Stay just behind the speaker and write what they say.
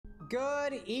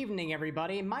Good evening,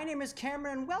 everybody. My name is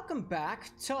Cameron, and welcome back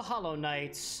to Hollow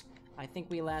Knight. I think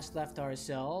we last left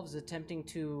ourselves attempting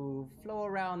to flow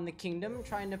around the kingdom,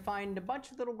 trying to find a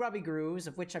bunch of little grubby grooves,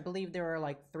 of which I believe there are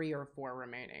like 3 or 4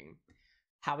 remaining.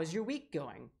 How is your week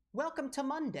going? Welcome to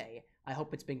Monday. I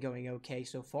hope it's been going okay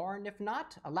so far, and if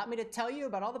not, allow me to tell you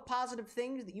about all the positive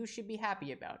things that you should be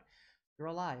happy about. You're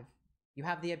alive. You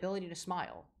have the ability to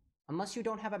smile. Unless you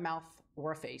don't have a mouth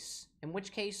or a face, in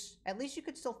which case, at least you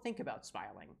could still think about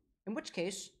smiling. In which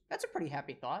case, that's a pretty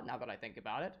happy thought, now that I think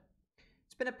about it.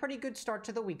 It's been a pretty good start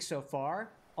to the week so far,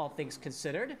 all things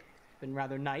considered. Been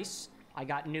rather nice. I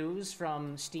got news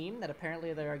from Steam that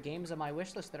apparently there are games on my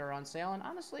wishlist that are on sale, and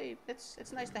honestly,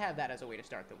 it's nice to have that as a way to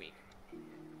start the week.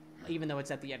 Even though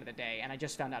it's at the end of the day, and I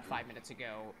just found out 5 minutes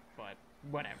ago, but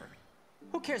whatever.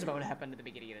 Who cares about what happened at the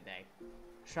beginning of the day?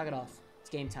 Shrug it off. It's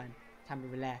game time. Time to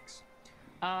relax.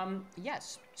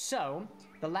 Yes. So,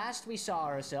 the last we saw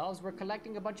ourselves, we're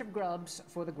collecting a bunch of grubs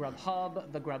for the Grub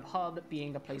Hub. The Grub Hub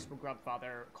being the place where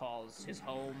Grubfather calls his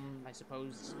home, I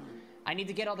suppose. I need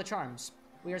to get all the charms.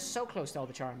 We are so close to all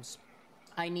the charms.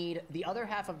 I need the other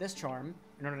half of this charm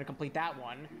in order to complete that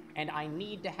one, and I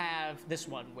need to have this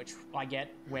one, which I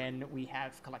get when we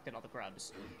have collected all the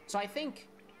grubs. So I think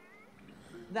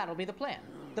that'll be the plan.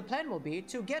 The plan will be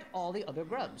to get all the other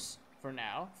grubs for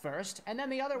now, first, and then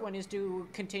the other one is to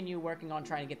continue working on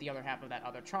trying to get the other half of that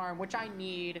other charm, which I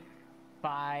need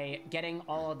by getting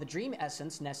all of the dream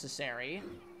essence necessary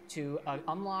to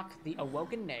unlock the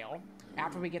awoken nail.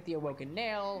 After we get the awoken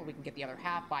nail, we can get the other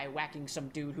half by whacking some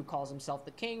dude who calls himself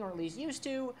the king, or at least used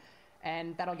to,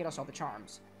 and that'll get us all the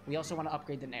charms. We also want to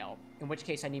upgrade the nail, in which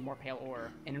case I need more pale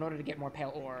ore, and in order to get more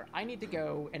pale ore, I need to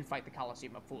go and fight the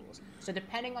Colosseum of Fools. So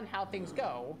depending on how things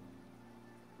go,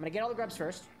 I'm gonna get all the grubs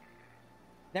first,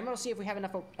 then we'll see if we have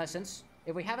enough essence.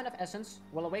 If we have enough essence,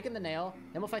 we'll awaken the nail,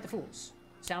 then we'll fight the fools.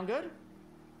 Sound good?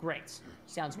 Great.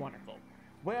 Sounds wonderful.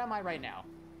 Where am I right now?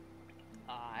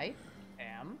 I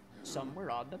am somewhere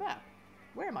on the map.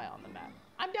 Where am I on the map?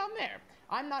 I'm down there.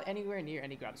 I'm not anywhere near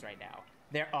any grubs right now.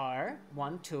 There are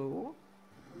 1, 2,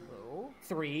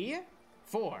 3,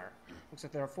 4. Looks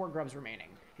like there are 4 grubs remaining.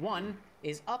 1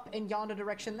 is up in yonder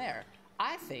direction there.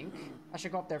 I think I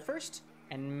should go up there first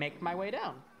and make my way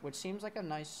down, which seems like a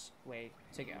nice way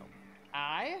to go.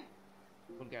 I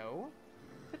will go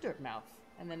to Dirtmouth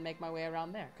and then make my way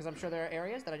around there, because I'm sure there are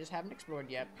areas that I just haven't explored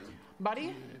yet.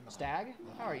 Buddy, Stag,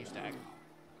 how are you, Stag?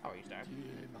 How are you, Stag?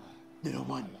 Little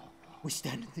one, we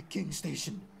stand at the King's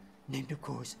Station, named of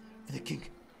course for the King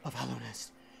of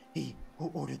Hallownest, he who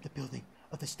ordered the building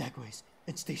of the stagways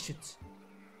and stations.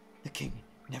 The King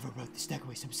never rode the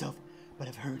stagways himself, but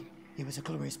I've heard he was a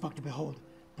glorious bug to behold,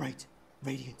 bright,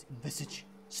 radiant in visage,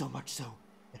 so much so,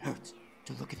 it hurts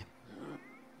to look at him.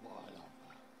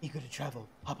 Eager to travel,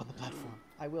 hop on the platform.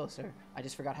 I will, sir. I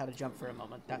just forgot how to jump for a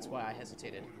moment. That's why I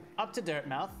hesitated. Up to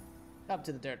Dirtmouth. Up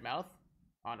to the Dirtmouth.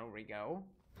 On we go.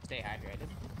 Stay hydrated.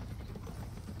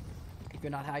 If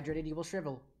you're not hydrated, you will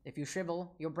shrivel. If you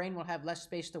shrivel, your brain will have less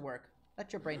space to work.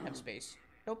 Let your brain have space.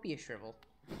 Don't be a shrivel.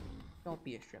 Don't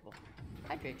be a shrivel.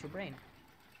 Hydrate your brain.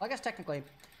 Well, I guess technically,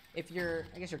 I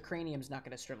guess your cranium's not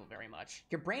going to shrivel very much.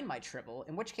 Your brain might shrivel,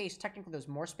 in which case, technically, there's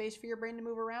more space for your brain to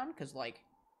move around, because, like,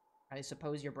 I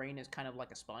suppose your brain is kind of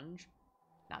like a sponge?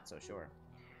 Not so sure.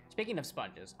 Speaking of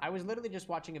sponges, I was literally just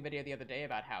watching a video the other day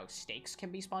about how steaks can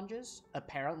be sponges.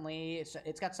 Apparently,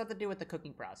 it's got something to do with the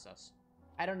cooking process.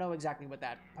 I don't know exactly what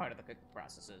that part of the cooking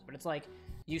process is, but it's like,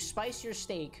 you spice your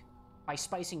steak by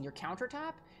spicing your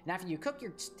countertop, and after you cook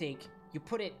your steak, you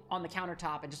put it on the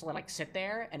countertop and just let it like sit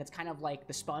there, and it's kind of like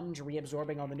the sponge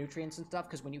reabsorbing all the nutrients and stuff,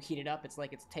 because when you heat it up, it's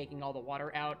like it's taking all the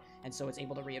water out, and so it's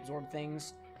able to reabsorb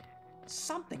things.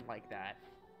 Something like that.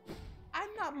 I'm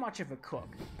not much of a cook,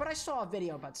 but I saw a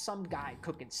video about some guy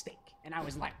cooking steak, and I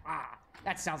was like,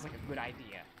 that sounds like a good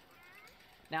idea.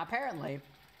 Now, apparently,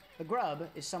 the grub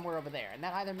is somewhere over there, and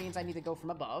that either means I need to go from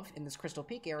above, in this Crystal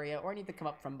Peak area, or I need to come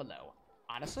up from below.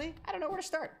 Honestly, I don't know where to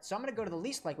start, so I'm gonna go to the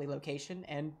least likely location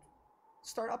and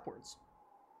start upwards.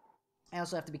 I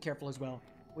also have to be careful as well.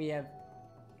 We have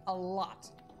a lot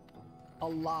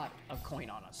of coin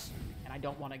on us, and I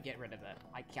don't want to get rid of it.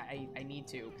 I need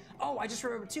to. Oh, I just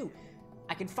remembered too.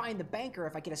 I can find the banker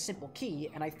if I get a simple key,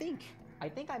 and I think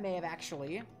I may have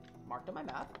actually marked on my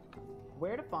map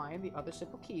where to find the other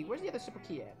simple key. Where's the other simple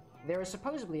key at? There is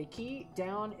supposedly a key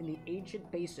down in the ancient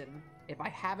basin if I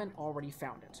haven't already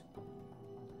found it.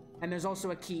 And there's also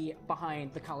a key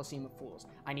behind the Colosseum of Fools.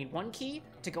 I need 1 key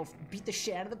to go beat the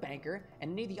shit out of the banker,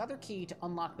 and I need the other key to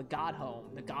unlock the God Home,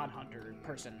 the God Hunter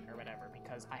person, or whatever,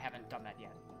 because I haven't done that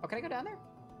yet. Oh, can I go down there?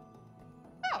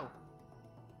 Oh!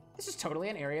 This is totally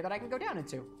an area that I can go down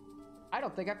into. I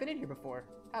don't think I've been in here before.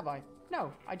 Have I?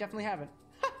 No, I definitely haven't.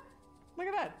 Ha! Look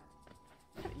at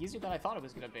that. Easier than I thought it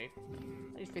was gonna be.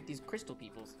 I just fit these crystal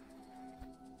peoples.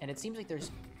 And it seems like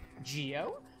there's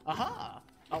Geo? Aha!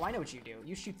 Oh, I know what you do.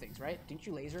 You shoot things, right? Didn't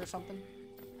you laser or something?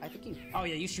 I think you... Oh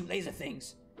yeah, you shoot laser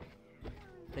things.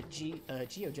 The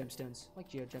Geo gemstones. I like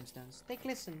Geo gemstones. They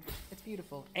glisten. It's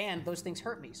beautiful. And those things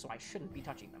hurt me, so I shouldn't be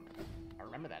touching them. I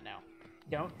remember that now.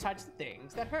 Don't touch the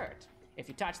things that hurt. If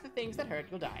you touch the things that hurt,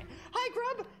 you'll die. Hi,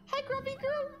 Grub! Hi, Grubby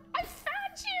Grub! I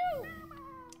found you!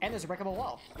 And there's a breakable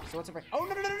wall. So what's a break? Oh,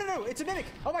 no! It's a mimic!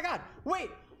 Oh my god! Wait!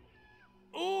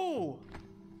 Ooh!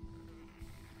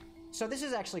 So this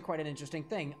is actually quite an interesting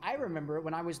thing. I remember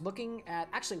when I was looking at...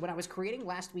 Actually, when I was creating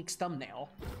last week's thumbnail,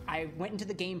 I went into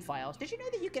the game files. Did you know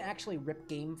that you can actually rip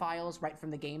game files right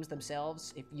from the games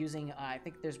themselves if using... I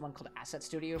think there's one called Asset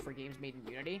Studio for games made in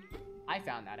Unity. I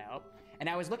found that out. And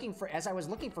I was looking for... As I was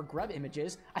looking for grub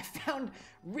images, I found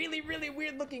really, really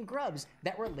weird-looking grubs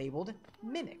that were labeled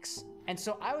mimics. And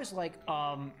so I was like,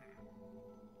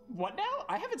 what now?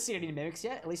 I haven't seen any mimics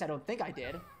yet. At least I don't think I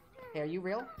did. Hey, are you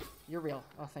real? You're real.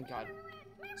 Oh, thank God.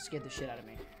 Scared the shit out of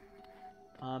me.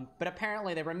 But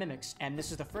apparently they were mimics, and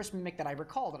this is the first mimic that I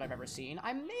recall that I've ever seen.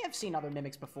 I may have seen other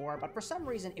mimics before, but for some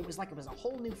reason it was like it was a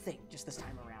whole new thing just this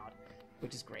time around,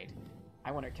 which is great.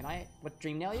 I wonder, can I... What,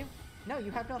 dream nail you? No,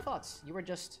 you have no thoughts. You were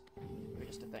just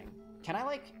a thing. Can I,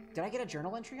 like... Did I get a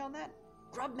journal entry on that?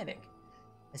 Grub mimic.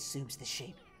 Assumes the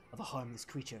shape of a harmless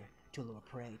creature to lure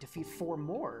prey. Defeat 4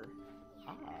 more.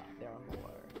 Ah, there are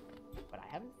more. But I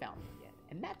haven't found them yet,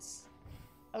 and that's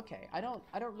okay. I don't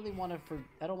really want to.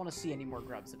 I don't want to see any more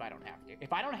grubs if I don't have to.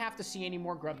 If I don't have to see any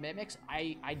more grub mimics,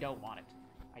 I don't want it.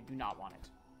 I do not want it.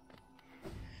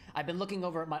 I've been looking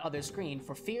over at my other screen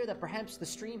for fear that perhaps the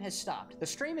stream has stopped. The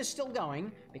stream is still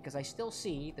going because I still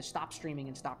see the stop streaming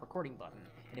and stop recording button.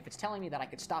 And if it's telling me that I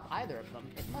could stop either of them,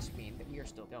 it must mean that we are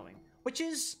still going, which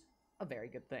is a very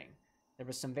good thing. There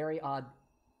was some very odd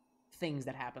things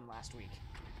that happened last week.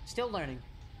 Still learning.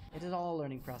 It is all a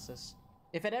learning process.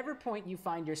 If at every point you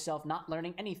find yourself not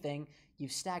learning anything,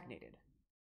 you've stagnated.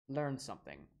 Learn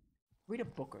something. Read a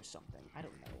book or something. I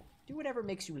don't know. Do whatever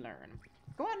makes you learn.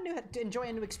 Go out and enjoy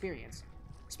a new experience.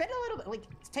 Spend a little bit, like,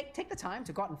 take the time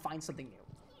to go out and find something new.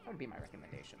 That would be my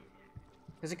recommendation.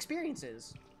 Because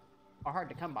experiences are hard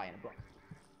to come by in a book.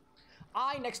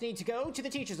 I next need to go to the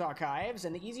teacher's archives,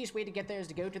 and the easiest way to get there is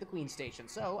to go to the Queen Station.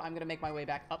 So I'm going to make my way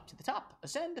back up to the top,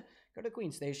 ascend, go to the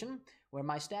Queen Station, where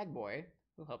my stag boy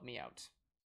will help me out.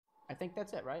 I think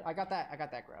that's it, right? I got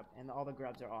that grub, and all the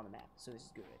grubs are on the map, so this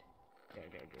is good. Very,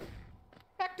 very good.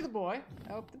 Back to the boy.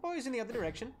 Oh, the boy's in the other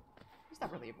direction. He's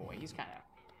not really a boy. He's kind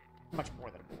of much more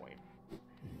than a boy.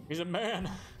 He's a man.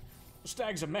 The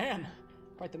stag's a man.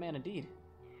 Quite the man indeed.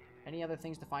 Any other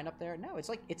things to find up there? No, it's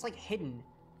like hidden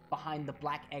behind the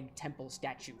Black Egg Temple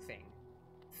statue thing.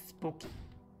 Spooky.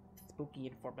 Spooky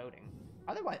and foreboding.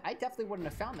 Otherwise, I definitely wouldn't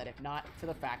have found that if not for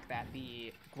the fact that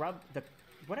the grub,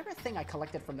 whatever thing I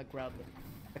collected from the grub,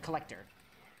 the collector,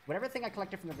 whatever thing I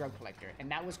collected from the grub collector,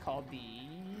 and that was called the,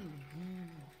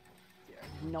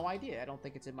 no idea, I don't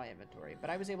think it's in my inventory, but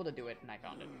I was able to do it and I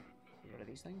found it. What are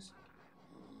these things?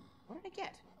 What did I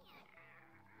get?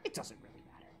 It doesn't really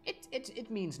matter. It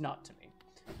means naught to me.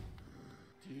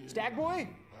 Stag boy,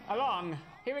 along.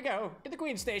 Here we go, to the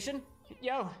Queen Station.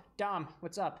 Yo, Dom,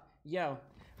 what's up? Yo.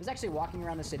 I was actually walking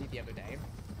around the city the other day,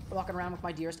 walking around with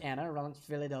my dearest Anna around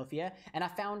Philadelphia, and I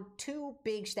found 2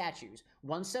 big statues.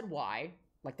 One said Y,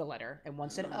 like the letter, and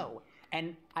one said O.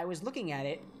 And I was looking at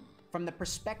it from the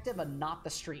perspective of not the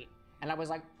street. And I was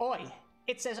like, oi,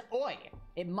 it says oi.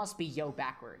 It must be yo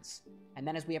backwards. And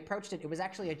then as we approached it, it was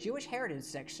actually a Jewish heritage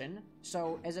section.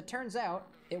 So as it turns out,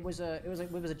 it was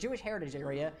a Jewish heritage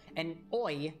area, and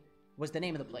oi was the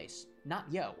name of the place, not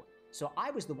yo. So I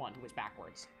was the one who was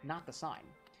backwards, not the sign.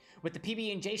 With the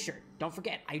PB&J shirt. Don't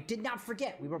forget, I did not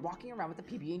forget. We were walking around with the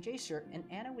PB&J shirt, and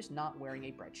Anna was not wearing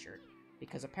a bread shirt.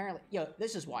 Because apparently, yo,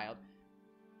 this is wild.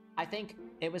 I think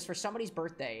it was for somebody's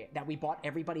birthday that we bought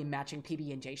everybody matching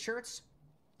PB&J shirts.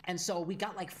 And so we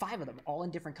got like 5 of them, all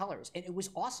in different colors. And it was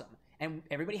awesome. And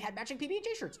everybody had matching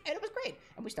PB&J shirts, and it was great.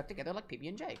 And we stuck together like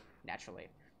PB&J, naturally.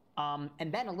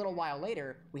 And then a little while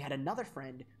later, we had another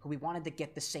friend who we wanted to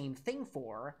get the same thing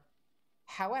for.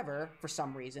 However, for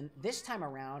some reason, this time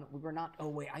around, we were not... Oh,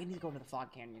 wait, I need to go to the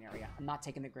Fog Canyon area. I'm not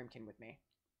taking the Grimkin with me.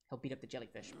 He'll beat up the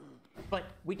jellyfish. But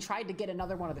we tried to get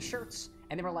another one of the shirts,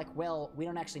 and they were like, well, we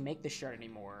don't actually make this shirt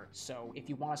anymore, so if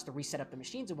you want us to reset up the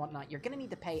machines and whatnot, you're going to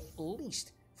need to pay at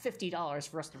least $50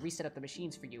 for us to reset up the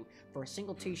machines for you for a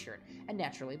single t-shirt. And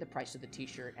naturally, the price of the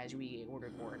t-shirt, as we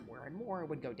ordered more and more and more,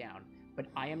 would go down. But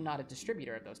I am not a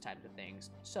distributor of those types of things,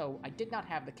 so I did not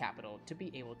have the capital to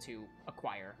be able to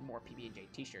acquire more PB&J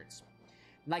t-shirts.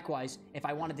 Likewise, if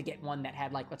I wanted to get one that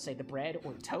had, like, let's say the bread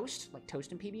or toast, like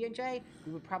toast and PB&J,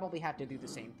 we would probably have to do the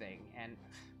same thing. And,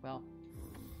 well,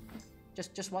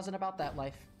 just wasn't about that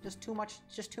life. Just too much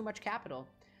capital.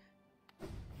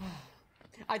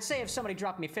 I'd say if somebody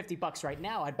dropped me 50 bucks right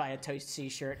now, I'd buy a toast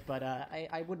t-shirt, but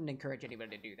I wouldn't encourage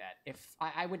anybody to do that. If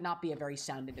I would not be a very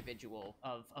sound individual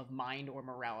of mind or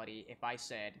morality if I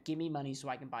said, give me money so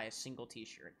I can buy a single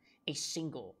t-shirt. A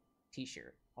single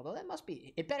t-shirt. Although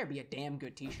it better be a damn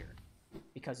good t-shirt.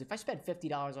 Because if I spend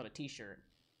 $50 on a t-shirt,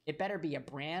 it better be a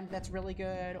brand that's really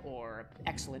good, or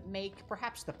excellent make,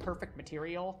 perhaps the perfect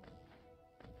material.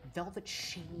 Velvet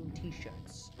Sheen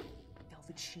t-shirts.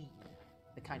 Velvet Sheen.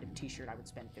 The kind of t-shirt I would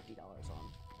spend $50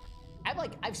 on.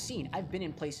 I've been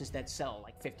in places that sell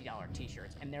like $50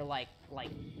 t-shirts, and they're like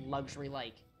luxury,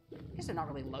 like, I guess they're not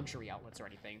really luxury outlets or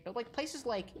anything, but like places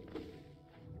like,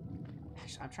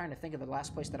 I'm trying to think of the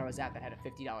last place that I was at that had a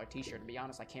 $50 t-shirt. To be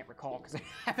honest, I can't recall because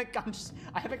I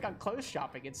haven't gone clothes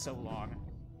shopping in so long.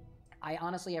 I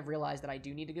honestly have realized that I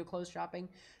do need to go clothes shopping.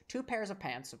 2 pairs of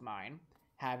pants of mine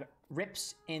have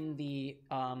rips in the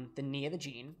knee of the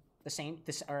jean,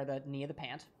 the knee of the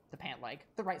pant leg,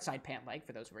 the right side pant leg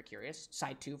for those who are curious,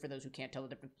 side 2 for those who can't tell the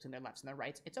difference between their lefts and their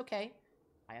rights. It's okay,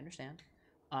 I understand.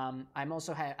 I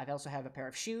also have a pair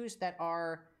of shoes that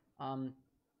are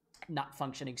not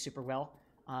functioning super well.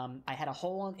 I had a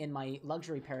hole in my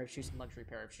luxury pair of shoes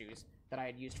that I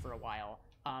had used for a while.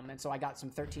 And so I got some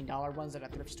 $13 ones at a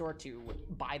thrift store to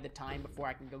buy the time before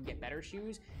I can go get better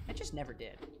shoes. I just never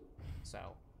did. So,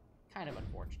 kind of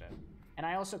unfortunate. And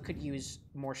I also could use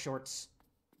more shorts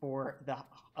for the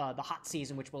hot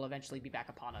season, which will eventually be back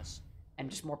upon us. And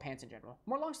just more pants in general.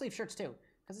 More long sleeve shirts too,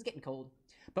 because it's getting cold.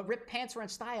 But ripped pants are in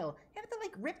style. Yeah, but they're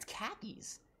like ripped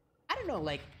khakis. I don't know,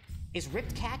 like, is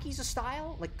ripped khakis a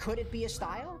style? Like, could it be a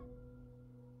style?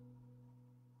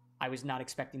 I was not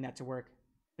expecting that to work,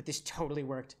 but this totally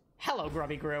worked. Hello,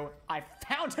 Grubby Grew. I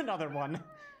found another one.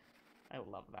 I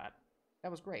love that.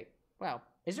 That was great. Wow.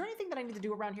 Is there anything that I need to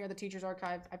do around here at the Teacher's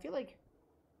Archive? I feel like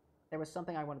there was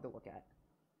something I wanted to look at.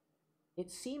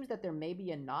 It seems that there may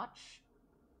be a notch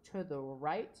to the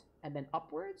right and then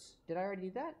upwards. Did I already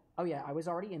do that? Oh yeah, I was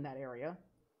already in that area.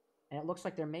 And it looks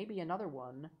like there may be another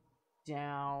one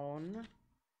down.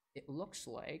 It looks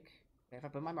like, if I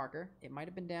put my marker, it might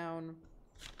have been down.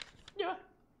 Yeah,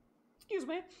 excuse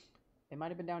me. It might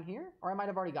have been down here, or I might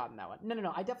have already gotten that one.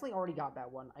 No, I definitely already got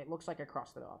that one. It looks like I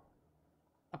crossed it off.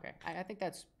 Okay, I think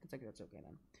that's okay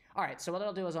then. All right, so what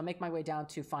I'll do is I'll make my way down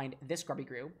to find this Grubby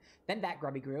Grew, then that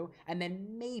Grubby Grew, and then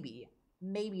maybe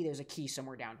there's a key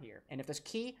somewhere down here. And if there's a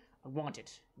key, I want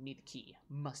it. Need the key.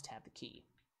 Must have the key.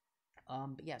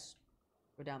 But yes,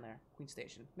 go down there, Queen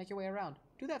Station. Make your way around.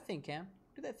 Do that thing, Cam.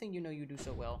 Do that thing you know you do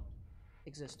so well.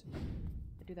 Exist.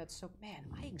 I do that so... Man,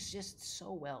 I exist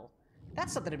so well.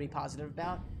 That's something to be positive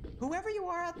about. Whoever you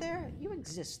are out there, you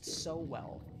exist so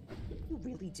well. You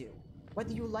really do.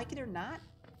 Whether you like it or not,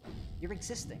 you're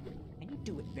existing, and you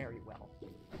do it very well.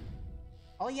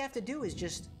 All you have to do is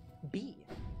just be.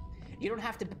 You don't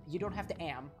have to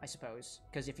am, I suppose,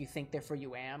 because if you think therefore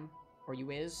you am, or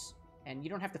you is, and you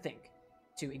don't have to think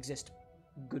to exist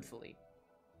goodfully.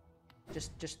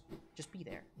 Just be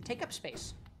there. Take up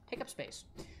space. Take up space.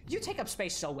 You take up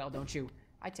space so well, don't you?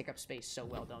 I take up space so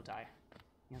well, don't I?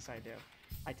 Yes, I do.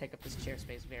 I take up this chair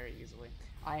space very easily.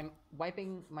 I'm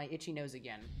wiping my itchy nose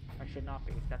again. I should not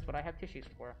be. That's what I have tissues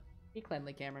for. Be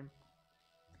cleanly, Cameron.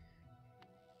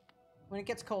 When it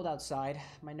gets cold outside,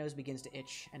 my nose begins to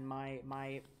itch, and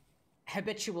my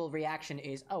habitual reaction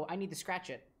is, oh, I need to scratch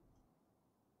it.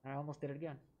 I almost did it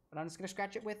again. But I'm just going to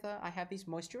scratch it with, I have these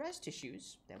moisturized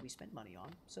tissues that we spent money on,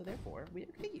 so therefore, we're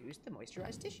going to use the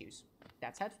moisturized tissues.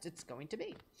 That's how it's going to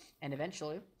be. And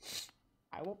eventually,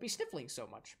 I won't be sniffling so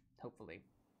much, hopefully.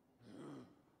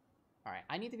 Alright,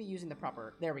 I need to be using the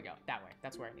proper... There we go, that way.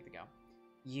 That's where I need to go.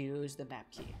 Use the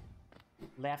map key.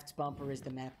 Left bumper is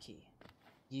the map key.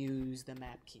 Use the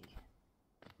map key.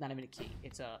 Not even a key.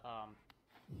 It's a,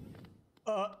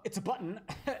 it's a button.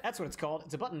 That's what it's called.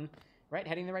 It's a button. Right?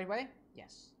 Heading the right way?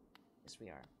 Yes. Yes, we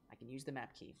are. I can use the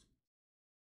map key.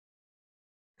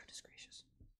 Goodness gracious.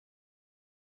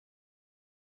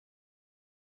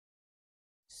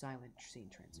 Silent scene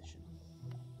transition.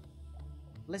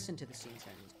 Listen to the scene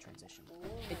transition.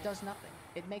 It does nothing.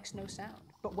 It makes no sound.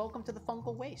 But welcome to the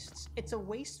fungal wastes. It's a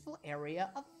wasteful area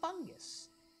of fungus.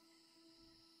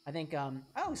 I think,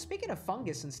 oh, speaking of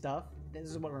fungus and stuff, this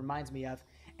is what it reminds me of.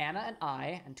 Anna and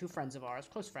I and two friends of ours,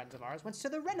 close friends of ours, went to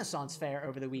the Renaissance Fair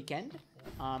over the weekend.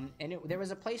 And there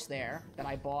was a place there that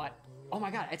I bought. Oh my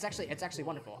god, it's actually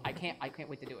wonderful. I can't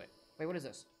wait to do it. Wait, what is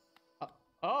this?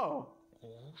 Oh.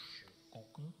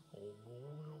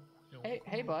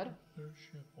 Hey, bud.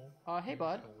 Hey,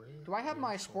 bud. Do I have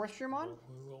my sports stream on?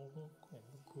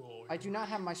 I do not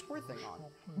have my sport thing on.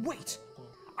 Wait!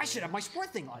 I should have my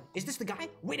sport thing on. Is this the guy?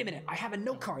 Wait a minute. I have a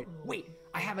note card. Wait,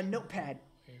 I have a notepad.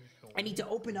 I need to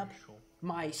open up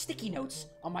my sticky notes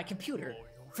on my computer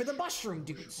for the mushroom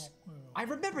dudes. I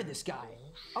remember this guy.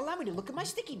 Allow me to look at my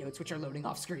sticky notes, which are loading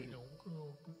off screen.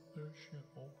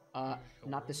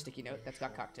 Not the sticky note. That's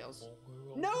got cocktails.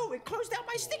 No, it closed out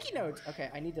my sticky notes. Okay,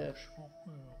 I need to...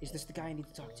 Is this the guy I need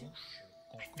to talk to?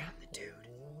 I found the dude.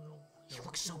 He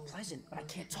looks so pleasant, but I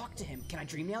can't talk to him. Can I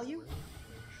dream mail you?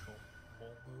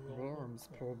 Worms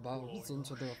pull bugs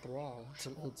into their thrall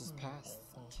till ages pass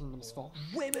and kingdoms fall.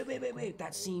 Wait.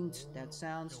 That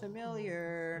sounds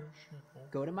familiar.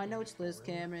 Go to my notes list,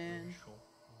 Cameron.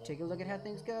 Take a look at how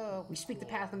things go. We speak the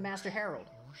path of Master Harold.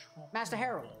 Master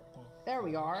Harold. There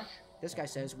we are. This guy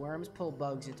says, worms pull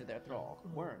bugs into their thrall.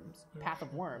 Worms, path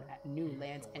of worm, at new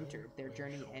lands entered, their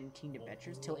journey and kingdom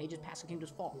ventures, till ages pass and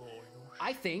kingdoms fall.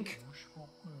 I think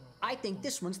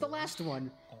this one's the last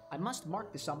one. I must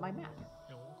mark this on my map.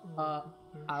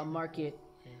 I'll mark it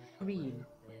green.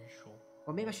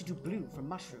 Or maybe I should do blue for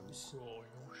mushrooms.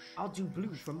 I'll do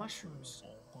blue for mushrooms.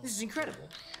 This is incredible.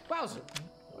 Wowza.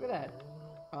 Look at that.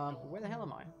 Where the hell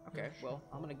am I? Okay, well,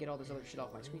 I'm gonna get all this other shit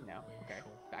off my screen now. Okay,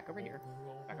 back over here.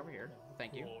 Back over here.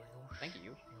 Thank you. Thank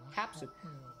you. Capsule.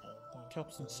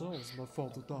 Captain says my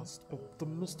father dust, but the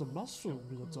Mr. Mushroom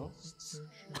readjusts.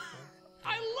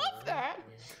 I love that!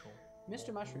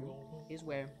 Mr. Mushroom is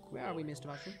where are we, Mr.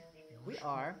 Mushroom? We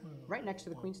are right next to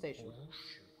the Queen Station.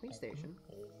 Queen Station.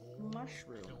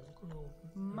 Mushroom.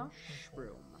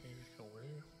 Mushroom.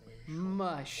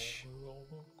 Mush.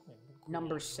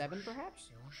 Number 7, perhaps?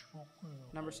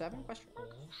 Number 7, question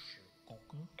mark?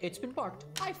 It's been barked.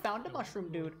 I found a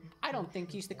mushroom dude. I don't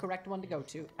think he's the correct one to go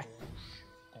to.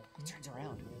 He turns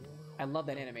around. I love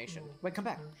that animation. Wait, come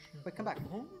back. Wait, come back.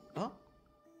 Huh?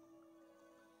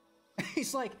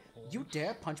 He's like, you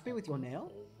dare punch me with your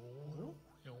nail?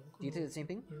 Do you think the same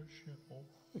thing?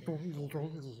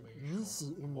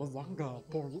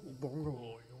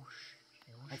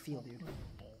 I feel, dude.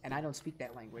 And I don't speak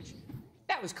that language.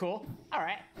 That was cool.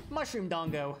 Alright. Mushroom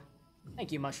Dongo.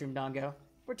 Thank you, Mushroom Dongo.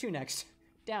 Where to next?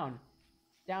 Down.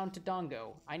 Down to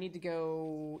Dongo. I need to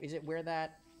go... Is it where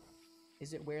that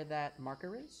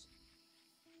marker is?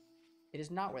 It is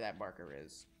not where that marker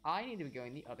is. I need to be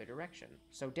going the other direction.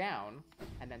 So down,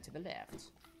 and then to the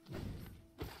left.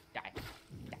 Die.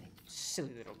 Die.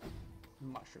 Silly little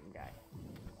mushroom guy.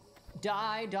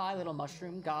 Die, little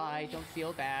mushroom guy. Don't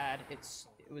feel bad. It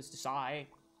was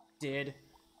decided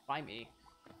by me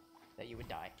that you would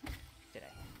die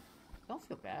today. Don't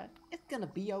feel bad. It's gonna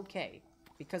be okay.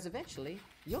 Because eventually,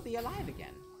 you'll be alive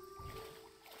again.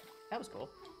 That was cool.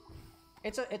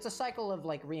 It's a cycle of,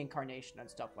 like, reincarnation and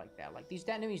stuff like that. Like, these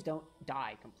enemies don't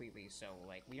die completely, so,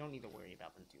 like, we don't need to worry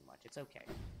about them too much. It's okay.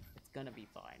 It's gonna be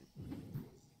fine.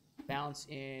 Bounce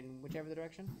in whichever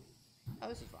direction. Oh,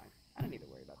 this is fine. I don't need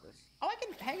to worry about this. Oh, I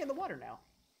can hang in the water now.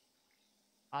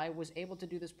 I was able to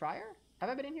do this prior? Have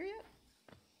I been in here yet?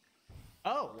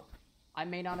 Oh! I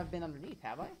may not have been underneath,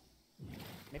 have I?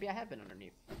 Maybe I have been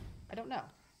underneath. I don't know.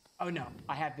 Oh, no.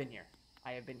 I have been here.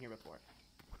 I have been here before.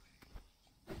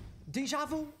 Deja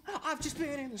vu! I've just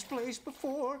been in this place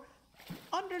before!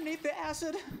 Underneath the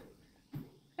acid!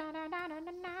 And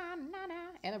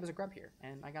there was a grub here,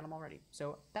 and I got him already.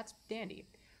 So, that's dandy.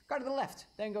 Go to the left,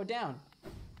 then go down.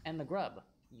 And the grub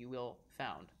you will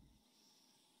found.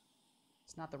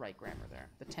 It's not the right grammar there.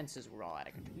 The tenses were all out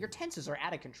of control. Your tenses are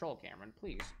out of control, Cameron.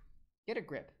 Please. Get a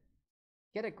grip.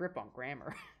 Get a grip on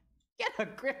grammar. Get a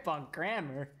grip on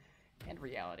grammar. And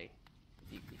reality.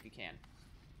 If you can.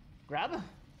 Grub.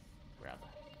 Grub.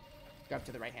 Grub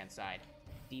to the right-hand side.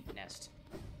 Deep nest.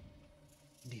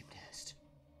 Deep nest.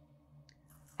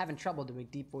 Having trouble doing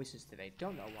deep voices today.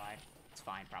 Don't know why. It's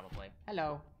fine, probably.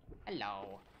 Hello.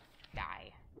 Hello.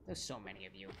 Die. There's so many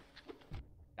of you.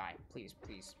 Die. Please,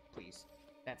 please, please.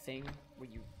 That thing where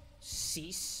you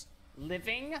cease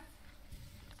living?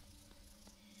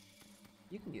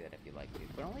 You can do that if you like to,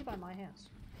 but only by my hands.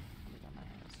 Only by my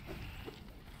hands.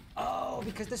 Oh,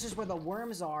 because this is where the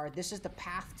worms are. This is the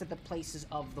path to the places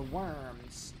of the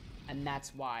worms. And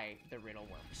that's why the riddle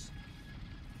works.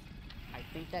 I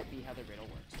think that'd be how the riddle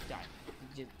works. Die.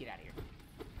 Just get out of here.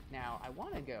 Now, I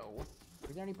want to go...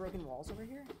 Are there any broken walls over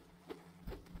here?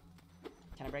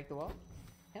 Can I break the wall?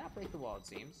 Cannot break the wall, it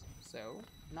seems. So,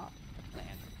 not a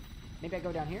plan. Maybe I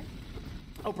go down here?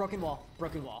 Oh, broken wall.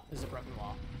 Broken wall. This is a broken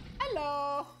wall.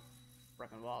 Hello!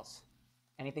 Broken walls.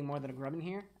 Anything more than a grub in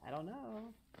here? I don't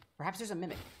know. Perhaps there's a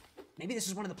mimic. Maybe this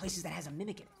is one of the places that has a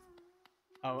mimic in it.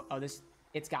 Oh, this...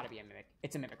 It's gotta be a mimic.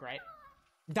 It's a mimic, right?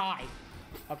 Die!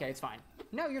 Okay, it's fine.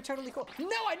 No, you're totally cool. No,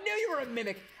 I knew you were a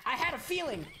mimic! I had a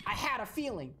feeling! I had a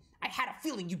feeling! I had a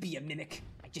feeling you'd be a mimic!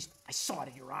 I saw it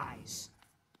in your eyes.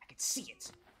 I could see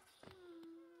it.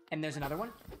 And there's another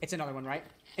one? It's another one, right?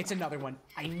 It's another one.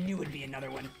 I knew it'd be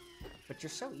another one. But you're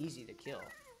so easy to kill.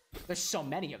 There's so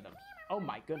many of them. Oh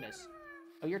my goodness.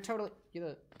 Oh, you're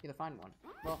the fine one.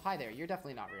 Well, hi there. You're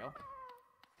definitely not real.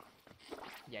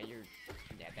 Yeah,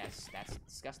 that's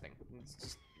disgusting. It's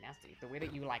just nasty. The way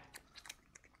that you, like,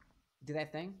 do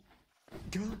that thing.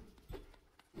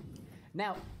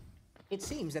 Now, it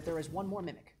seems that there is one more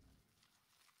mimic.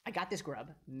 I got this grub.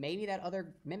 Maybe that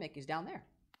other mimic is down there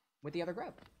with the other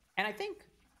grub. And I think,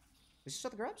 is this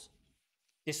all the grubs?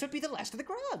 This would be the last of the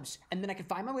grubs. And then I can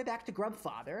find my way back to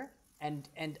Grubfather and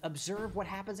observe what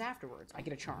happens afterwards. I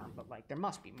get a charm, but, like, there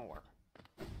must be more.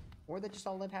 Or they just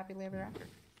all live happily ever after.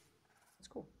 That's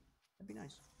cool. That'd be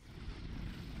nice.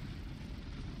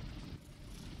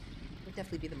 Would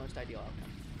definitely be the most ideal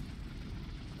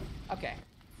outcome. Okay.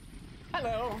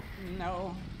 Hello.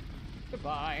 No.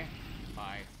 Goodbye.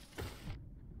 Bye.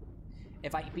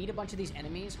 If I beat a bunch of these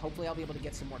enemies, hopefully I'll be able to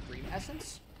get some more dream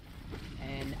essence.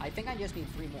 And I think I just need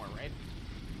 3 more, right?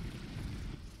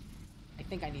 I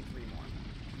think I need 3 more.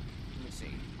 Let me see.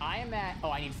 I am at...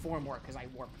 Oh, I need 4 more because I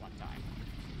warped one time.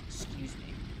 Excuse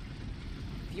me.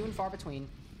 Few and far between.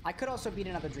 I could also beat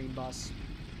another dream boss.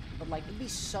 But, like, it'd be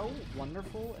so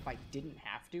wonderful if I didn't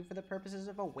have to for the purposes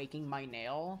of awakening my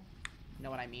nail. You know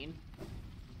what I mean?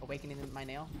 Awakening my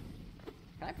nail.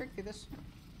 Can I break through this?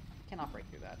 I cannot break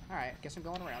through that. Alright, guess I'm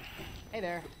going around. Hey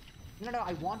there. No,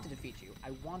 I want to defeat you.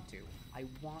 I want to. I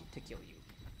want to kill you.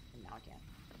 And now I can't.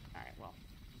 Alright, well.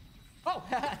 Oh!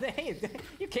 Hey,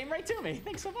 you came right to me.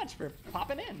 Thanks so much for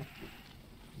popping in.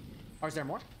 Or is there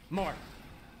more? More!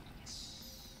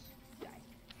 Die.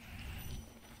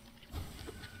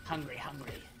 Hungry.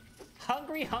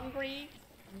 Hungry!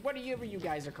 Whatever you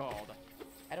guys are called.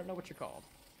 I don't know what you're called.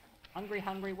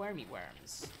 Hungry wormy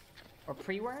worms. Or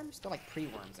pre-worms? They're like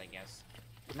pre-worms, I guess.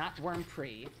 Not worm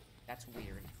pre. That's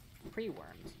weird.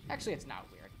 Pre-worms. Actually, it's not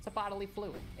weird. It's a bodily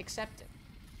fluid. Accept it.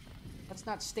 Let's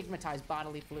not stigmatize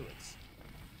bodily fluids.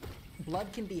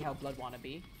 Blood can be how blood wanna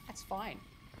be. That's fine.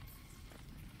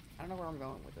 I don't know where I'm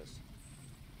going with this.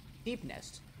 Deep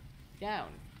nest. Down.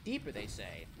 Deeper, they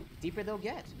say. Deeper they'll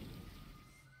get.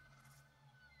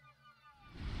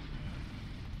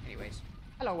 Anyways.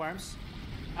 Hello, worms.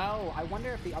 Oh, I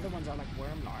wonder if the other ones are like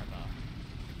worm larvae.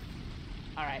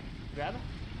 Alright. Grub.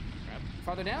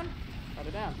 Farther down?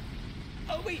 Farther down.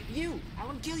 Oh, wait, you! I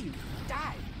want to kill you.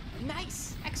 Die.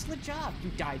 Nice. Excellent job. You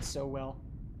died so well.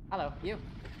 Hello, you.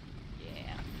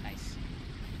 Yeah, nice.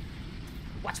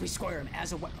 Watch me squirm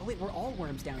as a worm. Oh, wait, we're all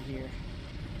worms down here.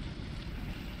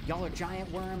 Y'all are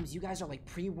giant worms. You guys are like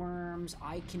pre-worms.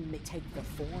 I can take the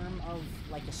form of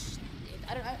like a...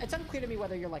 I don't know. It's unclear to me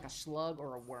whether you're like a slug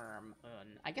or a worm.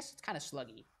 I guess it's kind of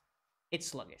sluggy. It's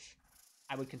sluggish.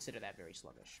 I would consider that very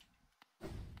sluggish.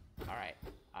 Alright.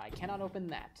 I cannot open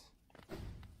that.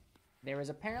 There is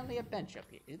apparently a bench up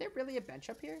here. Is there really a bench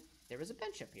up here? There is a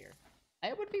bench up here.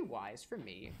 It would be wise for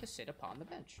me to sit upon the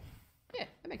bench. Yeah,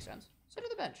 that makes sense. Sit on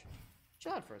the bench.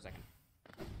 Chill out for a second.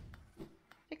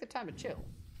 Take the time to chill.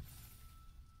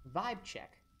 Vibe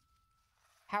check.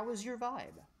 How is your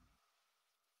vibe?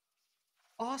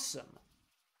 Awesome.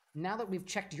 Now that we've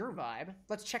checked your vibe,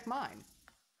 let's check mine.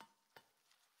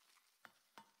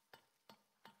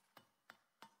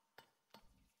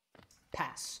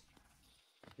 Pass.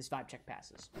 This vibe check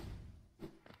passes.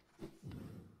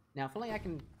 Now, if only I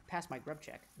can pass my grub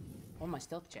check. Or my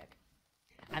stealth check.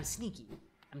 I'm sneaky.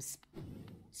 I'm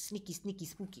sneaky,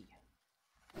 spooky.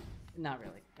 Not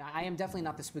really. I am definitely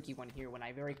not the spooky one here when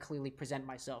I very clearly present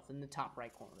myself in the top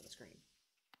right corner of the screen.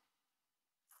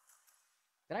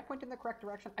 Did I point in the correct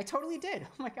direction? I totally did!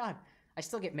 Oh my god. I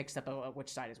still get mixed up about which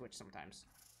side is which sometimes.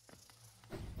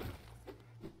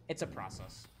 It's a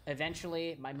process.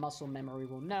 Eventually, my muscle memory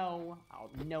will know. I'll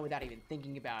know without even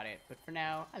thinking about it. But for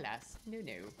now, alas, no.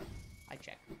 I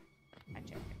check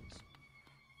things.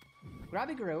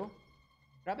 Grabby grew.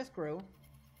 Grabbeth grew.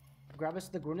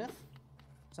 Grabbeth the gruneth.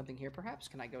 Something here, perhaps?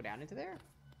 Can I go down into there?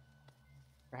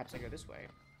 Perhaps I go this way.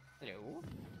 Hello?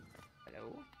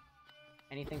 Hello?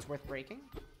 Anything's worth breaking?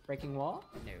 Breaking wall?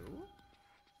 No.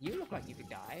 You look like you could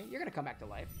die. You're gonna come back to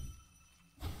life.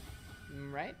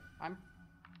 Right?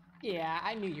 Yeah,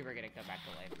 I knew you were gonna come back to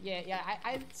life. Yeah,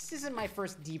 this isn't my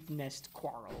first deep nest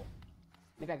quarrel.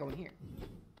 Maybe I go in here.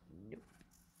 Nope.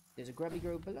 There's a grubby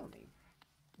grove below me.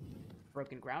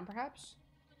 Broken ground, perhaps?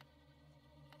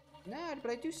 Nah,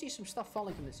 but I do see some stuff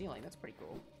falling from the ceiling. That's pretty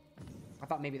cool. I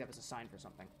thought maybe that was a sign for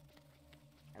something.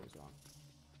 I was wrong.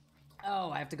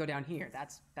 Oh, I have to go down here.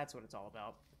 That's what it's all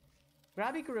about.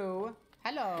 Grubby Gru,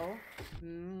 hello.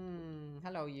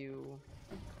 Hello you.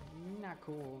 Not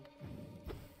cool.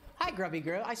 Hi, Grubby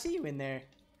Gru. I see you in there.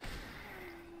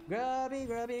 Grubby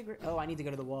Gru. Oh, I need to go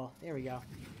to the wall. There we go.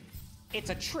 It's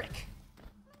a trick.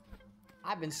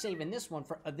 I've been saving this one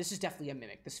for... this is definitely a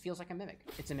mimic. This feels like a mimic.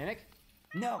 It's a mimic?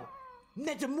 No.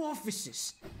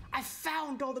 Metamorphosis. I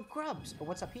found all the grubs. But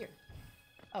what's up here?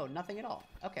 Oh, nothing at all.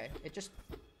 Okay. It just...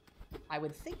 I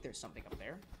would think there's something up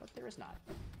there, but there is not.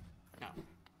 No.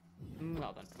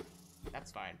 Well done.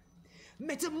 That's fine.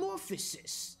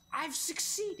 Metamorphosis. I've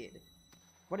succeeded.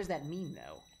 What does that mean,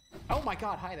 though? Oh my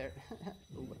god, hi there.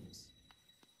 Oops.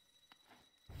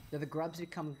 Do the grubs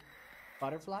become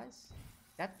butterflies?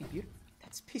 That'd be beautiful.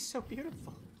 That'd be so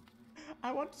beautiful.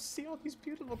 I want to see all these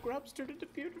beautiful grubs turn into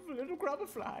beautiful little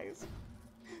grubberflies.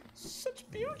 Such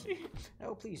beauty.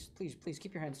 Oh, please, please, please,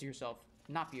 keep your hands to yourself.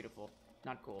 Not beautiful.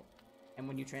 Not cool. And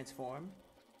when you transform,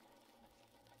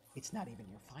 it's not even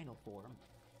your final form.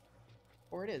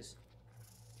 Or it is.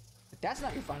 But that's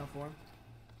not your final form.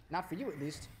 Not for you, at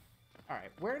least.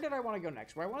 Alright, where did I want to go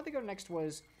next? Where I wanted to go next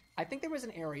was... I think there was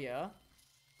an area...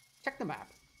 Check the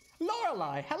map.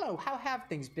 Lorelei! Hello! How have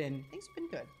things been? Things have been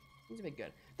good. Things have been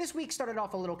good. This week started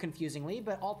off a little confusingly,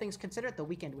 but all things considered, the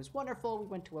weekend was wonderful. We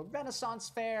went to a Renaissance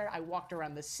fair. I walked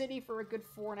around the city for a good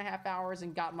 4.5 hours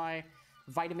and got my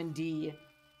vitamin D.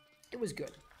 It was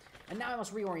good. And now I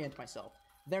must reorient myself.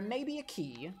 There may be a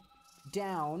key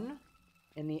down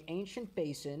in the ancient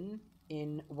basin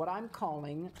in what I'm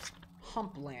calling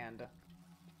Humpland,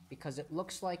 because it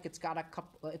looks like it's got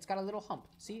a little hump.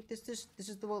 See, this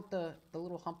is the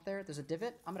little hump there. There's a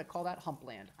divot. I'm gonna call that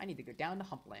Humpland. I need to go down to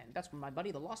Humpland. That's where my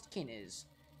buddy the Lost Kin is.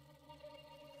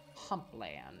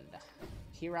 Humpland.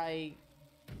 Here I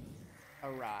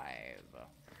arrive.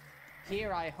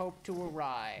 Here I hope to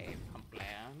arrive,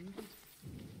 Humpland.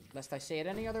 Lest I say it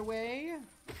any other way,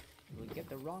 you'll get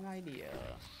the wrong idea.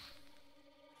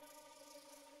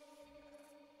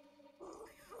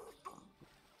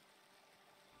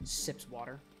 Sips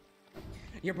water.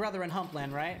 Your brother in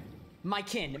Humpland, right? My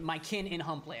kin in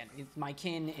Humpland. It's my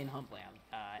kin in Humpland.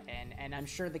 And I'm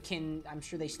sure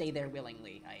they stay there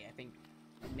willingly. I think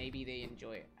maybe they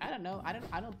enjoy it. I don't know.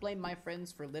 I don't blame my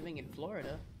friends for living in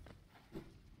Florida.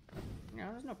 You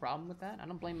know, there's no problem with that. I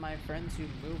don't blame my friends who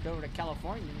moved over to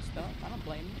California and stuff. I don't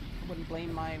blame them. I wouldn't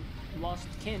blame my lost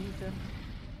kin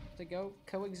to go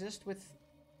coexist with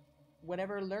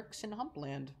whatever lurks in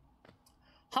Humpland.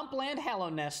 Humpland Hallow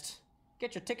Nest.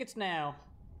 Get your tickets now.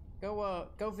 Go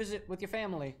visit with your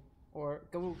family. Or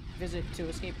go visit to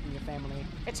escape from your family.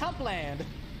 It's Humpland!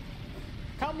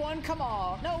 Come one, come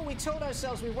all. No, we told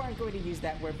ourselves we weren't going to use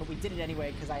that word, but we did it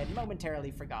anyway because I had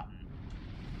momentarily forgotten.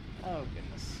 Oh,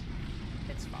 goodness.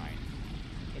 It's fine.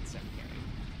 It's okay.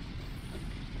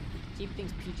 Keep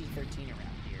things PG-13 around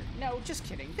here. No, just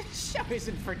kidding. This show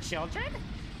isn't for children.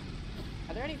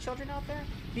 Are there any children out there?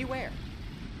 Beware.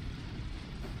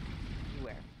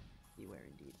 Beware. Beware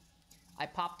indeed. I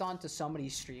popped onto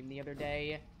somebody's stream the other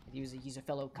day. He's a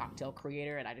fellow cocktail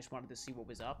creator, and I just wanted to see what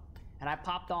was up. And I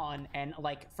popped on, and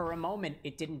like for a moment,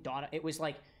 it didn't dawn. It was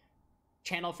like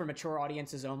channel for mature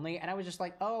audiences only, and I was just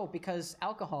like, oh, because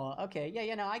alcohol. Okay,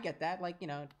 yeah, no, I get that. Like, you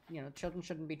know, children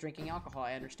shouldn't be drinking alcohol.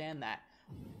 I understand that.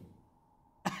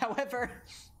 However,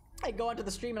 I go onto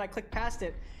the stream and I click past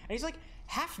it, and he's like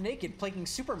half naked playing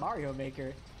Super Mario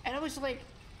Maker, and I was like,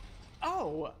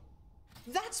 oh,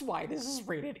 that's why this is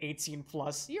rated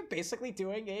 18+. You're basically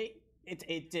doing a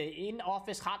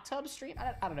in-office hot tub stream.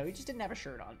 I don't know. He just didn't have a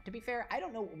shirt on. To be fair, I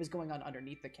don't know what was going on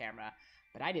underneath the camera,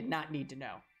 but I did not need to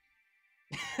know.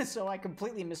 So I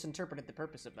completely misinterpreted the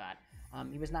purpose of that.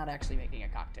 He was not actually making a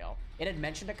cocktail. It had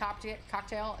mentioned a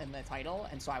cocktail in the title,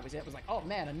 and so it was like, oh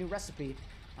man, a new recipe.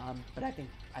 But I think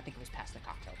it was past the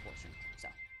cocktail portion, so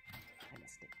I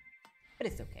missed it. But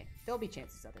it's okay. There'll be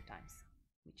chances other times.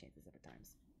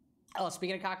 Oh,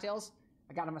 speaking of cocktails,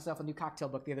 I got myself a new cocktail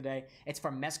book the other day. It's for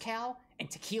mezcal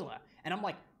and tequila, and I'm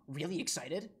like really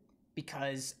excited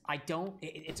because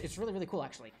it's really, really cool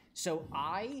actually. So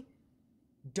I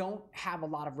don't have a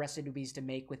lot of recipes to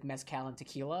make with mezcal and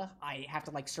tequila. I have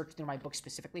to like search through my book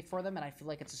specifically for them, and I feel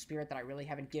like it's a spirit that I really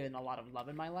haven't given a lot of love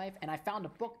in my life. And I found a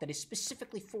book that is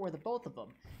specifically for the both of them,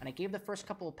 and I gave the first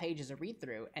couple of pages a read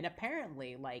through, and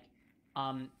apparently like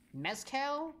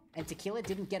mezcal and tequila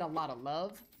didn't get a lot of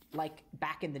love like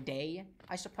back in the day,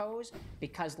 I suppose,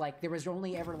 because like there was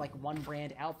only ever like one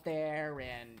brand out there,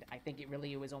 and I think it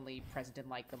really was only present in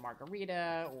like the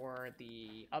margarita or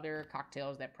the other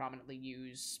cocktails that prominently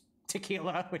use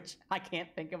tequila, which I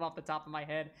can't think of off the top of my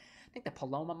head. I think the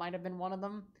Paloma might have been one of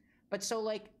them. But so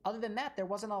like other than that, there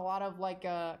wasn't a lot of like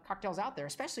cocktails out there,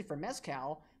 especially for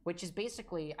mezcal, which is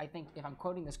basically, I think if I'm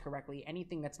quoting this correctly,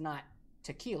 anything that's not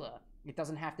tequila. It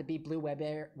doesn't have to be Blue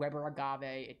Weber agave.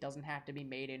 It doesn't have to be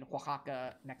made in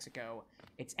Oaxaca, Mexico.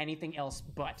 It's anything else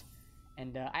but.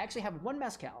 And I actually have one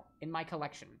mezcal in my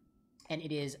collection, and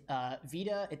it is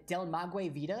Del Maguey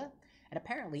Vida. And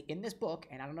apparently in this book,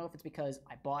 and I don't know if it's because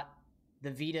I bought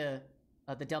the Vida,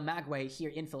 the Del Maguey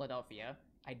here in Philadelphia.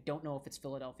 I don't know if it's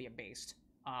Philadelphia based,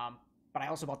 but I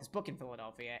also bought this book in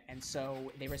Philadelphia, and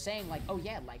so they were saying like, oh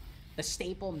yeah, like the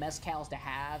staple mezcals to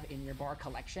have in your bar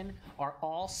collection are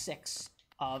all 6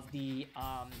 of the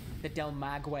Del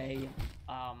Maguey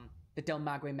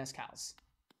mezcals.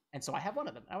 And so I have one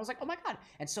of them. And I was like, oh my god.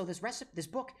 And so this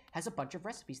book has a bunch of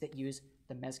recipes that use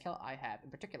the mezcal I have in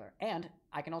particular. And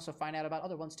I can also find out about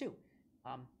other ones too.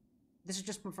 This is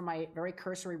just from my very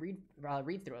cursory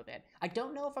read through of it. I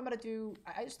don't know if I'm going to do...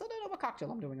 I still don't know what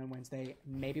cocktail I'm doing on Wednesday.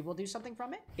 Maybe we'll do something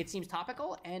from it. It seems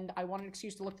topical, and I want an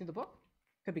excuse to look through the book.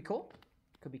 Could be cool.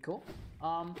 Could be cool.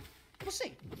 We'll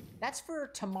see. That's for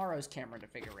tomorrow's Cameron to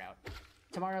figure out.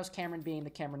 Tomorrow's Cameron being the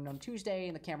Cameron on Tuesday,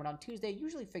 and the Cameron on Tuesday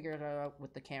usually figured out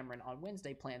what the Cameron on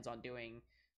Wednesday plans on doing,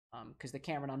 because the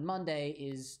Cameron on Monday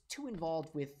is too involved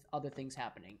with other things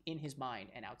happening in his mind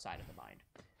and outside of the mind.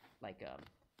 Like,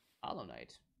 Hollow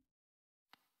Knight.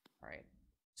 Alright.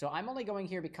 So I'm only going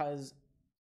here because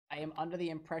I am under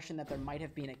the impression that there might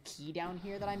have been a key down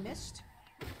here that I missed.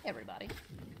 Hey, everybody.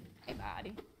 Hey,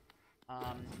 buddy.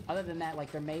 Other than that,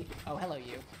 like, there may... Oh, hello,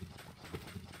 you.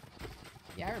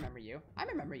 Yeah, I remember you. I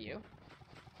remember you.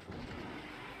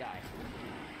 Die.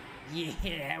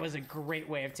 Yeah, that was a great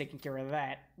way of taking care of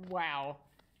that. Wow.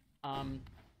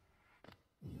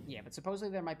 Yeah, but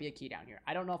supposedly there might be a key down here.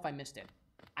 I don't know if I missed it.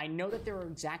 I know that there are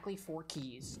exactly 4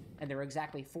 keys, and there are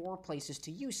exactly 4 places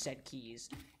to use said keys,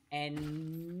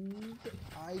 and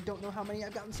I don't know how many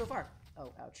I've gotten so far.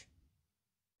 Oh, ouch.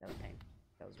 That was pain.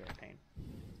 That was very pain.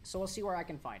 So we'll see where I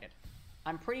can find it.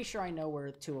 I'm pretty sure I know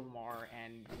where 2 of them are,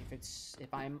 and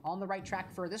if I'm on the right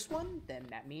track for this one, then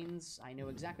that means I know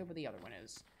exactly where the other one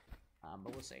is.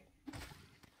 But we'll see.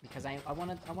 Because I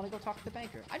wanna go talk to the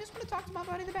banker. I just want to talk to my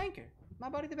buddy the banker. My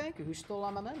buddy the banker who stole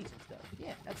all my monies and stuff.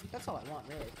 Yeah, that's all I want,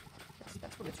 really.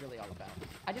 That's what it's really all about.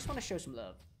 I just want to show some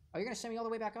love. Oh, you're gonna send me all the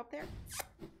way back up there?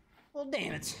 Well,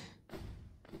 damn it.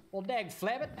 Well, dag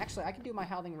flabbit. Actually, I can do my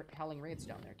howling raids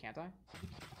down there, can't I?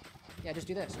 Yeah, just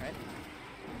do this, right?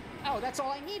 Oh, that's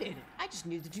all I needed. I just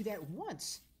needed to do that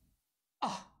once.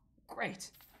 Oh,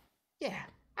 great. Yeah,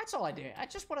 that's all I do. I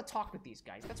just want to talk with these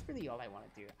guys. That's really all I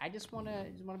want to do. I just want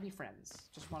to be friends.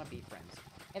 Just want to be friends.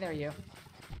 Hey there, you.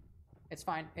 It's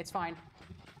fine. It's fine.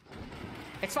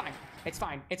 It's fine. It's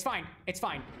fine. It's fine. It's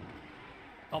fine.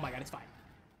 Oh my god, it's fine.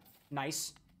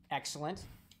 Nice. Excellent.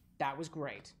 That was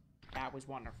great. That was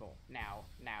wonderful. Now,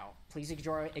 please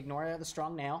ignore the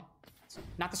strong nail. It's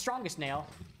not the strongest nail,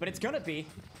 but it's gonna be.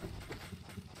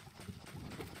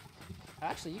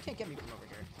 Actually, you can't get me from over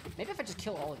here. Maybe if I just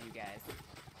kill all of you guys,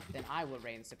 then I will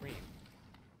reign supreme.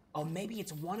 Oh, maybe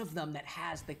it's one of them that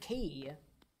has the key,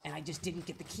 and I just didn't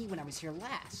get the key when I was here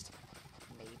last.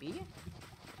 Maybe.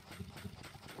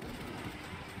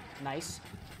 Nice.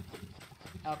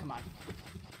 Oh, come on.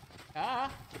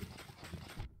 Ah!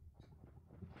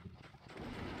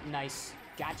 Nice.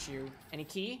 Got you. Any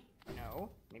key? No.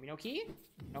 Maybe no key?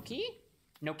 No key?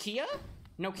 No Kia?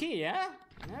 No key, yeah?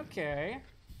 Okay.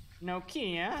 No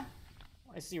key, yeah?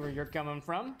 I see where you're coming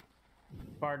from,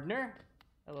 partner.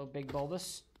 Hello, Big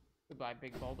Bulbous. Goodbye,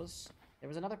 Big Bulbous. There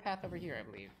was another path over here, I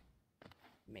believe.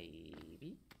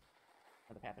 Maybe.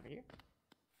 Another path over here.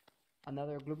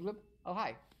 Another glub glub. Oh,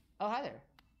 hi. Oh, hi there.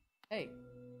 Hey.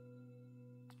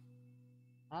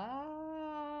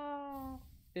 Ah.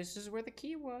 This is where the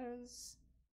key was.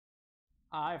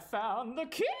 I found the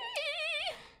key!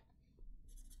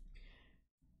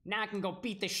 Now I can go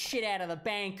beat the shit out of the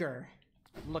banker.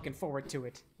 I'm looking forward to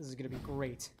it. This is gonna be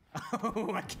great.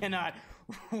 Oh, I cannot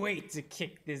wait to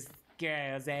kick this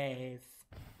girl's ass.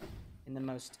 In the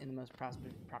most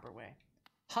proper way.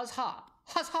 Huzzha!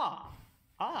 Huzzha!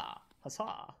 Ah!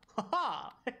 Huzzha!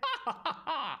 Ha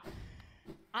ha!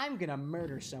 I'm gonna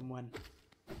murder someone.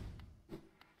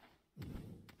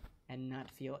 And not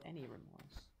feel any remorse.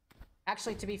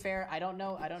 Actually, to be fair, I don't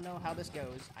know how this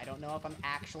goes. I don't know if I'm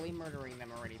actually murdering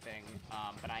them or anything,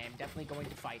 but I am definitely going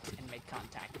to fight and make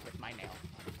contact with my nail.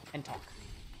 And talk.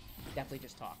 Definitely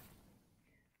just talk.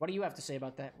 What do you have to say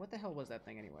about that? What the hell was that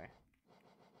thing anyway?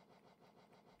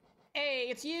 Hey,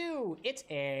 it's you! It's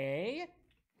a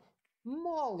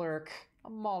Maulerk. A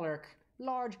Maulerk.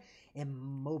 Large and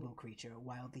mobile creature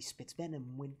wildly spits venom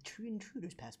when true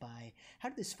intruders pass by. How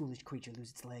did this foolish creature lose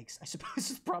its legs? I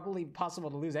suppose it's probably possible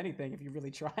to lose anything if you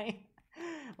really try.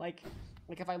 like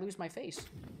if I lose my face.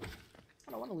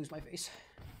 I don't want to lose my face.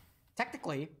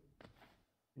 Technically,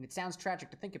 and it sounds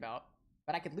tragic to think about,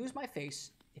 but I could lose my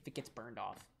face if it gets burned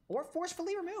off. Or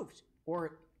forcefully removed.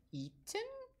 Or eaten?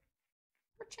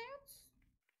 Perchance?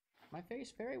 My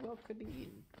face very well could be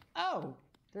eaten. Oh!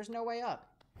 There's no way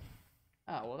up.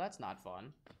 Oh, well that's not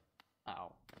fun.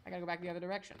 Oh, I gotta go back the other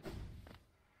direction.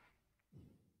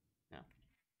 No.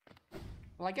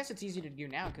 Well, I guess it's easy to do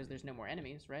now because there's no more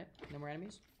enemies, right? No more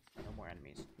enemies? No more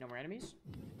enemies. No more enemies?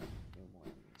 No more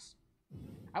enemies.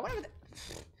 I wonder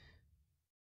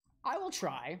I will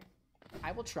try.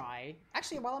 I will try.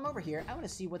 Actually, while I'm over here, I want to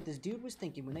see what this dude was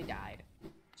thinking when they died.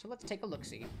 So let's take a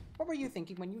look-see. What were you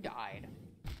thinking when you died?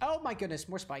 Oh my goodness,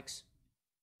 more spikes.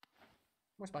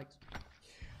 More spikes.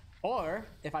 Or,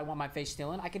 if I want my face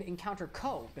stealing, I could encounter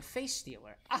Ko, the face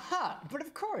stealer. Aha! But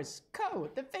of course, Ko,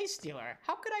 the face stealer.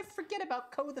 How could I forget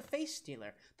about Ko, the face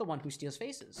stealer? The one who steals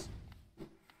faces.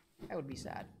 That would be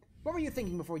sad. What were you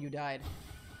thinking before you died?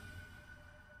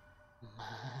 Mine.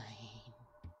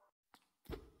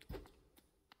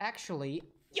 Actually,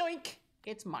 yoink!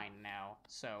 It's mine now.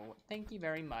 So, thank you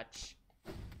very much.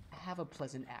 Have a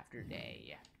pleasant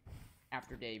afterday.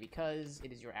 Afterday because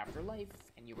it is your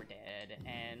afterlife and you were dead,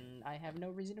 and I have no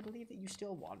reason to believe that you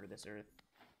still wander this earth.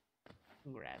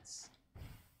 Congrats.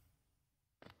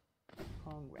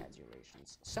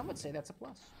 Congratulations. Some would say that's a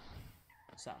plus.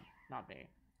 Some, not me.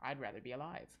 I'd rather be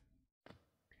alive.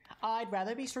 I'd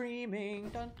rather be streaming.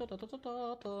 Dun, dun, dun, dun,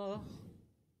 dun, dun.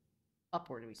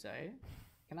 Upward, we say.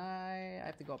 I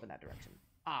have to go up in that direction.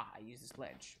 Ah, I use this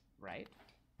ledge, right?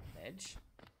 Ledge,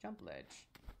 jump ledge,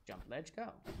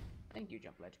 go. Thank you,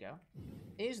 jump ledge, go.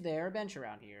 Is there a bench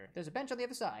around here? There's a bench on the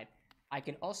other side. I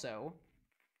could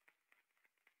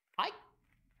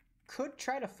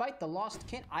try to fight the lost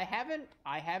kin. I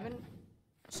haven't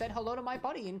said hello to my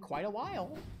buddy in quite a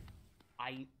while.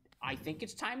 I think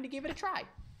it's time to give it a try.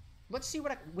 Let's see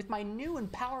what with my new and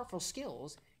powerful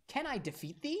skills, can I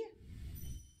defeat thee?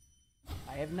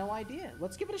 I have no idea.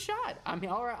 Let's give it a shot.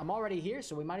 I'm already here,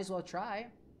 so we might as well try.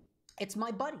 It's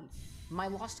my buddy, my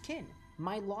lost kin.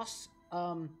 My lost,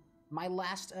 oh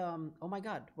my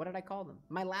god, what did I call them?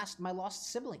 My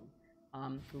lost sibling,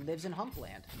 who lives in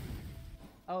Humpland.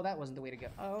 Oh, that wasn't the way to go.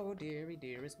 Oh, dearie,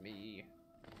 dearest me.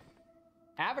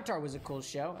 Avatar was a cool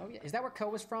show. Oh yeah, is that where Ko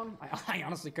was from? I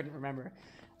honestly couldn't remember.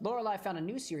 Lorelei found a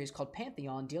new series called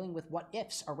Pantheon dealing with what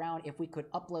ifs around if we could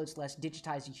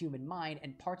upload/digitize a human mind,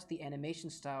 and parts of the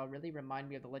animation style really remind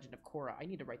me of The Legend of Korra. I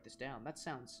need to write this down. That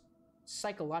sounds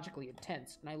psychologically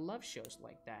intense, and I love shows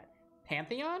like that.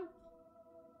 Pantheon?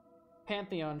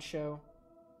 Pantheon show.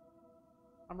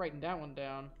 I'm writing that one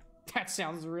down. That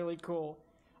sounds really cool.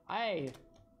 I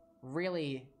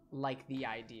really like the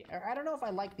idea. I don't know if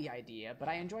I like the idea, but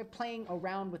I enjoy playing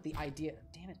around with the idea.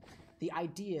 Damn it. The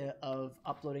idea of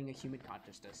uploading a human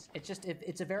consciousness.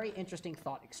 It's a very interesting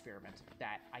thought experiment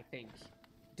that I think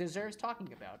deserves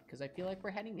talking about, because I feel like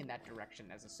we're heading in that direction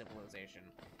as a civilization.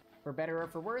 For better or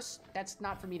for worse, that's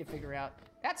not for me to figure out.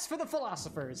 That's for the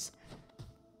philosophers.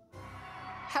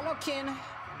 Hello, kin.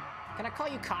 Can I call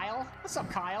you Kyle? What's up,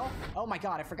 Kyle? Oh my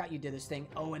god, I forgot you did this thing.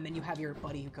 Oh, and then you have your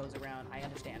buddy who goes around. I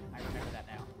understand. I remember that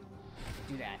now.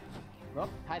 Do that. Oh,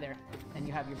 hi there. And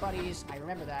you have your buddies. I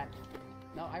remember that.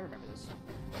 No, I remember this.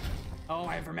 Oh,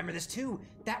 I remember this too.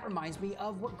 That reminds me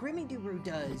of what Grimmydoo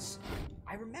does.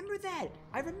 I remember that.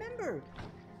 I remember.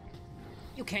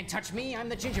 You can't touch me. I'm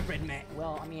the gingerbread man.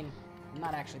 Well, I mean, I'm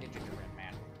not actually the gingerbread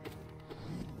man.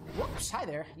 Whoops. Hi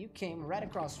there. You came right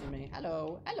across from me.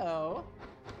 Hello. Hello.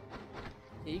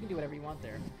 Yeah, you can do whatever you want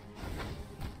there.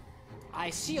 I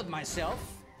sealed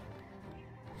myself.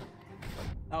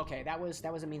 Okay, that was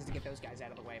a means to get those guys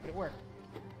out of the way, but it worked.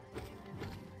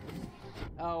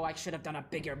 Oh, I should have done a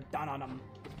bigger done on them.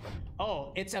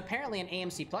 Oh, it's apparently an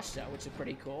AMC Plus show, which is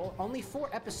pretty cool. Only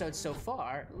 4 episodes so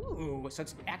far. Ooh, so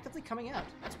it's actively coming out.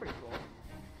 That's pretty cool.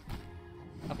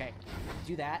 Okay,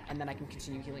 do that, and then I can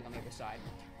continue healing on the other side.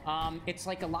 It's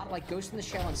like a lot like Ghost in the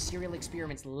Shell and Serial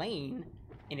Experiments Lane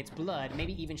in its blood,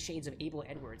 maybe even shades of Abel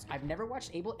Edwards. I've never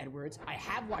watched Abel Edwards. I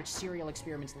have watched Serial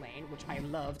Experiments Lane, which I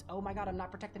loved. Oh my god, I'm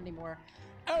not protected anymore.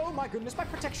 Oh my goodness, my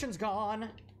protection's gone.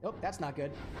 Oh, that's not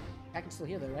good. I can still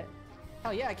hear though, right?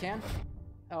 Hell yeah, I can.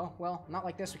 Oh, well, not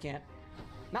like this we can't.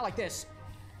 Not like this.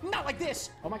 Not like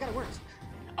this! Oh my god, it worked.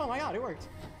 Oh my god, it worked.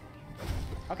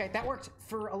 Okay, that worked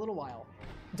for a little while.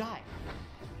 Die.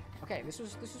 Okay, this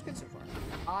was good so far.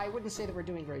 I wouldn't say that we're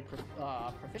doing very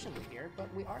proficiently here,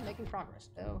 but we are making progress.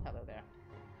 Oh, hello there.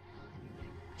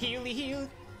 Healy heal,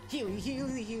 healy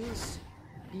heals,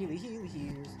 healy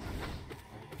heals.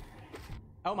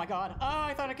 Oh my god. Oh,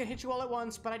 I thought I could hit you all at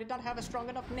once, but I did not have a strong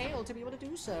enough nail to be able to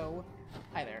do so.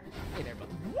 Hi there. Hey there, bud.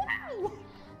 Wow!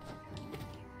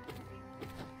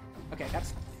 Okay,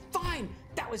 that's fine.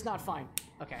 That was not fine.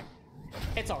 Okay.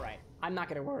 It's alright. I'm not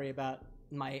gonna worry about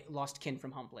my lost kin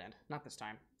from Humpland. Not this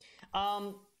time.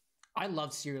 I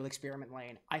love Serial Experiment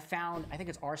Lane. I think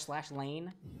it's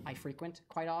r/lane I frequent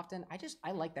quite often.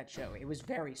 I like that show. It was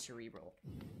very cerebral.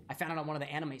 I found it on one of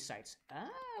the anime sites. Ah,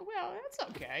 well, that's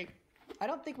okay. I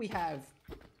don't think we have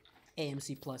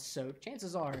AMC Plus, so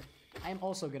chances are I am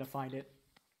also gonna find it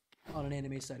on an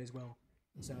anime site as well.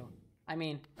 So, I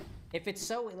mean, if it's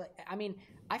so, I mean,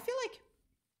 I feel like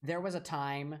there was a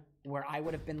time where I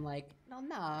would have been like, no,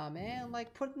 nah, man,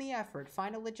 like, put in the effort,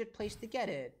 find a legit place to get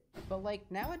it. But, like,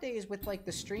 nowadays with, like,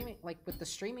 the streaming,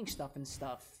 stuff and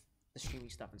stuff,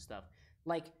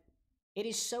 like, it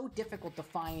is so difficult to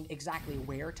find exactly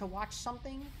where to watch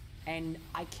something, and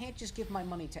I can't just give my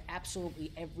money to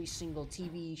absolutely every single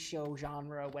TV show,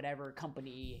 genre, whatever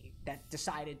company that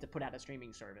decided to put out a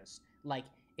streaming service. Like,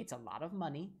 it's a lot of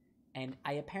money. And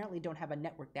I apparently don't have a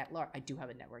network that large. I do have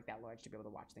a network that large to be able to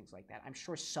watch things like that. I'm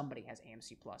sure somebody has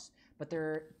AMC Plus, but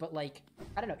like,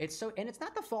 I don't know. It's so, and it's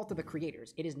not the fault of the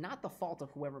creators. It is not the fault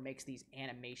of whoever makes these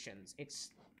animations.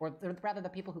 Or rather the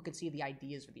people who conceive the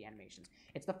ideas for the animations.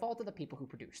 It's the fault of the people who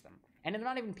produce them. And they're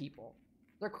not even people.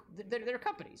 They're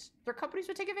companies. They're companies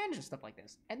who take advantage of stuff like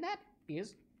this. And that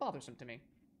is bothersome to me.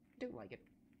 I do like it.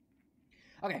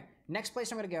 Okay, next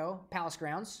place I'm gonna go, Palace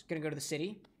Grounds. Gonna go to the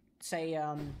city.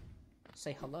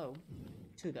 Say hello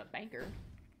to the banker.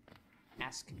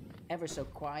 Ask ever so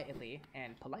quietly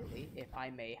and politely if I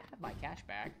may have my cash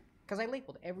back. Because I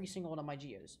labeled every single one of my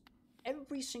geos.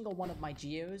 Every single one of my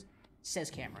geos says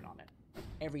Cameron on it.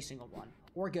 Every single one.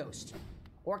 Or Ghost.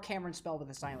 Or Cameron spelled with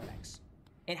a silent X.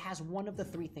 It has one of the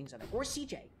three things on it. Or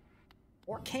CJ.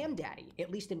 Or Cam Daddy,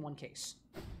 at least in one case.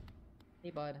 Hey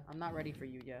bud, I'm not ready for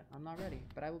you yet. I'm not ready,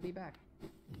 but I will be back.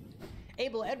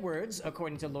 Abel Edwards,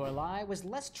 according to Lorelei, was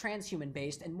less transhuman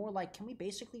based and more like, can we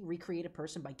basically recreate a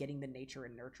person by getting the nature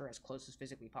and nurture as close as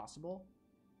physically possible?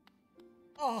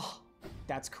 Oh,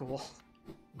 that's cool.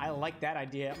 I like that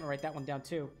idea. I'm gonna write that one down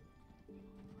too.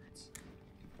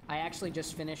 I actually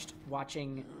just finished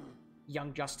watching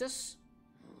Young Justice.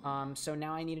 So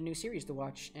now I need a new series to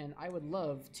watch, and I would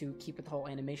love to keep with the whole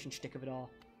animation shtick of it all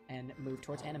and move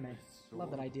towards anime. Love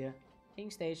that idea.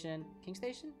 King Station. King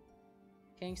Station?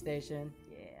 King Station.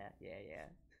 Yeah.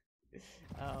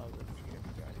 Oh,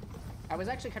 I was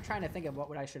actually trying to think of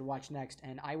what I should watch next,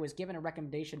 and I was given a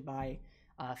recommendation by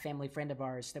a family friend of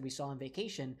ours that we saw on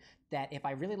vacation that if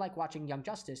I really like watching Young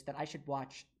Justice, that I should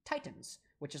watch Titans,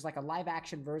 which is like a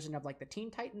live-action version of like the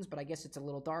Teen Titans, but I guess it's a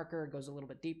little darker, goes a little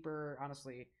bit deeper.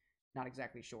 Honestly, not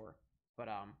exactly sure, but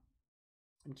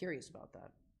I'm curious about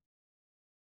that.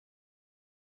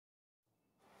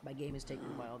 My game is taking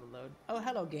a while to load. Oh,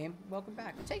 hello, game. Welcome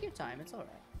back. Take your time. It's all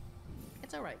right.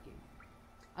 It's all right, game.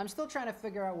 I'm still trying to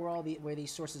figure out where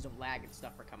these sources of lag and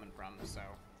stuff are coming from. So,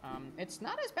 it's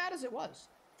not as bad as it was.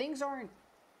 Things aren't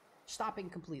stopping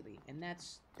completely, and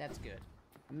that's good.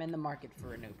 I'm in the market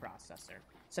for a new processor.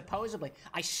 Supposedly,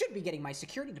 I should be getting my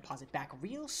security deposit back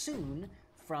real soon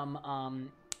from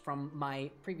my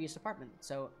previous apartment.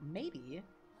 So maybe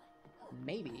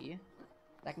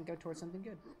that can go towards something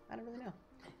good. I don't really know.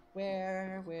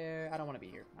 Where? I don't want to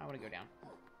be here. I want to go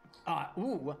down.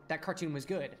 Ooh, that cartoon was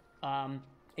good.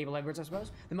 Abel Edwards, I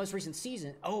suppose. The most recent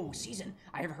season. Oh, season.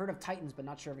 I have heard of Titans, but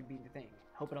not sure if it'd be the thing.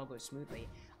 Hope it all goes smoothly.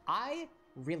 I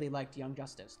really liked Young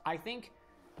Justice. I think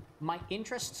my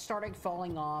interest started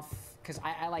falling off because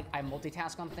I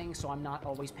multitask on things, so I'm not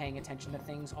always paying attention to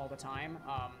things all the time.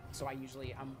 So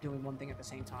I'm doing one thing at the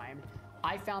same time.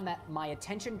 I found that my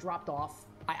attention dropped off.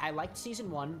 I liked season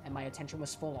 1, and my attention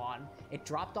was full on. It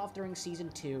dropped off during season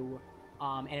 2,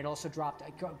 and it also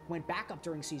went back up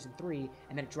during season 3,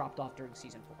 and then it dropped off during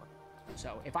season 4.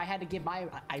 So if I had to give I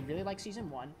really like season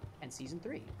 1 and season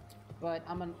 3, but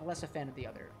I'm less a fan of the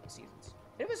other seasons.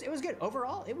 It was good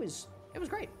overall. It was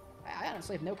great. I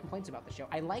honestly have no complaints about the show.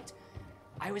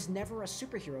 I was never a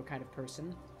superhero kind of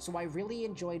person, so I really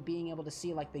enjoyed being able to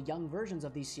see like the young versions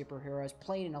of these superheroes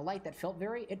played in a light that felt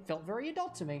very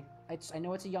adult to me. I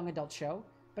know it's a young adult show,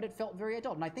 but it felt very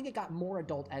adult, and I think it got more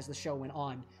adult as the show went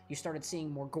on. You started seeing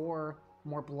more gore,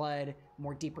 more blood,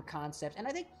 more deeper concepts, and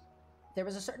I think there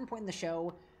was a certain point in the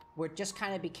show where it just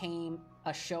kind of became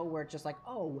a show where it's just like,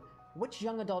 oh, which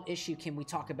young adult issue can we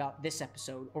talk about this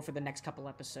episode or for the next couple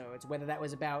episodes? Whether that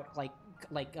was about like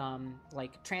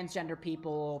transgender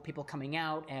people coming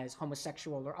out as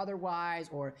homosexual or otherwise,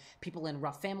 or people in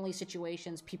rough family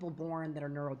situations, people born that are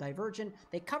neurodivergent.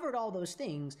 They covered all those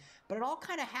things, but it all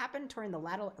kind of happened during the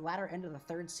latter end of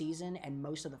the 3rd season and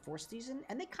most of the 4th season,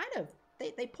 and they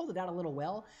pulled it out a little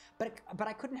well, but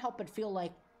I couldn't help but feel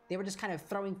like they were just kind of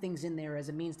throwing things in there as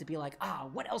a means to be like,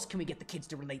 what else can we get the kids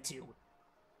to relate to?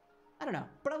 I don't know,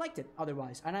 but I liked it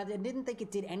otherwise, and I didn't think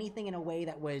it did anything in a way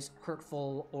that was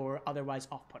hurtful or otherwise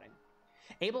off-putting.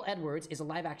 Abel Edwards is a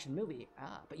live-action movie,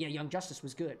 but yeah, Young Justice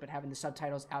was good, but having the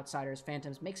subtitles Outsiders,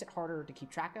 Phantoms makes it harder to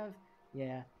keep track of.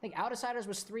 Yeah, I think Outsiders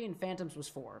was 3 and Phantoms was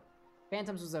 4.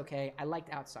 Phantoms was okay. I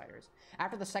liked Outsiders.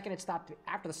 After the second it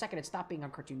stopped being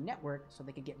on Cartoon Network, so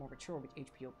they could get more mature with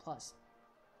HBO Plus.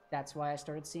 That's why I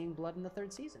started seeing blood in the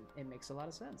 3rd season. It makes a lot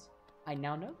of sense. I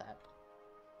now know that.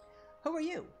 Who are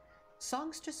you?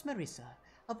 Songstress Marissa,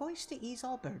 a voice to ease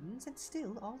all burdens and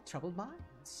still all troubled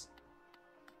minds.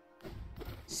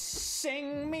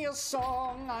 Sing me a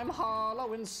song, I'm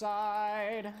hollow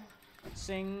inside.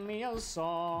 Sing me a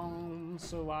song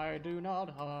so I do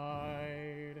not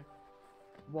hide.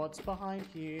 What's behind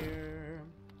here?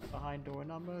 Behind door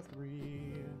number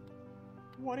 3.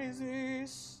 What is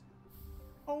this?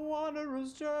 A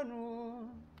wanderer's journal.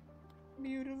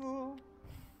 Beautiful.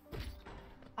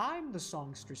 I'm the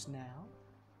songstress now.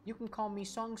 You can call me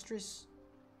Songstress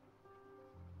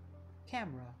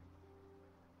Camera.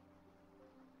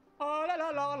 Oh, la la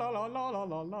la la la la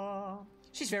la la.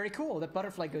 She's very cool. That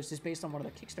Butterfly Ghost is based on one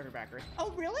of the Kickstarter backers.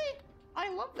 Oh, really?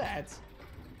 I love that.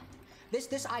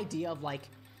 This idea of like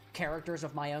characters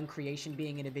of my own creation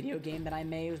being in a video game that I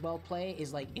may as well play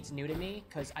is like, it's new to me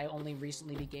because I only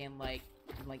recently began like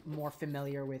more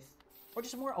familiar with, or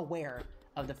just more aware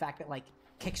of the fact that like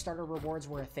Kickstarter rewards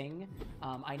were a thing.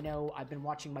 I know I've been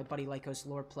watching my buddy Lycos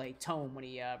Lore play Tome when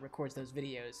he records those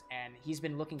videos, and he's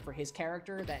been looking for his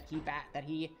character that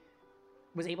he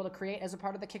was able to create as a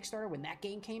part of the Kickstarter when that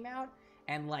game came out,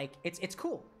 and like it's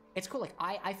cool. It's cool. Like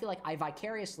I feel like I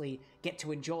vicariously get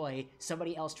to enjoy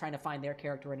somebody else trying to find their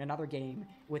character in another game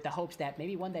with the hopes that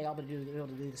maybe one day I'll be able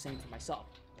to do the same for myself.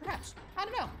 Perhaps. I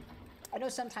don't know. I know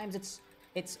sometimes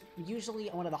it's usually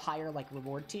one of the higher like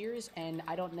reward tiers, and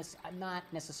I'm not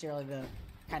necessarily the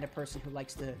kind of person who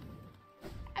likes to.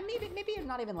 Maybe I'm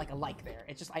not even like a like there.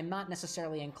 It's just I'm not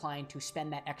necessarily inclined to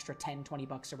spend that extra 10, 20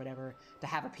 bucks or whatever to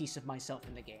have a piece of myself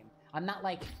in the game. I'm not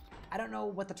like, I don't know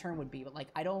what the term would be, but like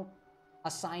I don't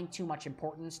assign too much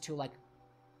importance to like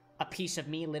a piece of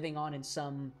me living on in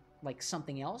some like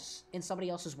something else in somebody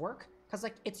else's work, because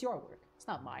like it's your work. It's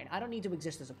not mine. I don't need to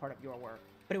exist as a part of your work.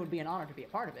 But it would be an honor to be a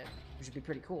part of it, which would be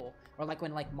pretty cool. Or like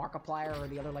when like Markiplier or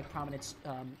the other like prominent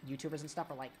YouTubers and stuff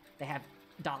are like, they have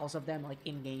dolls of them like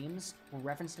in games or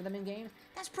reference to them in game.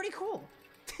 That's pretty cool.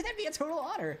 That'd be a total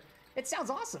honor. It sounds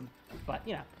awesome. But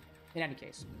you know, in any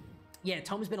case, yeah,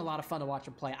 Tome's been a lot of fun to watch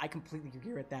him play. I completely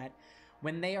agree with that.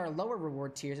 When they are lower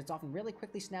reward tiers, it's often really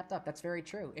quickly snapped up. That's very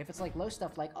true. If it's like low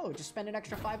stuff like, oh, just spend an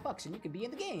extra $5 and you could be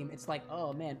in the game, it's like,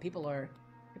 oh man, people are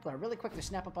really quick to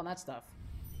snap up on that stuff.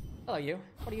 Hello, you.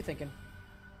 What are you thinking?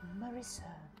 Maritza.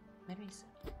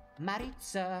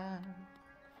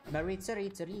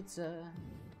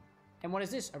 And what is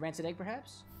this? A rancid egg,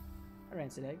 perhaps? A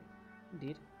rancid egg.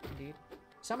 Indeed.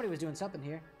 Somebody was doing something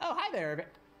here. Oh, hi there.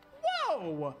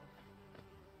 Whoa!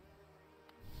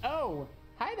 Oh,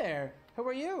 hi there. Who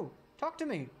are you? Talk to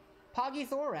me. Poggy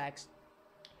Thorax.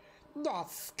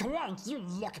 Yes, Grant, you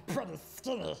look pretty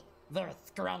skinny. Very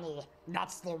scrawny.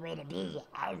 That's the way to be,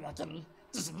 I reckon.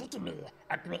 Just look at me.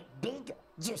 A great big,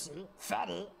 juicy,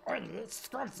 fatty, oily,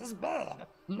 scrumptious bird.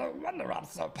 No wonder I'm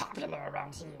so popular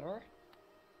around here.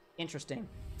 Interesting.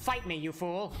 Fight me, you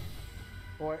fool.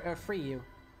 Or free you.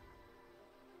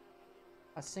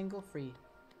 A single free.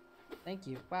 Thank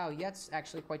you. Wow, that's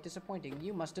actually quite disappointing.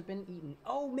 You must have been eaten.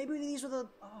 Oh, maybe these were the...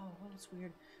 Oh, that's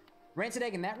weird. Rancid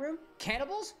egg in that room?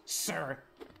 Cannibals? Sir.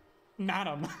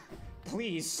 Madam.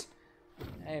 Please.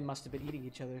 They must have been eating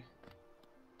each other.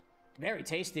 Very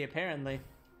tasty, apparently.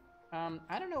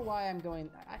 I don't know why I'm going...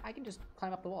 I can just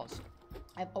climb up the walls.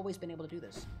 I've always been able to do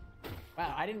this.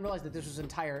 Wow, I didn't realize that this was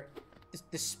entire...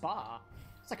 This spa.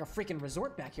 It's like a freaking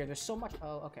resort back here. There's so much...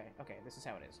 Oh, okay. Okay, this is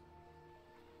how it is.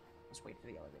 Let's wait for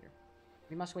the elevator.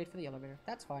 We must wait for the elevator.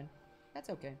 That's fine. That's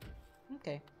okay.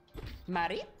 Okay.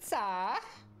 Maritza!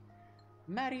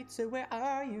 Maritza, where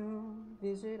are you?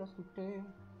 Visit us today.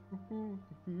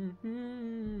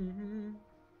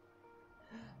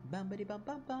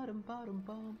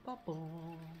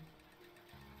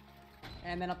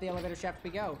 And then up the elevator shaft we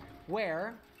go.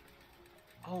 Where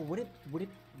Oh, what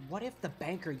if the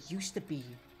banker used to be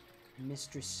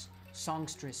Mistress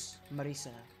Songstress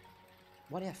Marisa?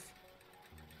 What if?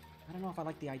 I don't know if I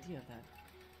like the idea of that.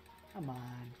 Come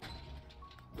on.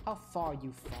 How far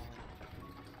you fallen?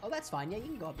 Oh, that's fine. Yeah, you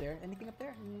can go up there. Anything up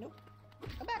there? Nope.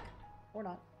 Come back. Or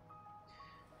not.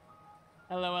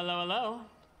 Hello, hello, hello.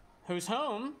 Who's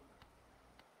home?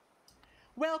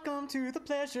 Welcome to the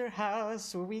pleasure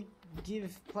house, where we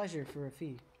give pleasure for a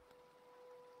fee.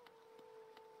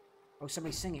 Oh,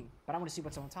 somebody's singing, but I want to see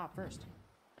what's on top first.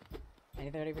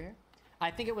 Anything over here?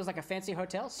 I think it was like a fancy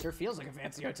hotel. Sure feels like a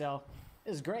fancy hotel.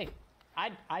 This is great.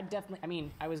 I'd definitely, I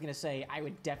mean, I was gonna say,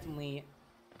 I'd definitely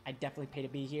pay to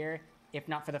be here, if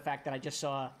not for the fact that I just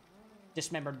saw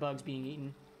dismembered bugs being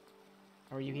eaten.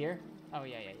 Are you here? Oh,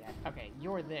 yeah. Okay,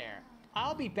 you're there.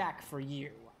 I'll be back for you.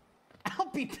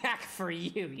 I'll be back for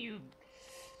you, you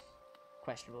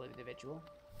questionable individual.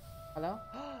 Hello?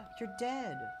 You're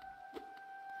dead.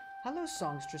 Hello,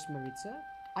 Songstress Maritza.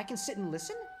 I can sit and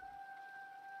listen?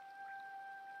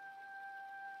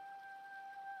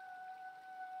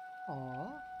 Aw.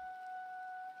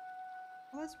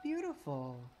 Oh, that's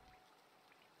beautiful.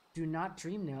 Do not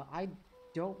dream now. I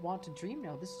don't want to dream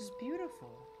now. This is beautiful.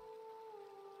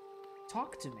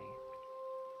 Talk to me.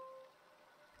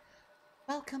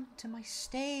 Welcome to my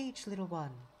stage, little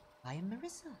one. I am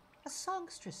Marissa, a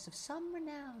songstress of some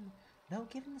renown. Though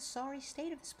given the sorry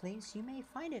state of this place, you may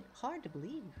find it hard to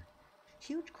believe.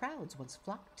 Huge crowds once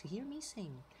flocked to hear me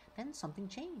sing. Then something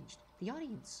changed. The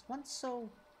audience, once so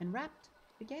enwrapped,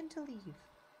 began to leave.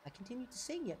 I continued to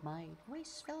sing, yet my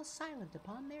voice fell silent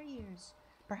upon their ears.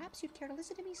 Perhaps you'd care to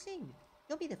listen to me sing.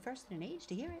 You'll be the first in an age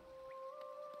to hear it.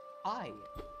 I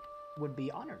would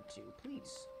be honored to,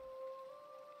 please.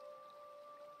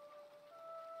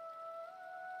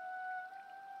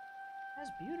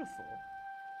 That's beautiful.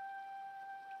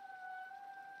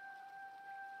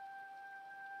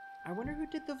 I wonder who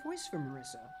did the voice for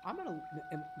Marissa. I'm gonna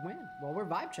when? Well, we're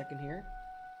vibe checking here.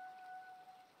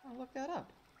 I'll look that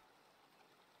up.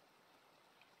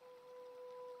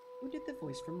 Who did the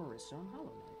voice for Marissa on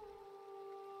Hollow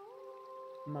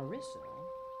Knight? Marissa?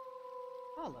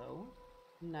 Hollow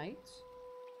Knight?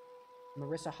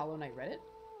 Marissa Hollow Knight Reddit?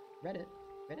 Reddit?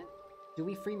 Do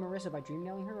we free Marissa by dream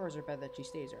nailing her, or is it better that she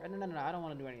stays there? No, I don't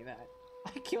want to do any of that.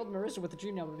 I killed Marissa with a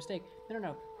dream nail by mistake.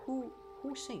 No. Who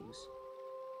sings?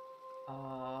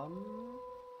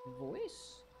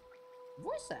 Voice?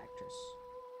 Voice actress.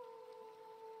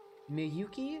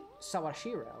 Miyuki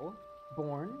Sawashiro,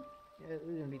 born,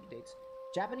 we don't need the dates.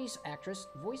 Japanese actress,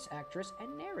 voice actress,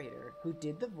 and narrator who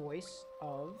did the voice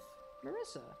of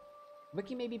Marissa.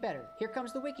 Wiki may be better. Here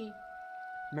comes the wiki.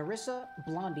 Marissa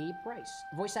Blondie Bryce.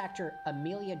 Voice actor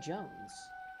Amelia Jones.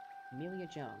 Amelia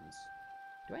Jones.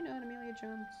 Do I know an Amelia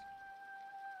Jones?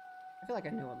 I feel like I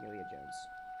know Amelia Jones.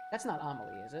 That's not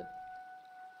Amelie, is it?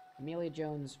 Amelia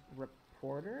Jones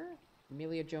reporter?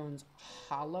 Amelia Jones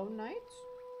Hollow Knight?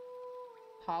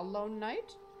 Hollow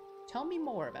Knight? Tell me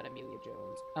more about Amelia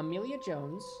Jones. Amelia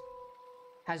Jones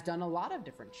has done a lot of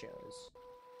different shows.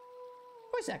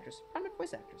 Voice actress. Prominent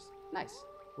voice actress. Nice.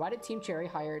 Why did Team Cherry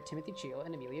hire Timothy Cheel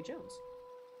and Amelia Jones?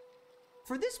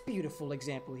 For this beautiful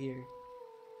example here.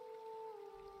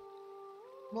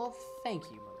 Well, thank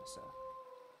you, Marissa.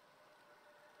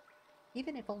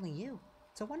 Even if only you.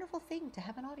 It's a wonderful thing to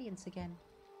have an audience again.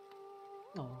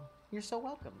 Oh, you're so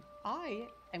welcome. I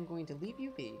am going to leave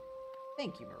you be.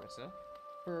 Thank you, Marissa,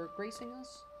 for gracing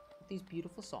us with these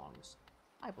beautiful songs.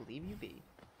 I will leave you be.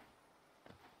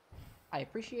 I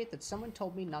appreciate that someone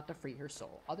told me not to free her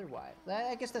soul. Otherwise,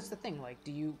 I guess that's the thing. Like,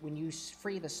 when you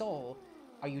free the soul,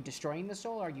 are you destroying the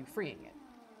soul or are you freeing it?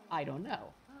 I don't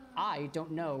know. I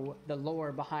don't know the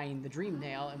lore behind the dream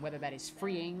nail and whether that is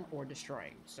freeing or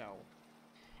destroying, so.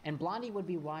 And Blondie would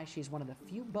be why she's one of the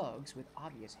few bugs with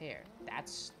obvious hair.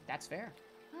 That's fair.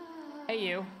 Hey,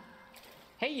 you.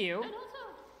 Hey, you.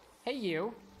 Hey,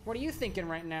 you. What are you thinking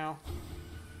right now?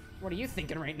 What are you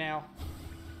thinking right now?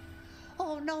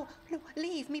 Oh, no,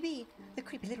 leave me be, the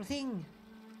creepy little thing.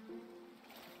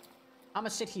 I'm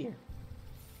gonna sit here.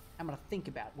 I'm gonna think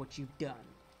about what you've done.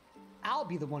 I'll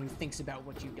be the one who thinks about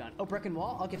what you've done. Oh, brick and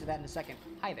wall? I'll get to that in a second.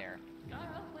 Hi there.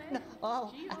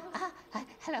 No,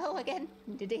 hello again,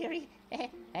 dearie.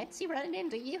 Fancy running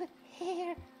into you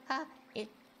here.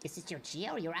 Is it your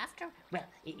Geo you're after? Well,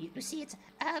 you see, it's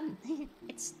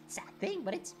it's a sad thing,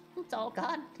 but it's all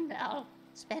gone now.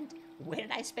 Spent. Where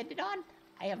did I spend it on?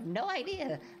 I have no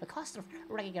idea. The cost of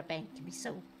running a bank can be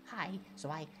so high,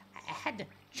 so I had to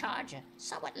charge a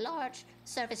somewhat large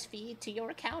service fee to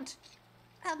your account.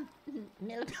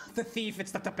 The thief,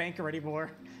 it's not the banker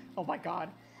anymore. Oh my god.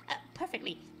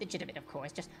 perfectly legitimate, of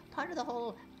course, just part of the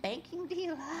whole banking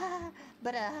deal.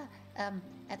 But,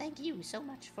 thank you so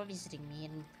much for visiting me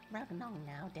in Ragnong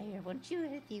now, dear. Won't you,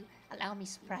 if you allow me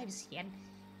some privacy, and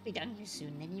be done here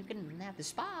soon, and you can have the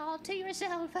spa all to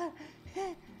yourself.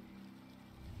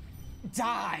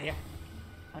 Die!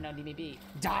 Oh no, leave me be.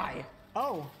 Die!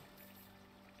 Oh!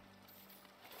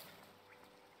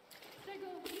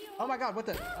 Oh my god, what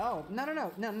the? Oh, no,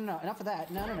 enough of that.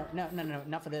 No,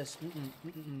 enough of this.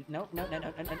 No.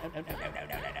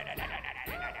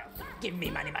 Give me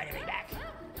money back.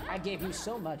 I gave you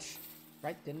so much.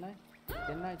 Right, didn't I?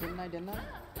 Didn't I?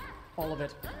 All of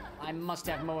it. I must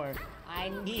have more. I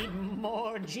need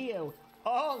more Geo.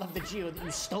 All of the Geo that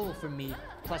you stole from me.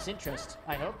 Plus interest,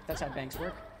 I hope. That's how banks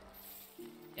work.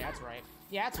 Yeah,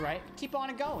 that's right. Keep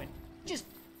on going. Just,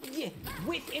 yeah,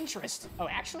 with interest. Oh,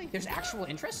 actually? There's actual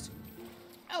interest?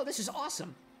 Oh, this is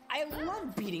awesome. I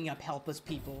love beating up helpless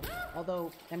people.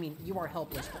 Although, I mean, you are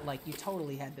helpless, but like, you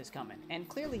totally had this coming. And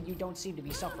clearly you don't seem to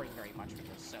be suffering very much from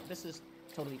this, so this is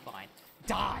totally fine.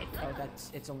 Die! Oh,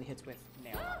 it's only hits with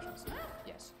nail options.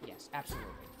 Yes, absolutely.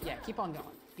 Yeah, keep on going.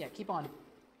 Yeah, keep on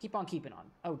keeping on.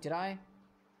 Oh, did I?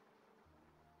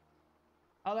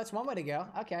 Oh, that's one way to go.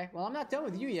 Okay, well, I'm not done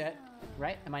with you yet.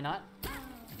 Right? Am I not?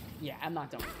 Yeah, I'm not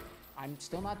done with you. I'm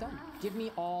still not done. Give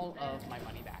me all of my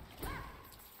money back.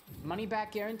 Money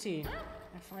back guarantee.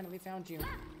 I finally found you.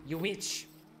 You witch.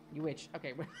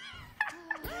 Okay.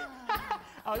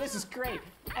 Oh, this is great.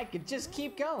 I could just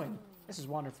keep going. This is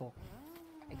wonderful.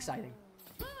 Exciting.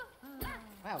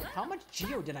 Wow, how much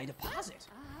Geo did I deposit?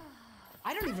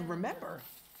 I don't even remember.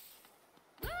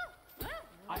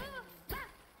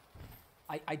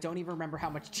 I don't even remember how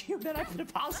much Geo that I've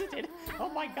deposited. Oh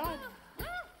my god.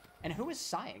 And who is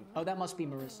sighing? Oh, that must be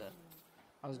Marissa.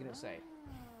 I was gonna say.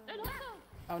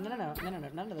 Oh, no,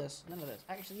 none of this.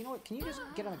 Actually, you know what? Can you just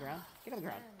get on the ground? Get on the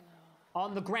ground.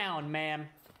 On the ground, ma'am.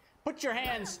 Put your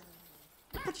hands...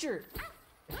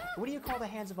 What do you call the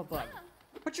hands of a bug?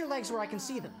 Put your legs where I can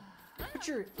see them. Put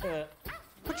your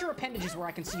appendages where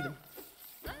I can see them.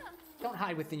 Don't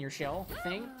hide within your shell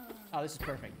thing. Oh, this is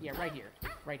perfect. Yeah, right here.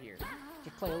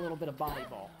 Just play a little bit of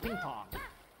volleyball. Ping pong.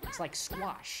 It's like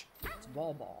squash. It's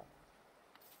wall ball.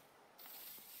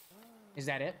 Is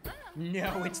that it?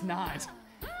 No, it's not.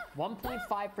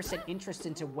 1.5% interest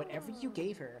into whatever you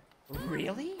gave her.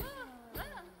 Really?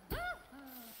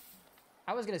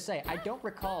 I was gonna say, I don't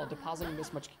recall depositing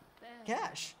this much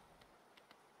cash.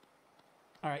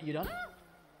 Alright, you done?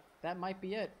 That might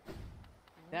be it.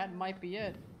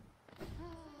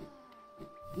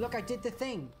 Look, I did the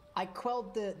thing. I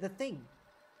quelled the thing.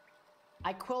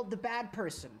 I quelled the bad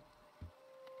person.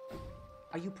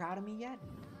 Are you proud of me yet?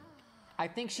 I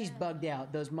think she's bugged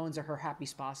out. Those moans are her happy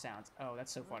spa sounds. Oh,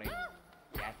 that's so funny. Yeah,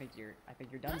 I think you're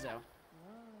donezo.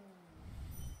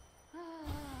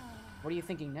 What are you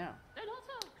thinking now?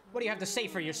 What do you have to say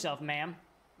for yourself, ma'am?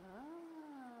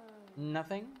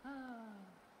 Nothing?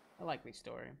 A likely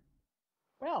story.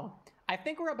 Well, I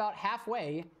think we're about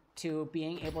halfway to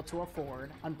being able to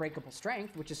afford Unbreakable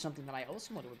Strength, which is something that I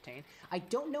also want to obtain. I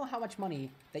don't know how much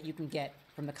money that you can get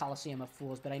from the Coliseum of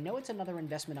Fools, but I know it's another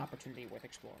investment opportunity worth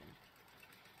exploring.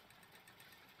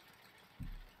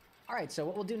 Alright, so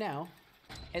what we'll do now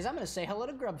is I'm going to say hello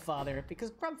to Grubfather,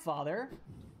 because Grubfather,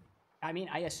 I mean,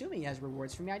 I assume he has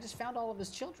rewards for me. I just found all of his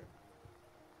children.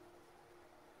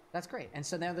 That's great. And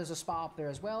so now there's a spa up there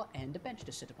as well, and a bench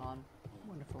to sit upon.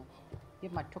 Wonderful.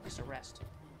 Give my tuchus a rest.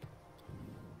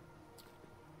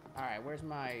 Alright, where's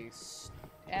my...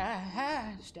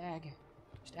 stag.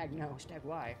 Stag no, stag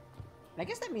Y. And I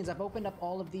guess that means I've opened up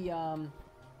all of the,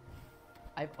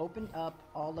 I've opened up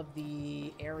all of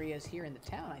the areas here in the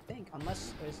town, I think.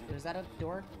 Unless... is that a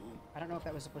door? I don't know if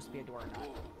that was supposed to be a door or not.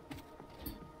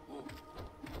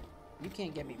 You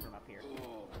can't get me from up here.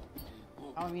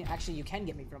 Oh, I mean, actually, you can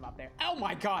get me from up there. Oh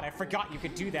my god, I forgot you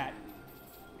could do that.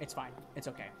 It's fine. It's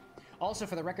okay. Also,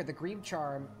 for the record, the Grieve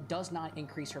Charm does not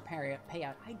increase her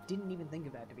payout. I didn't even think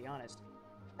of that, to be honest.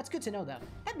 That's good to know, though.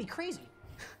 That'd be crazy.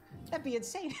 That'd be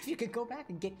insane if you could go back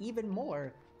and get even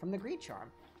more from the Grieve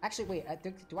Charm. Actually, wait,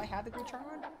 do I have the Grieve Charm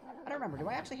on? I don't remember. Do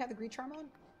I actually have the Grieve Charm on?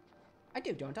 I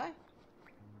do, don't I?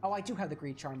 Oh, I do have the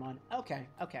Grieve Charm on. Okay,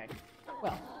 okay.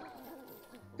 Well,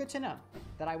 good to know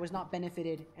that I was not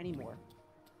benefited anymore.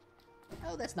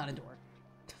 Oh, that's not a door.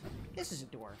 This is a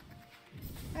door.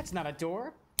 That's not a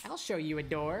door. I'll show you a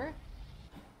door.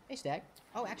 Hey, Stag.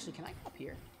 Oh, actually, can I go up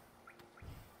here?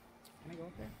 Can I go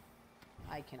up there?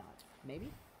 I cannot. Maybe?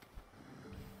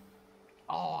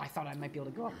 Oh, I thought I might be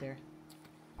able to go up there.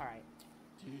 Alright.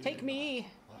 Take me!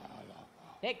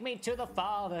 Take me to the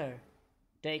Father!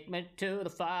 Take me to the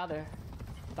Father!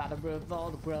 Father of all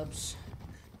the grubs.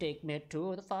 take me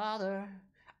to the father.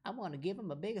 I want to give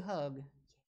him a big hug.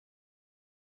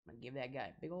 I'm gonna give that guy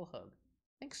a big old hug.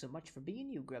 Thanks so much for being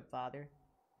you, Grubfather.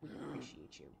 We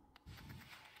appreciate you.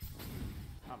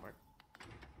 Onward.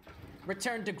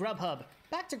 Return to Grubhub.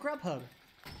 Back to Grubhub.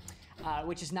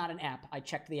 Which is not an app. I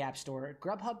checked the App Store.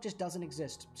 Grubhub just doesn't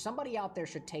exist. Somebody out there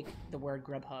should take the word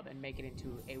Grubhub and make it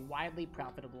into a widely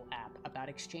profitable app about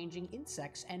exchanging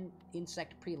insects and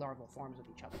insect pre-larval forms with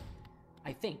each other.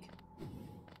 I think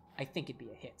it'd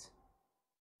be a hit.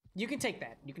 You can take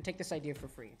that. You can take this idea for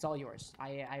free. It's all yours.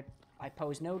 I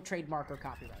pose no trademark or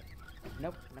copyright.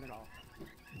 Nope, not at all.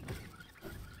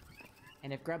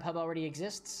 And if Grubhub already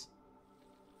exists,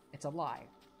 it's a lie.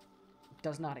 It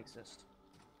does not exist.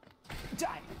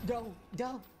 Die!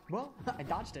 No! Well, I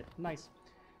dodged it. Nice.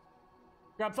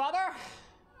 Grubfather?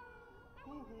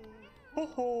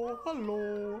 Oh,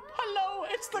 hello. Hello,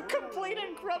 it's the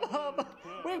completed Grubhub.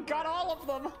 We've got all of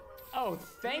them. Oh,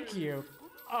 thank you.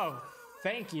 Oh,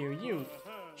 thank you. You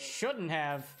shouldn't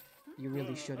have. You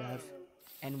really should have.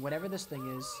 And whatever this thing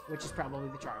is, which is probably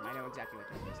the charm. I know exactly what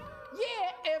that is.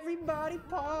 Yeah, everybody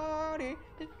party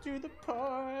to the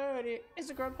party. It's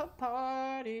a Grubhub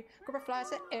party. Grubber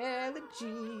flies at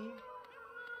elegy.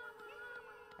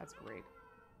 That's great.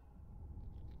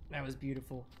 That was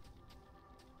beautiful.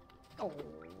 Oh.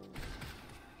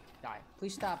 Die.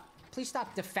 Please stop. Please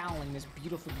stop defouling this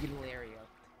beautiful, beautiful area.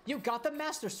 You got the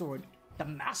Master Sword. The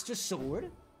Master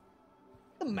Sword?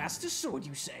 The Master Sword,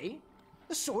 you say?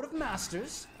 The Sword of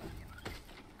Masters?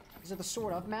 Is it the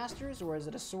Sword of Masters, or is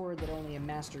it a sword that only a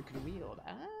master could wield?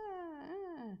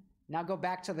 Now go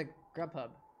back to the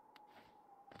Grubhub.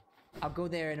 I'll go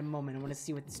there in a moment. I want to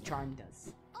see what this charm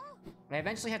does. I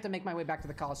eventually have to make my way back to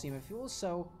the Coliseum of Fools,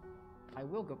 so I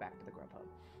will go back to the Grubhub.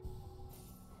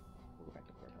 We'll go back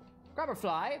to the Grubhub.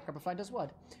 Grubberfly. Grubberfly does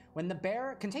what? When the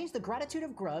bear contains the gratitude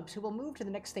of grubs who will move to the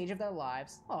next stage of their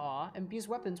lives, imbues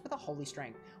weapons with a holy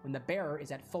strength. When the bearer is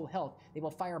at full health, they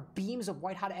will fire beams of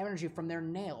white-hot energy from their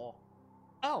nail.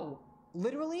 Oh,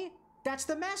 literally? That's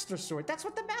the Master Sword. That's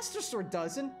what the Master Sword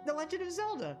does in The Legend of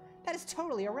Zelda. That is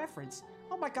totally a reference.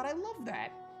 Oh my god, I love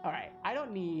that. All right, I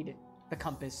don't need the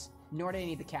compass, nor do I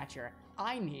need the catcher.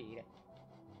 I need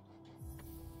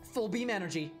full beam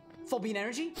energy. Full beam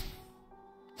energy?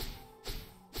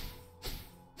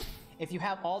 If you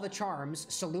have all the charms,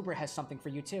 Salubra has something for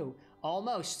you too.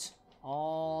 Almost.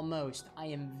 Almost. I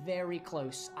am very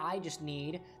close. I just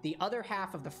need the other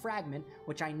half of the fragment,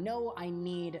 which I know I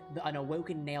need an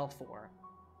awoken nail for.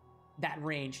 That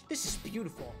range. This is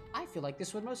beautiful. I feel like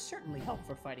this would most certainly help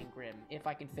for fighting Grim, if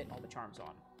I can fit all the charms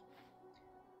on.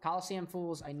 Coliseum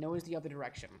Fools, I know is the other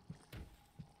direction.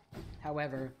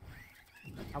 However,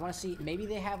 I want to see, maybe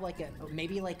they have like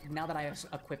maybe like now that I have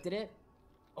equipped it,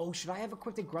 oh, should I have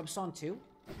equipped a grub song too?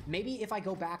 Maybe if I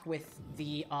go back with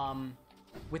the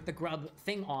grub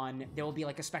thing on, there will be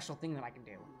like a special thing that I can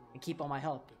do and keep all my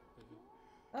health.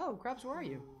 Oh, Grubs, where are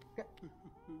you?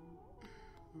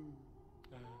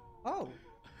 Oh.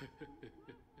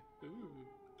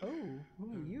 Oh,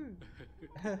 you.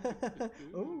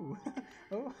 Oh.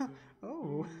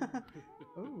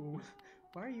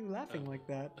 Why are you laughing like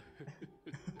that?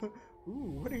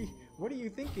 Ooh, what are you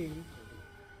thinking?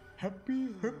 Happy.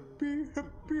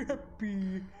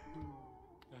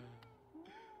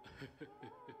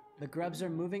 The grubs are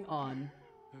moving on.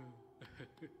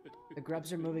 The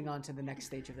grubs are moving on to the next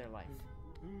stage of their life.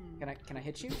 Can I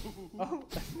hit you? Oh.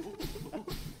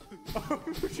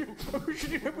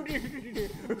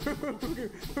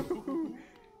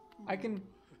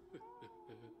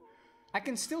 I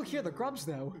can still hear the grubs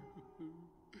though.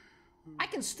 I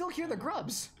can still hear the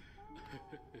grubs.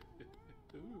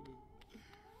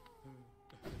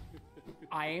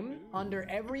 I'm under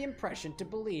every impression to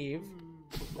believe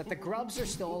that the grubs are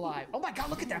still alive. Oh my god,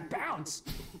 look at that bounce!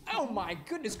 Oh my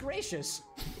goodness gracious!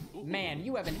 Man,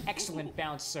 you have an excellent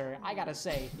bounce, sir. I gotta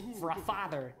say, for a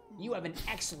father, you have an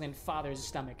excellent father's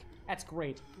stomach. That's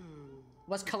great.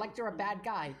 Was Collector a bad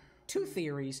guy? Two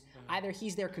theories. Either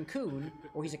he's their cocoon,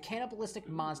 or he's a cannibalistic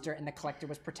monster and the Collector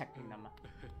was protecting them.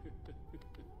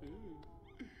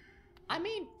 I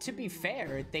mean, to be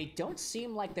fair, they don't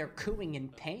seem like they're cooing in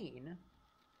pain.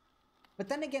 But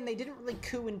then again, they didn't really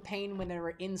coo in pain when they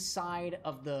were inside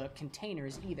of the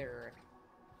containers either.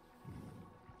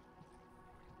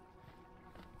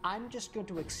 I'm just going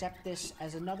to accept this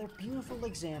as another beautiful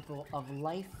example of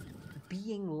life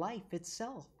being life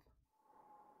itself.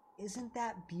 Isn't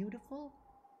that beautiful?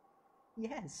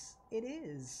 Yes, it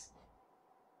is.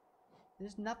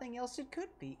 There's nothing else it could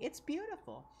be. It's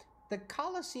beautiful. The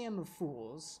Coliseum of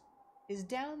Fools is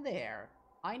down there.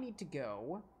 I need to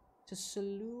go to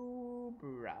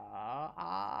Salubra.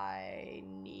 I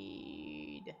need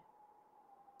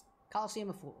Coliseum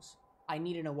of Fools. I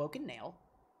need an Awoken Nail,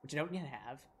 which I don't yet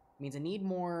have. It means I need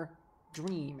more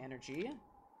Dream Energy.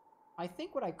 I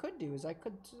think what I could do is I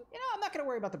could... You know, I'm not going to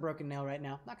worry about the Broken Nail right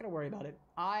now. Not going to worry about it.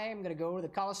 I'm going to go to the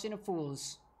Coliseum of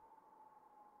Fools.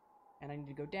 And I need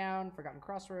to go down, Forgotten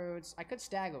Crossroads. I could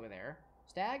stag over there.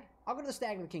 Stag? I'll go to the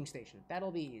Stag of the King Station.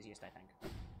 That'll be easiest, I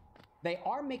think. They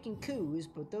are making coups,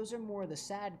 but those are more the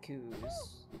sad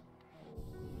coups.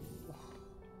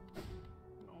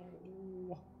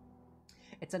 No.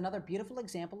 It's another beautiful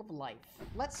example of life.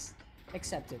 Let's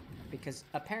accept it, because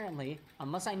apparently,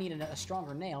 unless I need a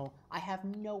stronger nail, I have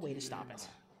no way to stop it.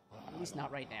 At least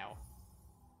not right now.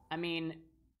 I mean,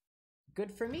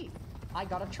 good for me. I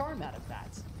got a charm out of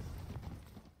that.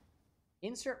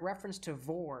 Insert reference to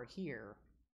Vor here.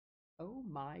 Oh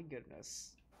my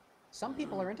goodness. Some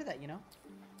people are into that, you know?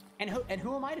 And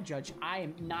who am I to judge? I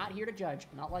am not here to judge.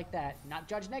 Not like that. Not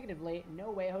judge negatively.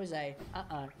 No way, Jose.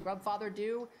 Grubfather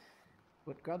do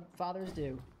what Grubfathers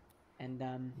do. And,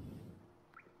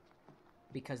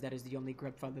 because that is the only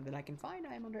Grubfather that I can find,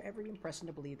 I am under every impression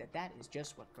to believe that that is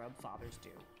just what Grubfathers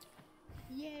do.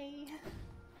 Yay.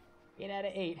 8 out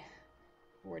of 8.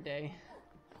 4 day.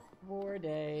 4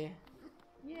 day.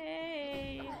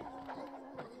 Yay!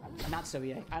 Not so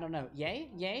yay. I don't know. Yay?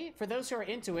 Yay? For those who are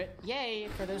into it, yay!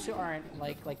 For those who aren't,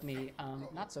 like me,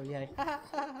 not so yay.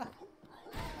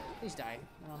 Please die.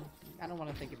 I don't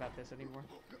want to think about this anymore.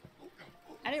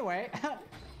 Anyway,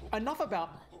 enough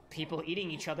about people eating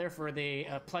each other for the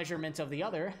pleasurement of the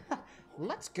other.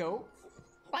 Let's go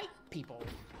fight people.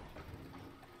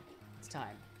 It's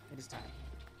time. It is time.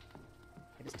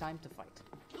 It is time to fight.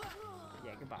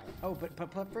 Yeah, goodbye. Oh,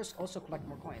 but first, also collect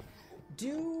more coins.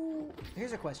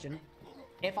 Here's a question.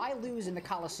 If I lose in the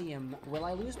Coliseum, will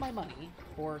I lose my money?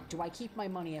 Or do I keep my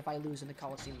money if I lose in the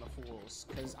Coliseum of Fools?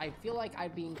 Because I feel like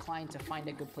I'd be inclined to find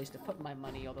a good place to put my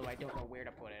money, although I don't know where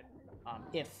to put it.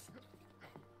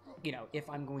 If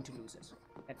I'm going to lose it.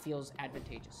 That feels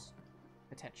advantageous.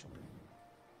 Potentially.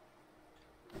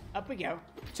 Up we go.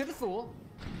 To the Fool.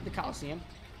 The Coliseum.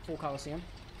 Fool Coliseum.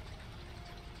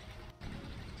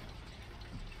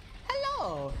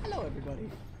 Hello! Hello, everybody.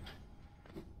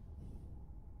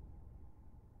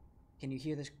 Can you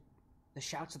hear the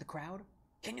shouts of the crowd?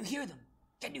 Can you hear them?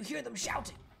 Can you hear them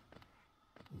shouting?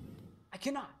 I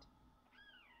cannot.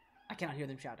 I cannot hear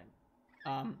them shouting.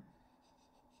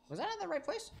 Was that in the right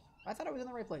place? I thought I was in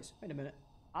the right place. Wait a minute.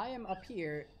 I am up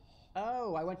here.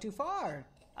 Oh, I went too far.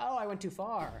 Oh, I went too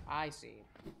far. I see.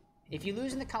 If you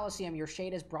lose in the Coliseum, your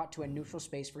shade is brought to a neutral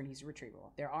space for an easy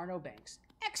retrieval. There are no banks.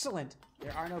 Excellent!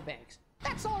 There are no banks.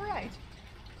 That's all right.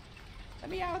 Let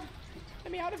me out.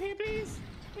 Let me out of here, please.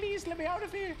 Please, let me out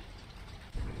of here.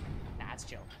 Nah, it's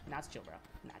chill. Nah, it's chill, bro.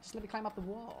 Nah, just let me climb up the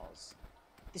walls.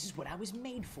 This is what I was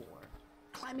made for.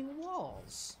 Climbing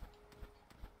walls.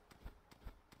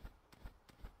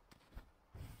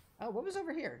 Oh, what was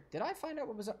over here? Did I find out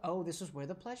what was... Oh, this was where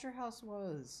the pleasure house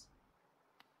was.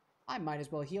 I might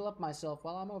as well heal up myself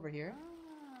while I'm over here.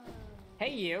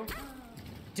 Hey, you.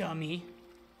 Dummy.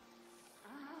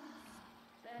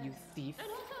 You thief.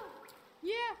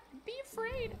 Yeah, be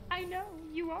afraid. I know,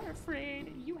 you are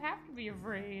afraid. You have to be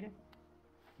afraid.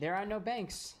 There are no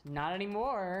banks. Not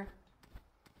anymore.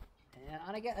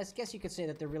 And I guess you could say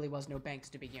that there really was no banks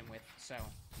to begin with, so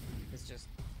it's just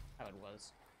how it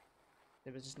was.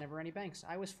 There was just never any banks.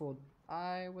 I was fooled.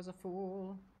 I was a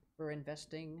fool for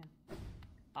investing.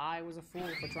 I was a fool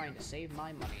for trying to save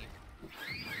my money.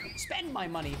 Spend my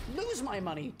money! Lose my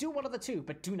money! Do one of the two,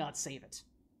 but do not save it.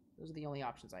 Those are the only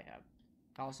options I have.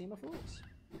 Coliseum of Fools.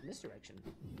 In this direction.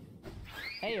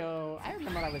 Heyo! I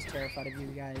remember I was terrified of you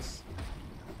guys.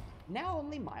 Now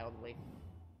only mildly.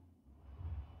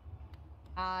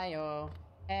 Hiyo.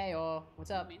 Heyo.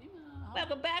 What's up?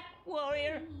 Welcome back,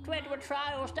 warrior. To enter a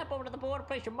trial, step over to the board,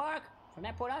 place your mark. From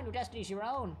that point on, your destiny's your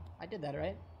own. I did that,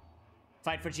 right?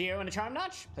 Fight for Geo in a charm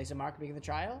notch. Place a mark, begin the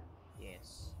trial.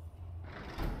 Yes.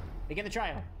 Begin the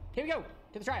trial. Here we go.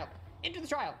 To the trial. Into the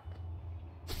trial.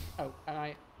 Oh, and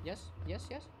I... Yes? Yes?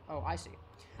 Yes? Oh, I see.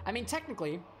 I mean,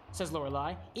 technically, says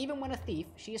Lorelei, even when a thief,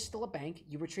 she is still a bank.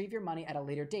 You retrieve your money at a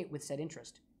later date with said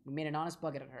interest. We made an honest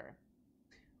bug out of her.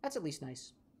 That's at least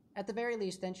nice. At the very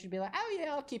least, then she'd be like, oh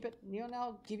yeah, I'll keep it. You know, and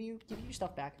I'll give you your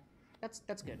stuff back. That's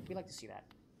good. We like to see that.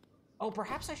 Oh,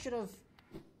 perhaps I should have...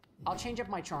 I'll change up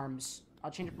my charms.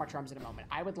 I'll change up my charms in a moment.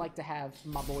 I would like to have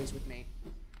my boys with me.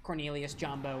 Cornelius,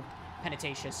 Jumbo,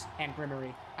 Penetatious, and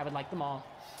Grimmery. I would like them all.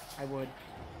 I would.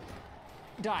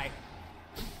 Die.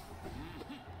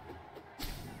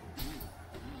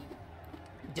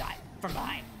 Die. From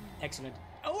behind. Excellent.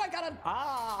 Oh, I got a...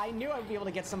 Ah, I knew I would be able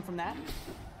to get some from that.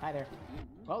 Hi there.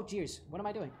 Oh, jeez. What am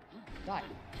I doing? Die.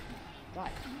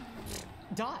 Die.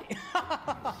 Die.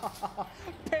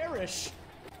 Perish.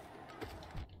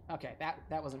 Okay,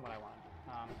 that wasn't what I wanted.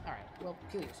 All right. Well,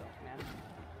 heal yourself, man.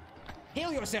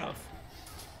 Heal yourself.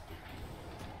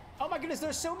 Oh my goodness,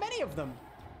 there's so many of them.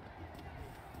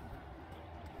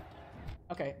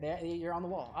 Okay, there, you're on the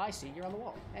wall. I see, you're on the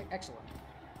wall. Excellent.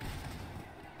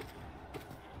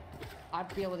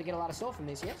 I'd be able to get a lot of soul from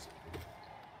these, yes?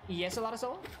 Yes, a lot of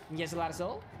soul? Yes, a lot of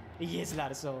soul? Yes, a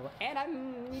lot of soul. And I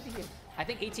need to heal. I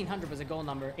think 1800 was a goal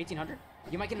number. 1800?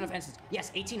 You might get enough instants.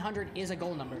 Yes, 1800 is a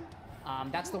goal number.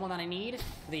 That's the one that I need.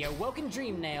 The Awoken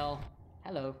Dream Nail.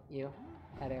 Hello, you.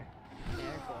 Hi there. Yeah,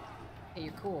 you're cool. Hey,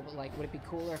 you're cool, but like, would it be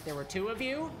cooler if there were two of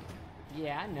you?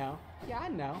 Yeah, I know. Yeah, I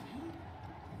know.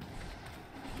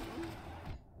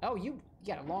 Oh, you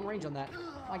got a long range on that.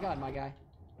 My god, my guy.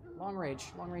 Long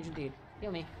range indeed.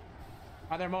 Heal me.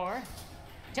 Are there more?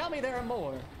 Tell me there are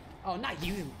more. Oh, not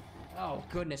you. Oh,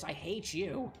 goodness, I hate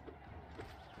you.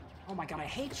 Oh my god, I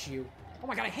hate you. Oh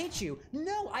my god, I hate you.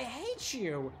 No, I hate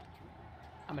you.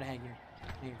 I'm gonna hang here.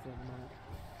 Hang here for a moment.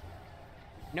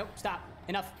 Nope, stop.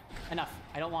 Enough. Enough.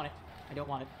 I don't want it. I don't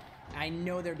want it. I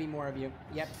know there'd be more of you.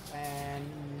 Yep, and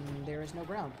there is no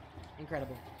ground.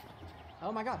 Incredible.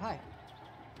 Oh my god, hi.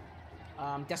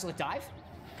 Desolate Dive?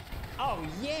 Oh,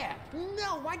 yeah!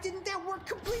 No, why didn't that work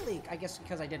completely? I guess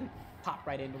because I didn't pop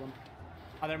right into him.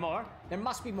 Are there more? There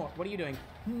must be more. What are you doing?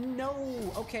 No!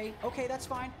 Okay, okay, that's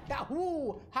fine.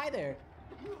 Ooh! Hi there!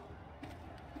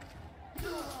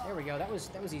 There we go. That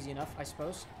was easy enough, I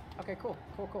suppose. Okay, cool.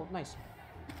 Cool, cool. Nice.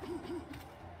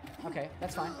 Okay,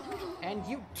 that's fine. And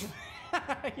you...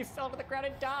 you fell to the ground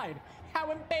and died.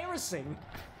 How embarrassing!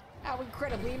 How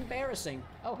incredibly embarrassing.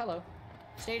 Oh, hello.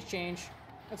 Stage change.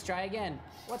 Let's try again.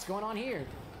 What's going on here?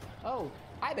 Oh,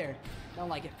 hi there. I don't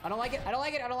like it. I don't like it. I don't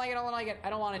like it. I don't like it. I don't like it. I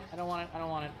don't want it. I don't want it. I don't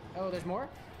want it. Oh, there's more?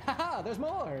 Haha, there's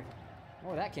more.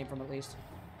 Where that came from, at least.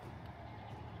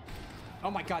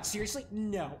 Oh my god, seriously?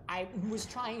 No, I was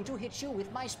trying to hit you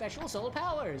with my special soul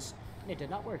powers. And it did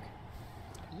not work.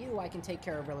 You, I can take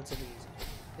care of relatively easy.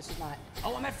 This is not...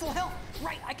 Oh, I'm at full health.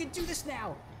 Right, I can do this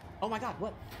now. Oh my god,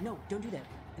 what? No, don't do that.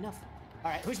 Enough.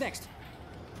 All right, who's next?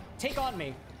 Take on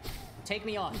me. Take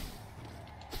me on.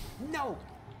 No!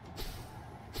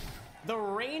 The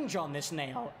range on this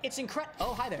nail, it's incredible.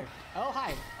 Oh, hi there. Oh,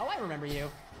 hi. Oh, I remember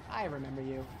you. I remember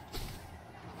you.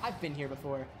 I've been here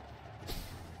before.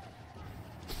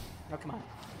 Oh, come on.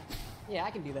 Yeah, I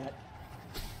can do that.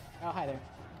 Oh, hi there.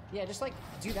 Yeah, just like,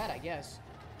 do that, I guess.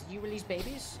 Do you release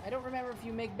babies? I don't remember if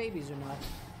you make babies or not.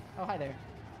 Oh, hi there.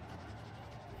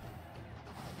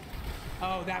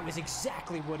 Oh, that was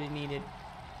exactly what it needed.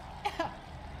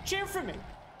 Cheer for me!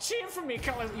 Cheer for me,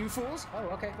 you fools!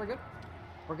 Oh, okay, we're good.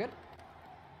 We're good.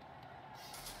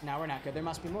 No, we're not good. There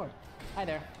must be more. Hi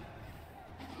there.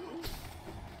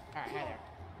 Alright, hi there.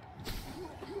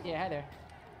 Yeah, hi there.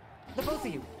 The both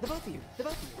of you! The both of you! The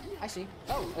both of you! I see.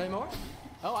 Oh, are there more?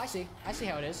 Oh, I see. I see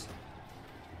how it is.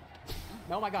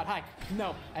 Oh my god, hi.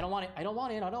 No, I don't want it. I don't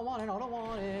want it. I don't want it. I don't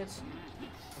want it.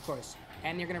 Of course.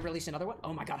 And you're gonna release another one?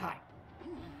 Oh my god, hi.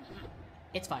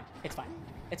 It's fine. It's fine.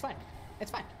 It's fine.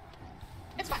 It's fine.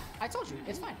 It's fine. I told you.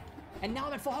 It's fine. And now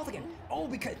I'm at full health again. Oh,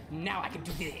 because now I can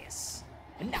do this.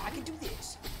 And now I can do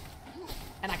this.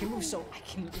 And I can move so... I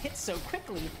can hit so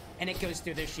quickly. And it goes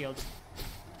through their shields.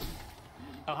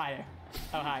 Oh, hi there.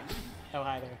 Oh, hi. Oh,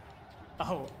 hi there.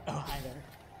 Oh, hi there.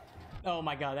 Oh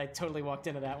my god, I totally walked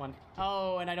into that one.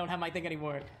 Oh, and I don't have my thing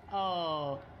anymore.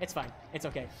 Oh, it's fine. It's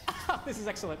okay. This is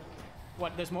excellent.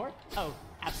 What, there's more? Oh,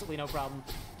 absolutely no problem.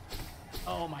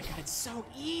 Oh my god, it's so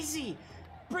easy!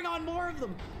 Bring on more of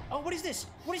them! Oh, what is this?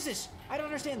 What is this? I don't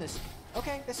understand this.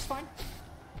 Okay, this is fine.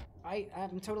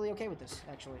 I'm totally okay with this,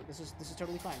 actually. This is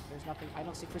totally fine. There's nothing, I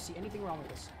don't foresee anything wrong with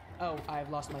this. Oh, I've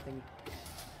lost my thingy.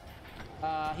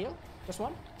 Heal? Just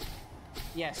one?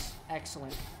 Yes,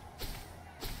 excellent.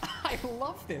 I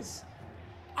love this.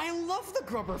 I love the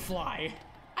grubber fly.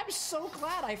 I'm so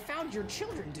glad I found your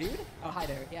children, dude. Oh, hi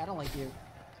there. Yeah, I don't like you.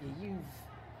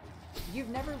 You've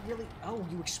never really... Oh,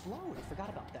 you explode. I forgot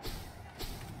about that.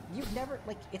 You've never...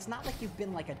 Like, it's not like you've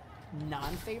been, like, a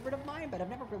non-favorite of mine, but I've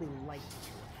never really liked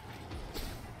you.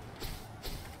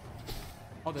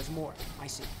 Oh, there's more. I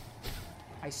see.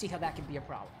 I see how that can be a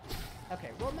problem.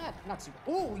 Okay, well, not super...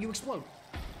 Oh, you explode.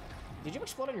 Did you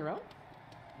explode on your own?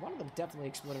 One of them definitely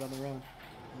exploded on their own.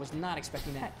 Was not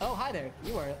expecting that. Oh, hi there.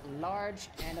 You are large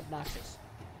and obnoxious.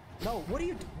 No, what are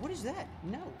you... What is that?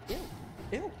 No. Ew.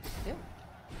 Ew. Ew.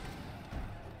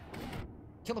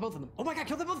 Kill the both of them. Oh my god,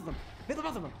 kill the both of them. Kill the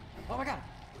both of them. Oh my god.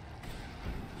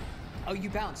 Oh, you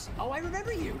bounce. Oh, I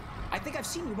remember you. I think I've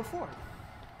seen you before.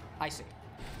 I see.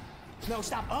 No,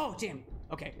 stop. Oh, damn.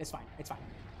 Okay, it's fine. It's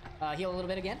fine. Heal a little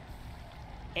bit again.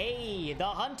 Hey, the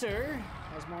hunter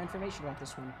has more information about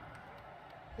this one.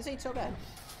 This ain't so bad.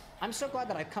 I'm so glad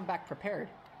that I've come back prepared.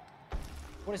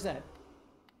 What is that?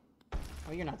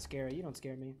 Oh, you're not scary. You don't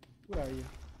scare me. What are you?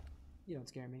 You don't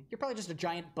scare me. You're probably just a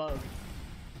giant bug.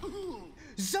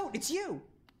 Zote, it's you!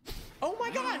 Oh my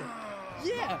god!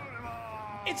 Yeah!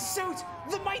 It's Zote,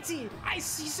 the mighty! I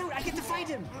see Zote, I get to fight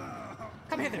him!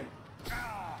 Come hither.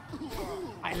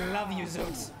 I love you,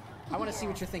 Zote. I want to see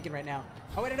what you're thinking right now.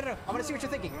 Oh, wait, no. I want to see what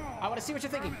you're thinking. I want to see what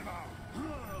you're thinking.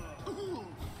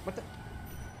 What the?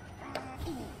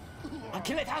 I'll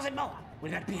kill 1,000 more.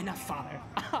 Will that be enough, father?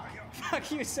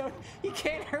 Fuck you, Zote. He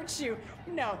can't hurt you.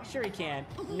 No, sure he can.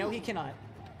 No, he cannot.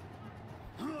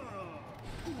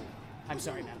 I'm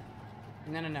sorry,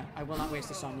 man. No. I will not waste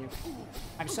this on you.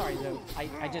 I'm sorry, though.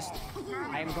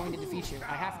 I am going to defeat you.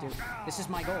 I have to. This is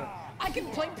my goal. I can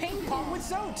play ping pong with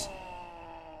Zote!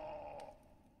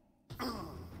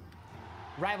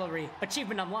 Rivalry.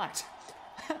 Achievement unlocked.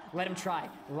 Let him try.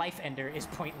 Life Ender is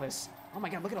pointless. Oh my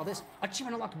god, look at all this.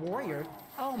 Achievement unlocked warrior.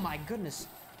 Oh my goodness.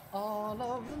 All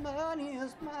of the money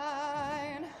is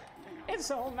mine.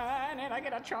 It's all mine and I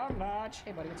get a charm notch.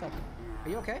 Hey buddy, what's up? Are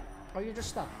you okay? Oh, you're just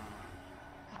stuck.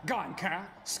 Go on, Carl.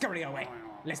 Scurry away,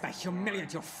 lest I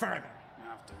humiliate you further.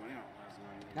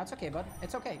 That's okay, bud.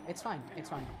 It's okay. It's fine. It's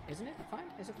fine. Isn't it fine?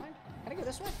 Is it fine? Can I go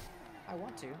this way? I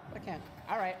want to, but I can't.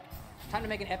 All right. Time to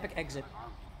make an epic exit.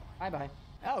 Bye-bye.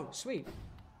 Oh, sweet.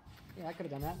 Yeah, I could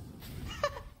have done that.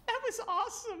 That was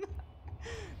awesome.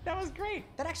 That was great.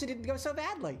 That actually didn't go so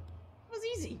badly. It was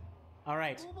easy. All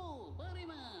right.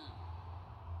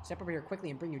 Step over here quickly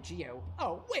and bring your Geo.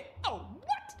 Oh, wait. Oh,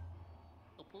 what?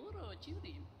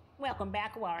 Welcome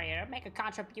back, warrior. Make a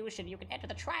contribution. You can enter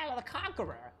the Trial of the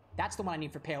Conqueror. That's the one I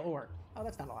need for Pale Ore. Oh,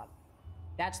 that's not a lot.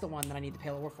 That's the one that I need the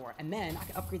Pale Ore for. And then I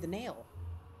can upgrade the nail.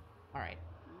 All right.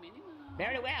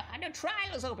 Very well. A new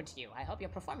trial is open to you. I hope your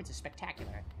performance is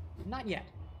spectacular. Not yet.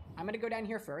 I'm going to go down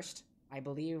here first. I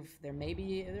believe there may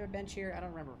be a bench here. I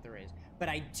don't remember if there is. But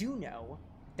I do know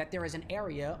that there is an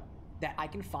area that I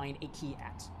can find a key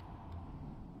at.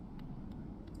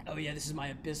 Oh yeah, this is my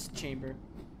abyss chamber.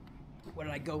 Where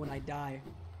did I go when I die?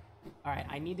 Alright,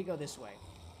 I need to go this way.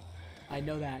 I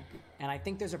know that. And I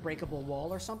think there's a breakable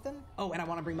wall or something. Oh, and I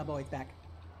want to bring my boys back.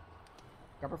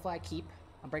 Grubberfly, keep.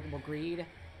 Unbreakable greed.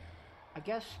 I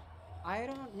guess I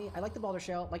don't need... I like the Boulder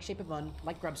Shell, like Shape of Un,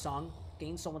 like Grub Song.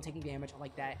 Gain soul when taking damage, I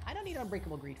like that. I don't need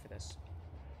Unbreakable Greed for this.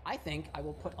 I think I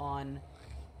will put on...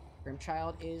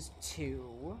 Grimchild is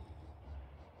 2.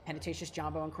 Penitentious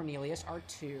Jumbo and Cornelius are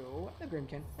 2. The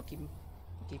Grimkin. I'll keep him.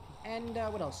 And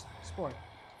what else? Spore.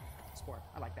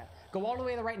 I like that. Go all the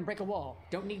way to the right and break a wall.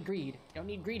 Don't need greed. Don't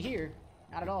need greed here.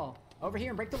 Not at all. Over here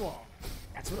and break the wall.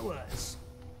 That's what it was.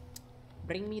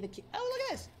 Bring me the key. Oh, look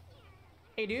at this.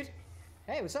 Hey, dude.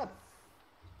 Hey, what's up?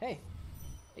 Hey.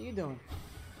 How you doing?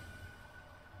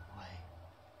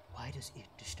 Why does it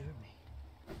disturb me?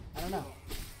 I don't know.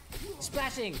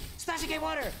 Splashing in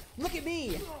water. Look at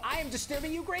me. I am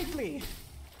disturbing you greatly.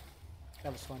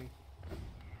 That was funny.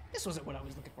 This wasn't what I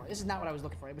was looking for. This is not what I was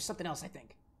looking for. It was something else, I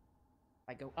think. If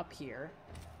I go up here,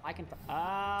 I can...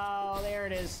 Oh, there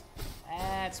it is.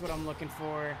 That's what I'm looking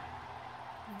for.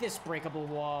 This breakable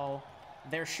wall.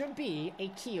 There should be a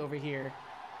key over here.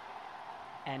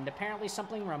 And apparently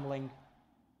something rumbling.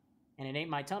 And it ain't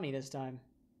my tummy this time.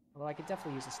 Although I could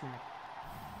definitely use a snack.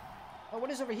 Oh, what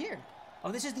is over here?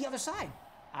 Oh, this is the other side.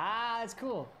 Ah, that's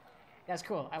cool. That's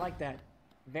cool. I like that.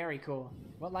 Very cool.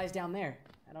 What lies down there?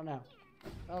 I don't know.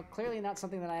 Well, clearly not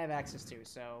something that I have access to,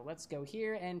 so let's go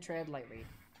here and tread lightly.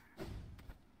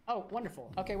 Oh,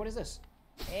 wonderful. Okay, what is this?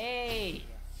 Hey!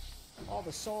 All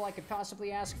the soul I could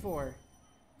possibly ask for.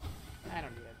 I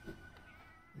don't need it.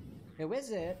 Who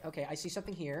is it? Okay, I see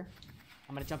something here.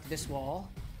 I'm gonna jump to this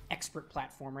wall. Expert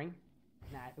platforming.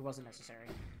 Nah, it wasn't necessary.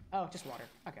 Oh, just water.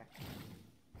 Okay.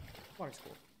 Water's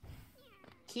cool.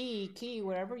 Key,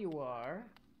 wherever you are.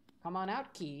 Come on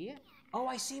out, Key. Oh,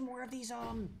 I see more of these,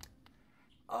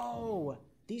 Oh,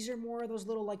 these are more of those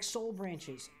little, like, soul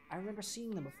branches. I remember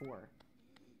seeing them before.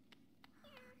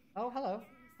 Oh, hello.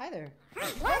 Hi there.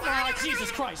 Oh,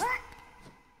 Jesus Christ!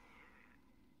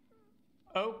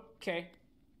 Okay.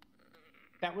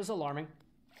 That was alarming.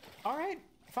 Alright,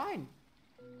 fine.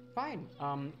 Fine.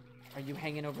 Are you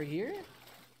hanging over here?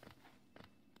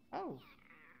 Oh.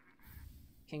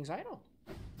 King's Idol.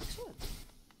 Excellent.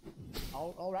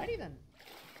 Alrighty then.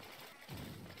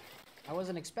 I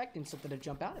wasn't expecting something to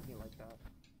jump out at me like that.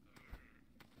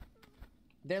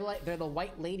 They're the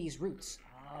white lady's roots.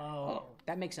 Oh,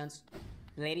 that makes sense.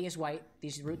 Lady is white.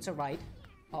 These roots are white.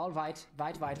 All white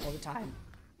all the time.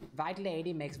 White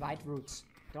lady makes white roots.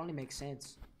 It only makes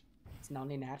sense. It's not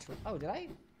only natural. Oh, did I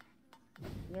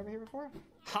You ever here before?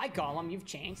 Hi, Gollum, you've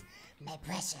changed. My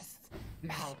precious.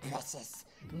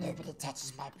 Nobody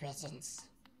touches my presents.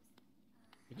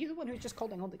 Are you the one who's just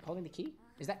holding the key?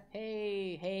 Is that...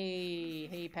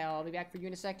 Hey, pal, I'll be back for you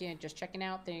in a second. Just checking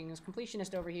out things.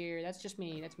 Completionist over here. That's just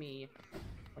me. That's me.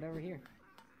 What over here?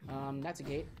 That's a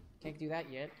gate. Can't do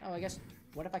that yet. Oh, I guess...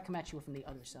 What if I come at you from the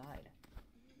other side?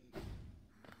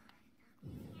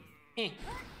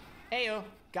 Heyo.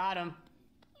 Got him.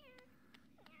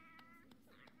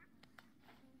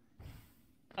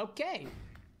 Okay.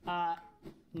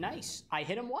 Nice. I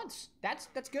hit him once. That's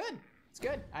good. It's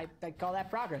good. I call that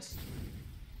progress.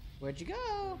 Where'd you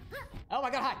go? Oh my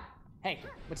god, hi. Hey,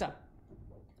 what's up?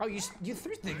 Oh, you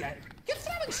threw the guy. You're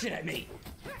throwing shit at me.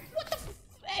 What the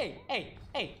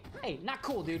Hey, not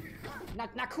cool, dude.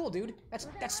 Not cool, dude. That's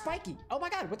spiky. Oh my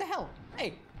god, what the hell?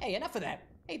 Hey, enough of that.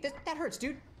 Hey, that hurts,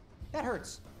 dude. That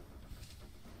hurts.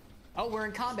 Oh, we're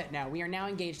in combat now. We are now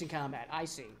engaged in combat. I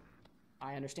see.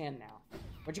 I understand now.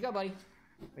 Where'd you go, buddy?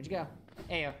 Where'd you go?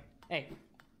 Hey,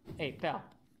 pal.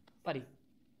 Buddy.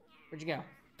 Where'd you go?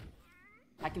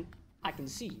 I can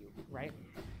see you, right?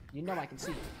 You know I can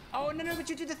see you. Oh, no, but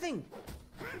you did the thing.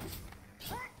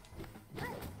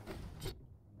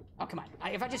 Oh, come on.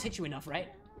 If I just hit you enough, right?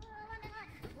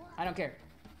 I don't care.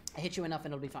 I hit you enough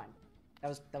and it'll be fine. That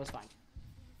was fine.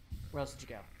 Where else did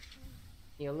you go?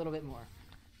 Yeah, a little bit more.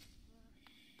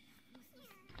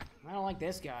 I don't like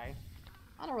this guy.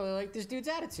 I don't really like this dude's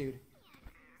attitude.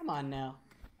 Come on now.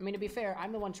 I mean, to be fair,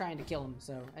 I'm the one trying to kill him,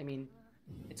 so, I mean,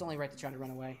 it's only right to try to run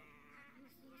away.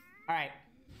 Alright.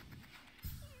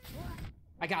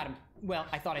 I got him. Well,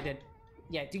 I thought I did.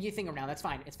 Yeah, do your thing around. That's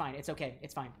fine. It's fine. It's okay.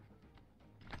 It's fine.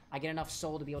 I get enough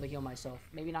soul to be able to heal myself.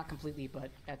 Maybe not completely, but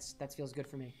that feels good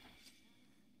for me.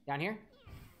 Down here?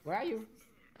 Where are you?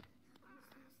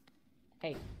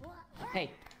 Hey.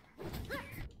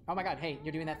 Oh my god, hey,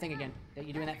 you're doing that thing again.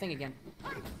 You're doing that thing again.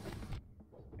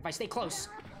 If I stay close,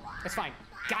 that's fine.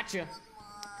 Gotcha.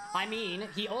 I mean,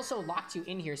 he also locked you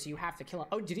in here, so you have to kill him.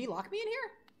 Oh, did he lock me in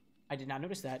here? I did not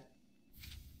notice that.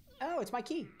 Oh, it's my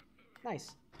key.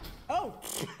 Nice. Oh,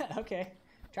 okay.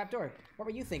 Trapdoor. What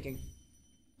were you thinking?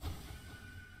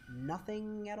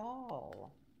 Nothing at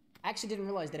all. I actually didn't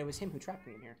realize that it was him who trapped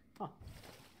me in here. Huh.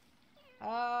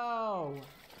 Oh,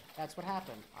 that's what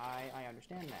happened. I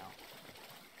understand now.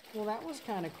 Well, that was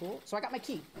kind of cool. So I got my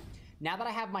key. Now that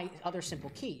I have my other simple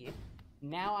key,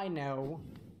 now I know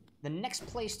the next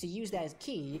place to use that as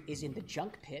key is in the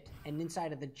junk pit, and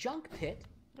inside of the junk pit,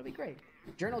 it'll be great.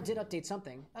 Journal did update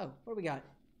something. Oh, what do we got?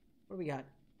 What do we got?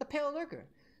 The Pale Lurker.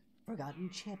 Forgotten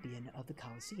champion of the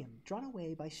Colosseum, drawn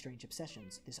away by strange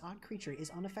obsessions. This odd creature is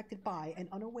unaffected by and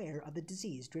unaware of the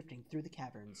disease drifting through the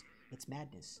caverns. Its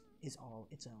madness is all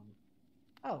its own.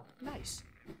 Oh, nice.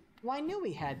 Well, I knew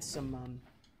we had some,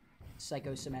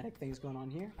 psychosomatic things going on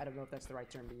here. I don't know if that's the right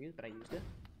term to use, but I used it.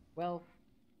 Well,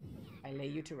 I lay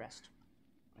you to rest.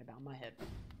 I bow my head.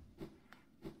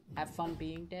 Have fun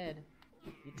being dead.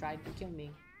 You tried to kill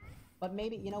me. But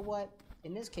maybe, you know what?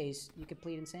 In this case, you could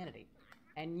plead insanity.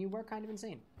 And you were kind of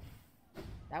insane.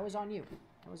 That was on you.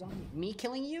 That was on me. Me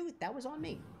killing you? That was on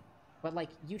me. But, like,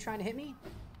 you trying to hit me?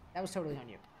 That was totally on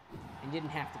you. And you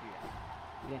didn't have to do that.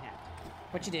 You didn't have to.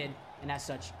 But you did, and as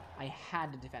such, I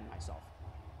had to defend myself.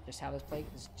 Just how this play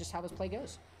goes. Just how this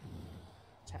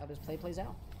play plays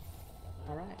out.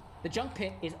 Alright. The junk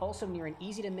pit is also near an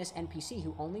easy-to-miss NPC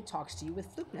who only talks to you with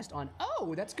Fluke Nest on.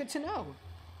 Oh, that's good to know.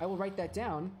 I will write that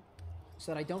down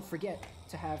so that I don't forget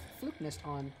to have Fluke Nest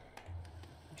on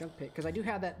junk pit, because I do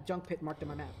have that junk pit marked on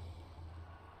my map.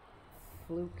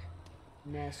 Fluke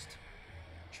Nest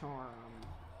Charm.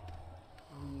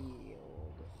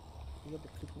 Yield the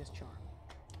Fluke Nest Charm.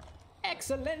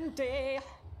 Excellente!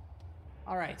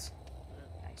 Alright.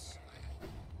 Nice.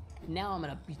 Now I'm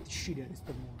gonna beat the shit out of some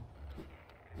more.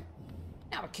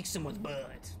 Now I kick someone's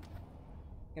butt.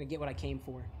 Gonna get what I came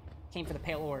for. Came for the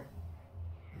pale ore.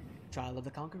 Trial of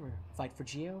the Conqueror. Fight for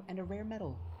Geo and a rare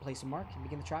medal. Place a mark and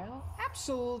begin the trial?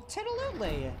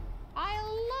 Absolutely!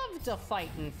 I love to fight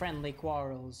in friendly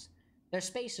quarrels. Their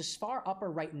space is far upper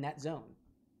right in that zone.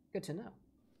 Good to know.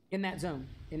 In that zone.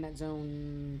 In that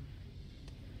zone.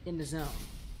 In the zone.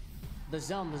 The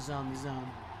zone.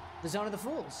 The zone of the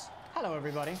fools. Hello,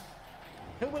 everybody.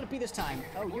 Who will it be this time?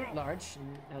 Oh, you're large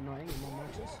and annoying and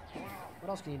obnoxious. What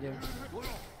else can you do?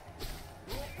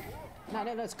 No,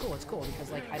 it's cool. It's cool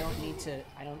because like I don't need to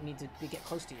get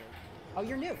close to you. Oh,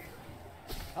 you're new.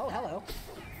 Oh, hello.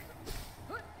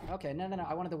 Okay, no.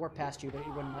 I wanted to warp past you, but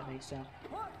you wouldn't let me. So,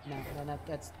 no,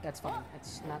 that's fine.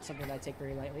 It's not something that I take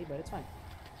very lightly, but it's fine.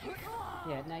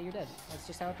 Yeah, now you're dead. That's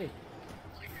just how it be.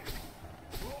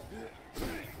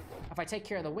 If I take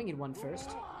care of the winged one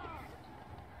first,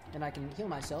 Then I can heal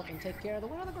myself and take care of the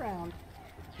one on the ground.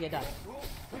 Yeah, done.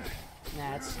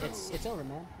 Nah, it's over,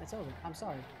 man. It's over. I'm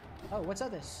sorry. Oh, what's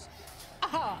of this?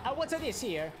 Aha! What's of this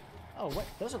here? Oh, what?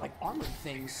 Those are like armored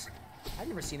things. I've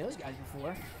never seen those guys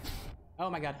before. Oh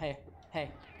my god, hey.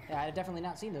 Yeah, I've definitely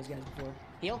not seen those guys before.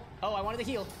 Heal? Oh, I wanted to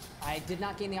heal. I did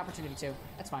not gain the opportunity to.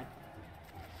 That's fine.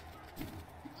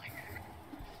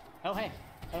 Oh, hey.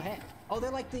 Oh,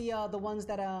 they're like the ones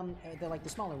that, they're like the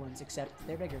smaller ones, except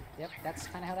they're bigger. Yep, that's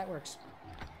kind of how that works.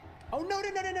 Oh,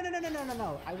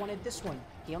 no. I wanted this one.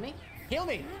 Heal me? Heal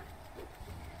me!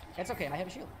 It's okay, I have a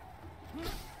shield.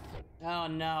 Oh,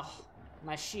 no.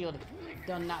 My shield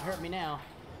does not hurt me now.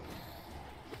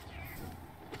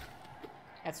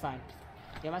 That's fine.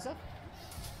 Heal myself?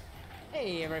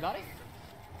 Hey, everybody.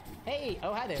 Hey,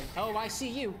 oh, hi there. Oh, I see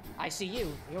you.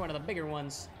 You're one of the bigger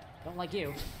ones. Don't like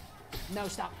you. No,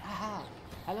 stop. Haha.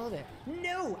 Hello there.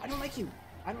 No, I don't like you.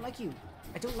 I don't like you.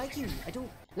 I don't like you. I don't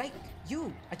like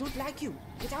you. I don't like you.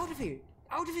 Get out of here.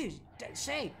 Out of here.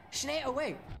 Stay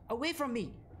away. Away from me.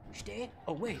 Stay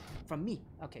away from me.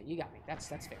 Okay, you got me. That's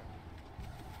fair.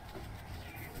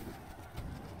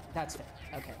 That's fair.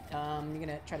 Okay. You're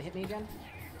gonna try to hit me again?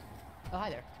 Oh, hi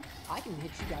there. I can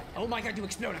hit you guys. Oh my god, you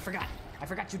explode. I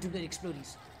forgot you do the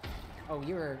explodies. Oh,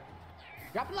 you're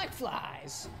dropping like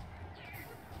flies.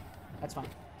 That's fine.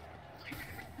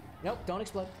 Nope, don't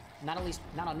explode. Not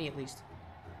on me at least.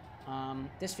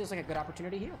 This feels like a good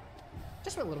opportunity here.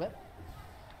 Just for a little bit.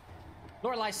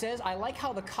 Lorelei says, I like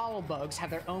how the cowl bugs have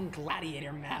their own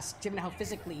gladiator mask, given how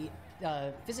physically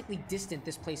distant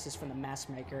this place is from the mask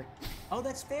maker. Oh,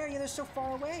 that's fair. Yeah, they're so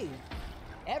far away.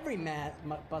 Every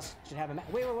bus should have a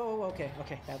mask. Wait, whoa, okay,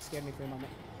 that scared me for a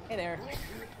moment. Hey there.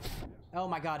 Oh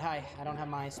my god, hi. I don't have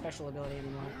my special ability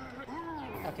anymore.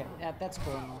 Okay, that's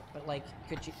cool and all, but like,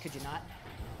 could you not?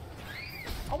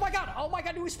 Oh my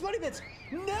god, you exploding bits!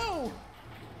 No!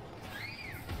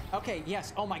 Okay,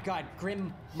 yes, oh my god,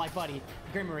 my buddy,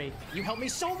 Grimmery, you helped me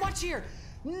so much here!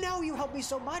 No, you helped me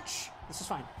so much! This is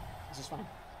fine.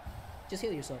 Just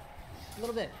heal yourself. A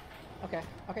little bit.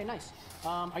 Okay, nice.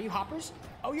 Are you hoppers?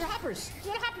 Oh, you're hoppers!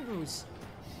 You're hopper brews!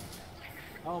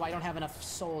 Oh, I don't have enough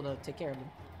soul to take care of them.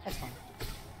 That's fine.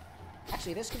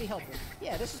 Actually, this could be helpful.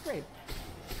 Yeah, this is great.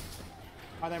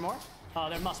 Are there more? Oh,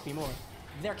 there must be more.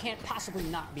 There can't possibly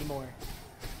not be more.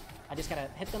 I just gotta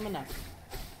hit them enough.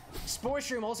 Spore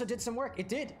Shroom also did some work. It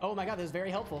did. Oh my god, that was very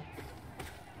helpful.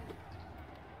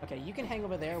 Okay, you can hang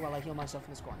over there while I heal myself in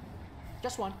this corner.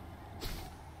 Just one.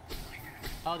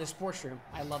 Oh, the Spore Shroom.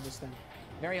 I love this thing.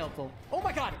 Very helpful. Oh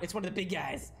my god, it's one of the big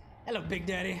guys. Hello, Big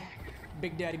Daddy.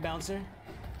 Big Daddy Bouncer.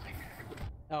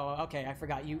 Oh, okay, I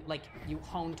forgot. You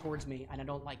honed towards me, and I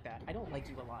don't like that. I don't like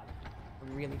you a lot.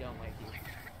 I really don't like you.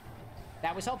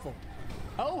 That was helpful.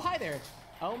 Oh, hi there.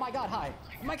 Oh my god, hi.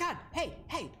 Oh my god, hey,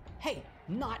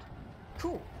 not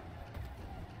cool.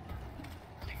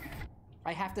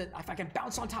 I have to, if I can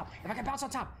bounce on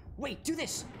top. Wait, do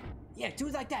this. Yeah, do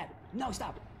it like that. No,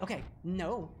 stop. Okay,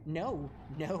 no.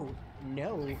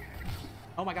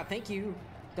 Oh my god, thank you.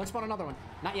 Don't spawn another one.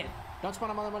 Not yet. Don't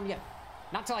spawn another one yet.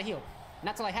 Not till I heal.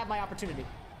 Not till I have my opportunity.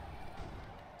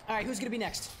 All right, who's gonna be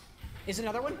next? Is it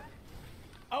another one?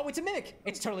 Oh, it's a mimic.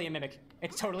 It's totally a mimic.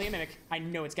 I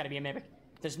know it's gotta be a mimic.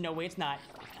 There's no way it's not.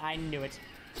 I knew it.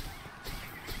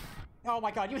 Oh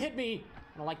my god, you hit me.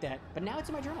 I don't like that. But now it's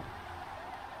in my journal.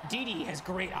 Dee Dee has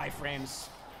great iframes.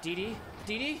 Dee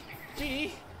Dee?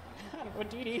 I don't know,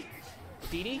 Dee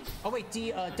Dee? Oh wait,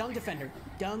 Dung Defender,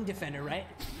 right?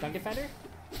 Dung Defender?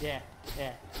 Yeah.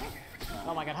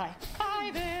 Oh my god, hi.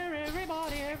 Hi there,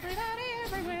 everybody,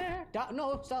 everywhere.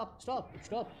 No, stop.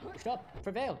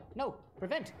 Prevail. No,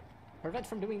 prevent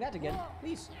from doing that again,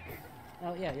 please.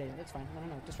 Oh, yeah, that's fine.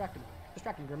 No. Distract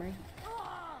him, Grimmery.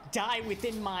 Die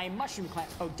within my mushroom clan.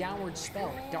 Oh, downward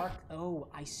spell. Dark. Oh,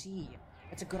 I see.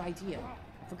 That's a good idea.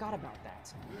 I forgot about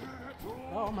that.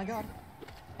 Oh my god.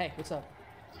 Hey, what's up?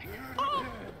 Oh!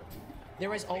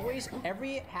 There is always,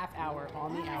 every half hour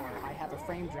on the hour, I have a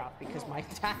frame drop because my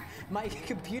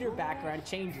computer background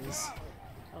changes.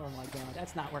 Oh my god,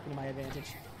 that's not working to my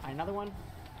advantage. All right, another one.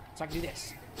 So I can do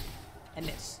this. And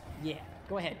this. Yeah,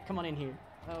 go ahead. Come on in here.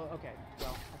 Oh, okay.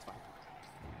 Well, that's fine.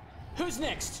 Who's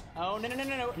next? Oh, no.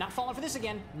 Not falling for this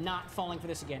again.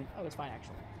 Oh, it's fine,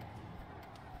 actually.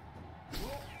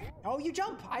 Oh, you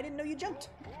jump. I didn't know you jumped.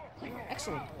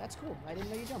 Excellent. That's cool. I didn't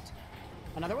know you jumped.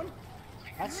 Another one?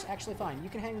 That's actually fine. You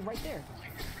can hang right there.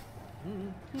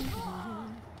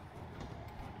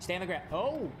 Stay on the ground.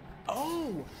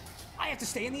 Oh! I have to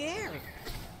stay in the air.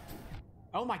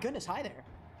 Oh my goodness, hi there.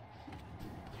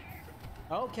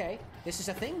 Okay, this is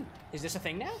a thing. Is this a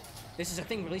thing now? This is a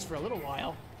thing at least for a little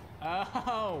while.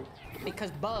 Oh,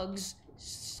 because bugs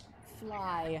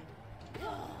Fly.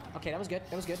 Okay, that was good.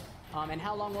 That was good. And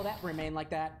how long will that remain like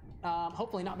that?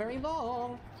 Hopefully not very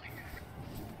long.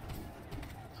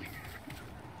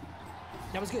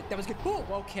 That was good. That was good. Ooh,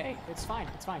 okay. It's fine.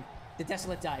 It's fine. The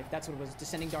Desolate Dive. That's what it was.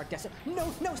 Descending Dark Desolate.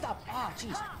 No, no, stop. Ah,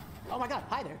 jeez. Oh my god.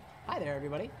 Hi there. Hi there,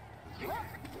 everybody.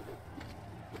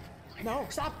 No,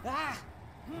 stop. Ah.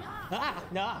 Ah,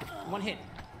 nah. One hit.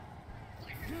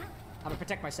 I'm gonna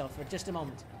protect myself for just a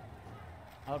moment.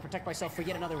 I'll protect myself for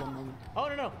yet another one moment. Oh,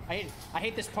 no, no. I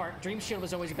hate this part. Dream Shield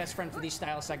is always a best friend for these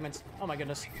style segments. Oh my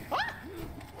goodness. Ah!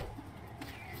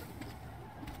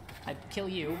 I kill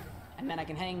you, and then I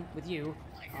can hang with you.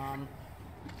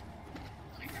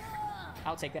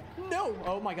 I'll take that. No!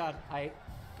 Oh my god. I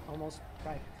almost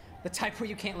cried. The type where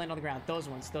you can't land on the ground. Those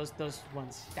ones. Those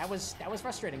ones. That was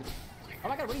frustrating. Oh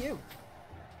my god, what are you?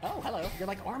 Oh, hello. You're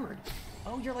like armored.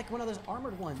 Oh, you're like one of those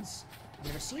armored ones. I've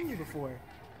never seen you before.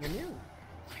 You're new.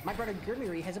 My brother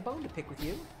Grimiri has a bone to pick with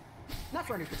you. Not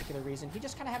for any particular reason. He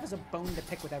just kind of has a bone to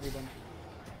pick with everyone.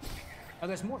 Oh,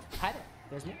 there's more. Hi there.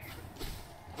 There's more.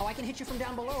 Oh, I can hit you from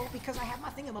down below because I have my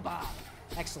thingamabob.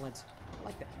 Excellent. I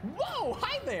like that. Whoa!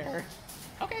 Hi there!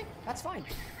 Okay, that's fine.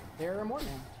 There are more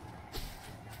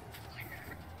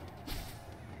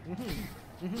now.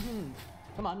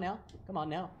 Come on now. Come on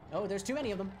now. Oh, there's too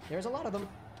many of them. There's a lot of them.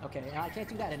 Okay, I can't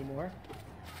do that anymore.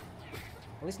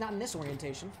 At least not in this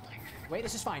orientation. Wait,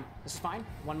 this is fine. This is fine.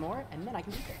 One more, and then I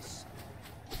can do this.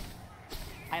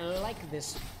 I like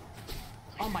this.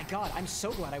 Oh my god, I'm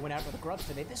so glad I went out with the grubs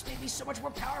today. This made me so much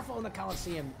more powerful in the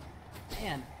Coliseum.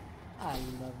 Man, I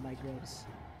love my grubs.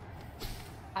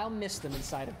 I'll miss them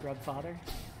inside of Grubfather.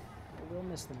 I will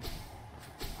miss them.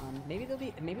 Maybe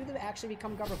they'll actually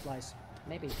become Grubberflies.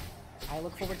 Maybe. I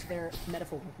look forward to their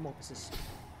metamorphosis.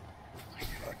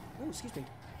 Ooh, excuse me.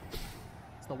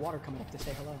 It's the water coming up to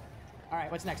say hello.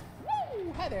 Alright, what's next?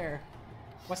 Woo! Hi there!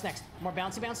 What's next? More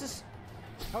bouncy bounces?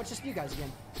 Oh, it's just you guys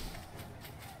again.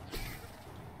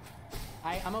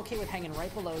 I'm okay with hanging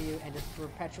right below you and just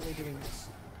perpetually doing this.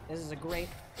 This is a great,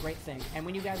 great thing. And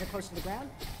when you guys are close to the ground,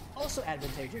 also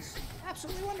advantageous.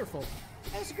 Absolutely wonderful.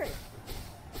 That's great.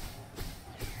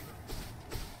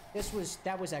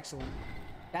 That was excellent.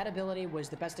 That ability was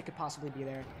the best it could possibly be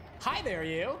there. Hi there,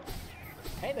 you!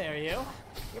 Hey there, you!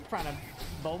 You're kind of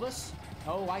bulbous.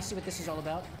 Oh, I see what this is all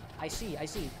about. I see, I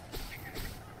see.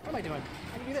 What am I doing?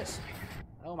 How do you do this?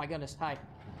 Oh my goodness, hi.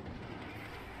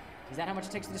 Is that how much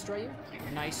it takes to destroy you?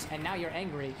 Nice, and now you're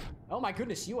angry. Oh my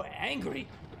goodness, you are angry!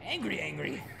 Angry,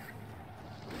 angry!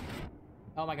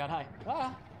 Oh my god, hi.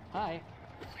 Ah, hi.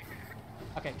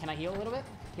 Okay, can I heal a little bit?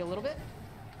 Heal a little bit?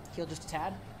 Heal just a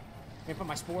tad? Let me put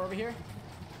my spore over here.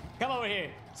 Come over here!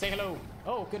 Say hello!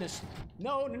 Oh, goodness.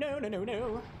 No, no, no, no,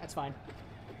 no. That's fine.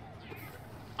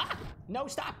 Ah! No,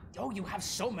 stop! Oh, you have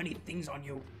so many things on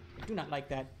you. I do not like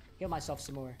that. Heal myself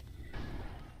some more.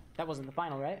 That wasn't the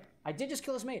final, right? I did just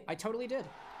kill his mate. I totally did.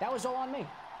 That was all on me.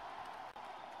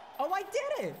 Oh, I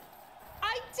did it!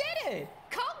 I did it!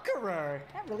 Conqueror!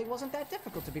 That really wasn't that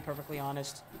difficult, to be perfectly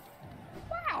honest.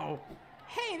 Wow!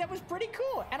 Hey, that was pretty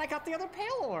cool! And I got the other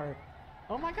pale ore!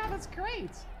 Oh my god, that's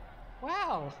great!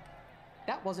 Wow!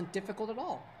 That wasn't difficult at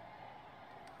all.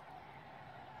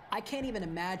 I can't even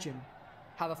imagine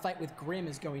how the fight with Grim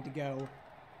is going to go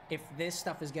if this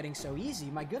stuff is getting so easy.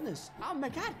 My goodness. Oh my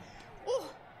god! Oh!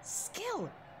 Skill!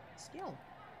 Skill.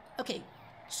 Okay,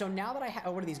 so now that I have...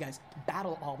 Oh, what are these guys?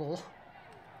 Battle Obble.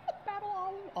 Battle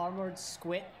Obble. Armored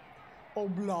Squit.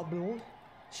 Oblobble.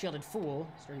 Shielded Fool.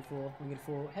 Sturdy Fool. Winged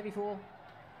Fool. Heavy Fool.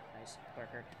 Nice.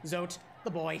 Berker. Zote.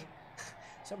 The boy.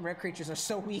 Some rare creatures are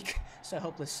so weak, so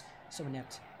hopeless, so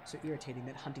inept, so irritating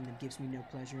that hunting them gives me no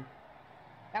pleasure.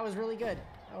 That was really good.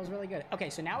 That was really good. Okay,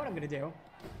 so now what I'm going to do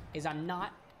is I'm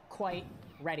not quite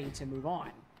ready to move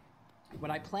on. What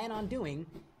I plan on doing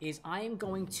is I'm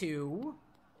going to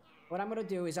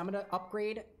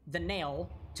upgrade the nail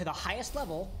to the highest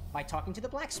level by talking to the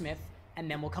blacksmith,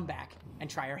 and then we'll come back and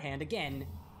try our hand again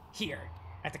here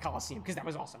at the Coliseum, because that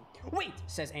was awesome. Wait,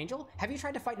 says Angel, have you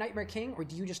tried to fight Nightmare King, or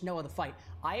do you just know of the fight?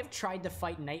 I have tried to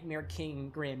fight Nightmare King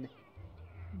Grim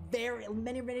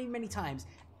very many times.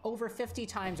 Over 50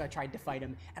 times I tried to fight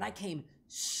him, and I came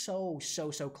so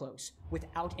close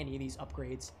without any of these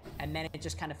upgrades. And then it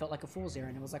just kind of felt like a fool's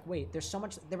errand. It was like, wait,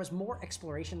 there was more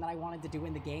exploration that I wanted to do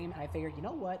in the game, and I figured, you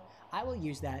know what? I will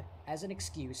use that as an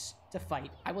excuse to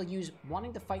fight. I will use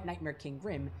wanting to fight Nightmare King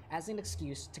Grim as an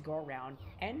excuse to go around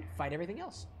and fight everything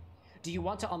else. Do you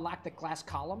want to unlock the glass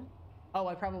column? Oh,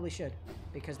 I probably should,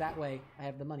 because that way I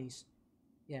have the monies.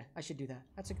 Yeah, I should do that.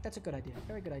 That's a good idea.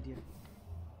 Very good idea.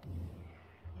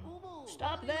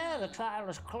 Stop there! The trial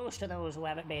is close to those who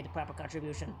haven't made the proper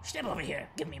contribution. Step over here.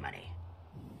 Give me money.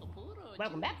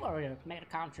 welcome back, warrior. Made a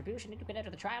contribution. You can enter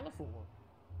the trial of fool.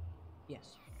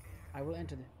 Yes, I will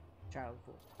enter the Child of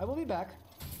Fools. I will be back.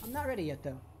 I'm not ready yet,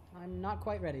 though. I'm not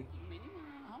quite ready.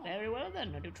 Very well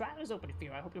then. A new trial is open for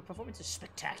you. I hope your performance is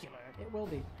spectacular. It will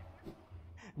be.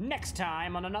 Next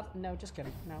time on another... No, just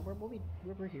kidding. No,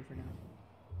 we're here for now.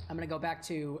 I'm gonna go back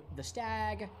to the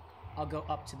stag. I'll go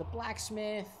up to the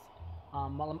blacksmith.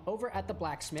 While I'm over at the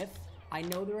blacksmith, I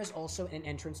know there is also an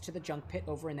entrance to the junk pit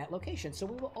over in that location, so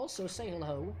we will also say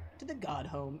hello to the god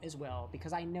home as well,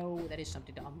 because I know that is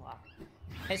something to unlock.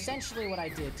 Essentially what I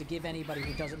did, to give anybody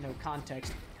who doesn't know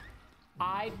context,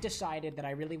 I decided that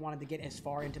I really wanted to get as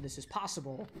far into this as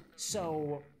possible,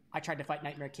 so I tried to fight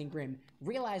Nightmare King Grim.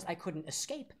 Realized I couldn't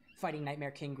escape fighting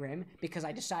Nightmare King Grim because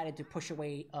I decided to push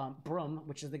away Brum,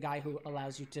 which is the guy who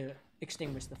allows you to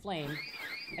extinguish the flame.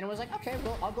 And it was like, okay,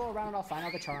 well, I'll go around and I'll find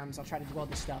all the charms. I'll try to do all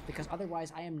this stuff because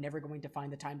otherwise I am never going to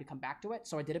find the time to come back to it.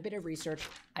 So I did a bit of research.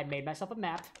 I made myself a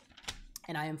map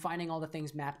and I am finding all the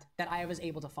things mapped that I was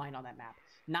able to find on that map.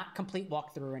 Not complete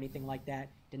walkthrough or anything like that.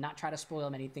 Did not try to spoil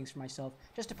many things for myself.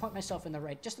 Just to point myself in the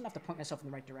right, just enough to point myself in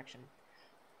the right direction.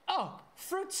 Oh,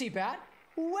 Fruitsy Bat!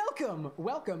 Welcome!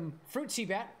 Welcome! Fruitsy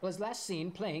Bat was last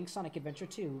seen playing Sonic Adventure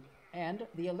 2, and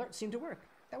the alert seemed to work.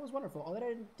 That was wonderful, although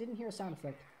I didn't hear a sound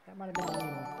effect. That might have been a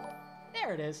little...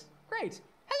 There it is! Great!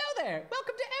 Hello there!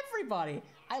 Welcome to everybody!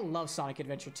 I love Sonic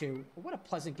Adventure 2. What a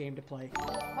pleasant game to play.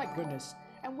 My goodness.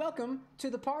 And welcome to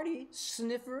the party,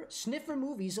 Sniffer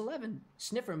Movies 11.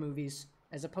 Sniffer movies,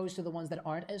 as opposed to the ones that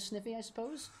aren't as sniffy, I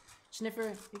suppose.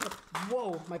 Sniffer, you get...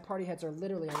 Whoa! My party hats are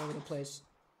literally all over the place.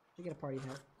 You get a party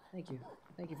hat. Thank you.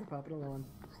 Thank you for popping along.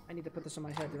 I need to put this on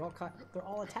my head. They're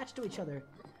all attached to each other.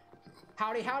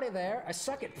 Howdy, howdy there. I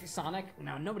suck at Sonic.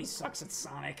 No, nobody sucks at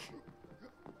Sonic.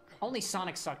 Only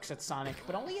Sonic sucks at Sonic,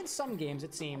 but only in some games,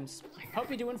 it seems. Hope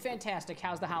you're doing fantastic.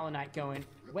 How's the Hollow Knight going?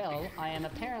 Well, I am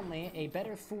apparently a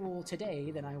better fool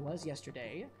today than I was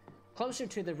yesterday. Closer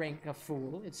to the rank of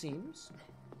fool, it seems.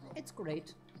 It's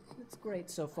great. It's great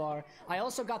so far. I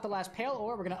also got the last pale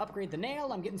ore. We're gonna upgrade the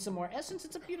nail. I'm getting some more essence.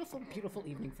 It's a beautiful, beautiful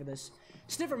evening for this.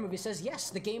 Sniffer Movie says, yes,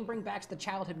 the game brings back the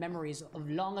childhood memories of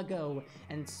long ago,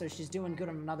 and so she's doing good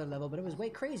on another level, but it was way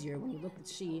crazier when you looked at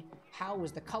see how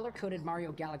was the color-coded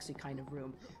Mario Galaxy kind of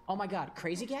room. Oh my god,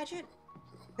 Crazy Gadget?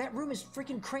 That room is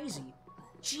freaking crazy.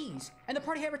 Jeez. And the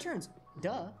party hat returns.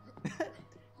 Duh.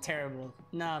 Terrible.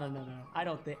 No. I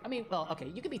don't think... I mean, well, okay,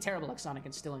 you can be terrible like Sonic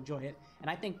and still enjoy it. And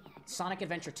I think Sonic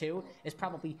Adventure 2 is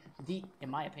probably the, in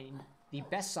my opinion, the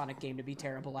best Sonic game to be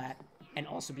terrible at and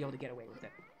also be able to get away with it.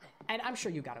 And I'm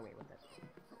sure you got away with it.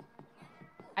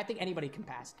 I think anybody can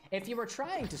pass. If you were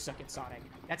trying to suck at Sonic,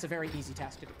 that's a very easy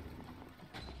task to do.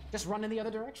 Just run in the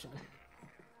other direction.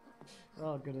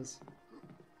 Oh, goodness.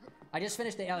 I just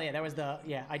finished the... Oh, yeah, that was the...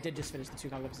 Yeah, I did just finish the 2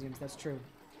 Calypsiums. That's true.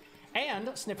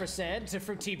 And Sniffer said to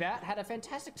Fruity Bat, had a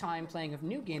fantastic time playing a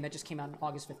new game that just came out on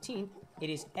August 15th. It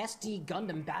is SD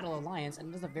Gundam Battle Alliance,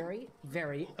 and it is a very,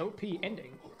 very OP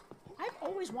ending. I've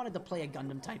always wanted to play a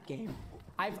Gundam type game.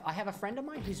 I have a friend of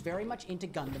mine who's very much into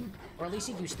Gundam, or at least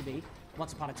he used to be,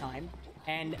 once upon a time.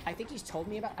 And I think he's told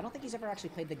me about, I don't think he's ever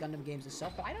actually played the Gundam games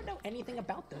himself, but I don't know anything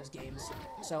about those games.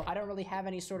 So I don't really have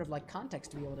any sort of like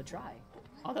context to be able to try.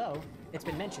 Although, it's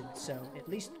been mentioned, so at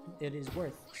least it is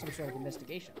worth some sort of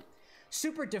investigation.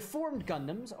 Super deformed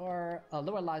Gundams are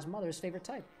Lorelai's mother's favorite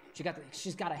type.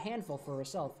 She's got a handful for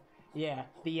herself. Yeah,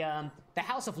 the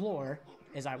House of Lore,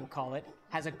 as I will call it,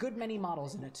 has a good many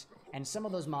models in it. And some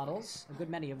of those models, a good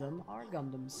many of them, are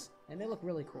Gundams. And they look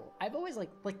really cool. I've always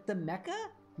like the mecha?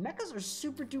 Mechas are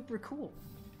super duper cool.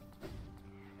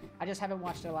 I just haven't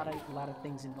watched a lot of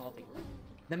things involving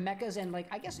the mechas and like,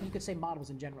 I guess you could say models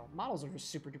in general. Models are just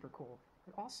super duper cool.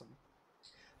 They're awesome.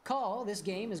 Call, this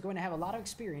game is going to have a lot of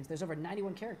experience. There's over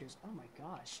 91 characters. Oh my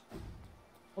gosh.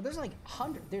 Well, there's like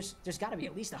 100. There's got to be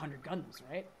at least 100 Gundams,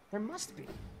 right? There must be.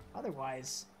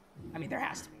 Otherwise, I mean, there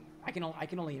has to be. I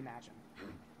can only imagine.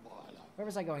 Where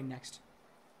was I going next?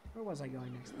 Where was I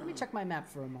going next? Let me check my map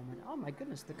for a moment. Oh my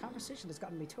goodness, the conversation has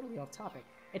gotten me totally off topic.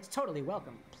 It's totally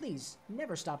welcome. Please,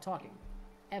 never stop talking.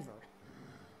 Ever.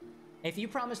 If you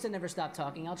promise to never stop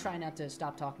talking, I'll try not to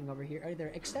stop talking over here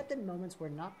either, except in moments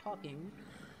where not talking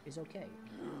is okay.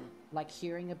 Like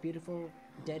hearing a beautiful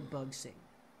dead bug sing.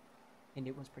 And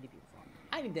it was pretty beautiful.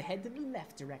 I need to head to the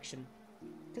left direction.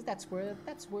 Because that's where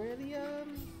the,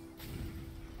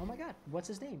 oh my god, what's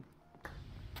his name?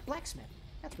 Blacksmith.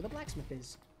 That's where the blacksmith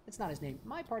is. It's not his name.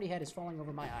 My party hat is falling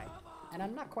over my eye. And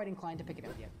I'm not quite inclined to pick it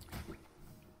up yet.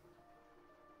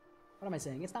 What am I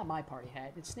saying? It's not my party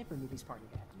hat. It's Sniffer Movie's party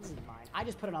hat. This isn't mine. I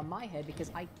just put it on my head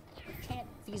because I can't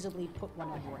feasibly put one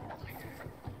on your head.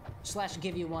 slash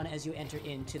give you one as you enter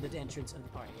into the entrance of the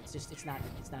party. It's just, it's not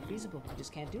feasible. I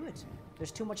just can't do it.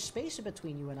 There's too much space in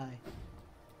between you and I.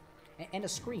 And a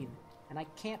screen. And I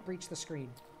can't breach the screen.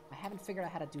 I haven't figured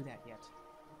out how to do that yet.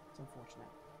 It's unfortunate.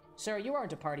 Sir, you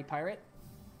aren't a party pirate.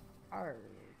 Arrgh.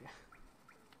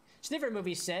 Sniffer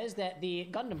Movie says that the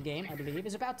Gundam game, I believe,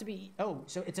 is about to be... Oh,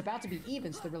 so it's about to be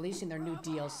even, so they're releasing their new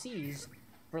DLCs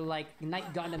for, like,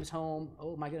 Night Gundam's Home.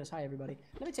 Oh my goodness, hi everybody.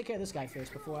 Let me take care of this guy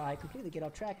first before I completely get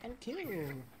off track and kill.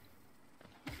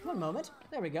 One moment.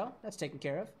 There we go. That's taken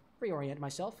care of. Reorient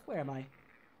myself. Where am I?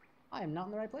 I am not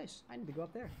in the right place. I need to go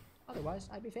up there. Otherwise,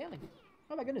 I'd be failing.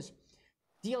 Oh my goodness.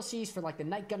 DLCs for like the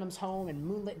Night Gundam's Home and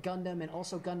Moonlit Gundam and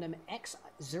also Gundam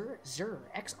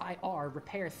XIR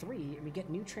Repair 3, and we get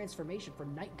new transformation for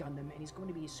Night Gundam, and he's going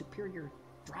to be a superior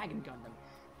Dragon Gundam.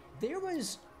 There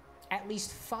was at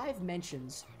least 5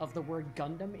 mentions of the word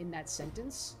Gundam in that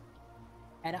sentence,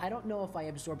 and I don't know if I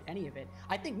absorbed any of it.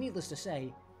 I think, needless to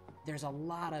say, there's a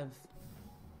lot of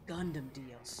Gundam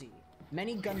DLC.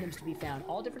 Many Gundams to be found,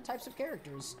 all different types of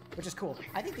characters, which is cool.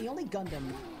 I think the only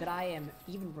Gundam that I am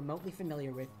even remotely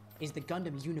familiar with is the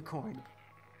Gundam Unicorn.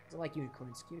 I like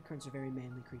unicorns. Unicorns are very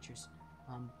manly creatures.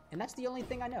 And that's the only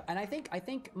thing I know. And I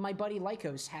think my buddy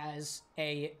Lycos has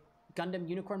a Gundam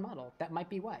Unicorn model. That might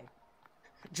be why.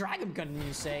 Dragon Gundam,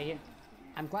 you say?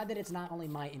 I'm glad that it's not only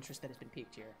my interest that has been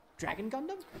piqued here. Dragon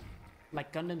Gundam?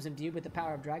 Like Gundams imbued with the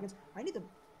power of dragons? I need to...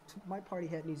 My party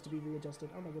hat needs to be readjusted.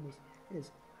 Oh my goodness. It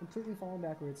is completely falling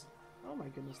backwards. Oh my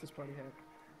goodness, this party hat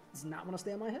does not want to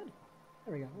stay on my head.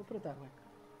 There we go. We'll put it that way.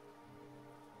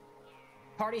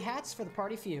 Party hats for the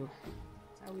party few.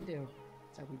 That's how we do.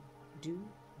 That's how we do.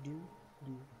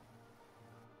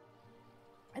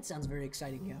 That sounds very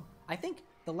exciting, yo. I think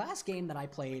the last game that I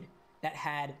played that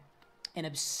had an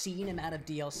obscene amount of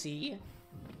DLC...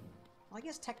 Well, I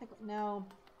guess technically... No.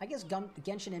 I guess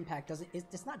Genshin Impact doesn't...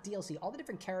 It's not DLC. All the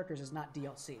different characters is not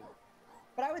DLC.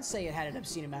 But I would say it had an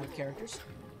obscene amount of characters.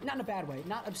 Not in a bad way.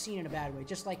 Not obscene in a bad way.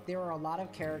 Just like there are a lot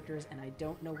of characters and I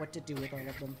don't know what to do with all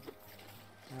of them.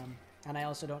 And I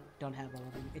also don't have all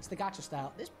of them. It's the gacha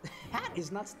style. This hat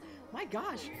is not... My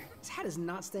gosh. This hat is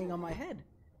not staying on my head.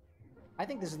 I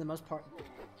think this is the most part...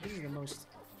 This is the most...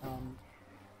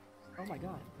 Oh my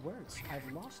god. Words. I've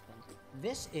lost them.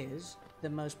 This is the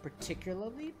most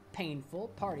particularly painful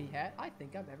party hat I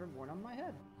think I've ever worn on my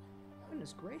head.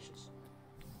 Goodness gracious.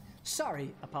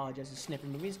 Sorry, apologizes Sniffer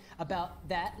Movies, about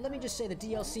that. Let me just say the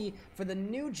DLC for the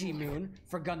new G-Moon,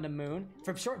 for Gundam Moon,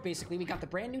 for short basically, we got the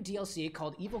brand new DLC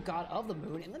called Evil God of the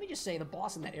Moon, and let me just say the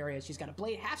boss in that area, she's got a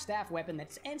blade half-staff weapon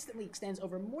that instantly extends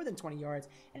over more than 20 yards,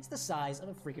 and it's the size of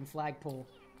a freaking flagpole.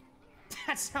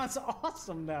 That sounds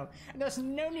awesome, though. And there's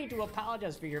no need to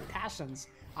apologize for your passions.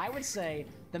 I would say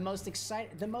the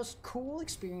most cool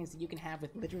experience that you can have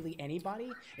with literally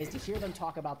anybody is to hear them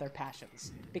talk about their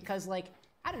passions. Because, like,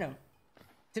 I don't know.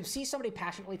 To see somebody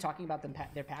passionately talking about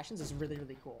their passions is really,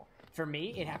 really cool. For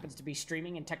me, it happens to be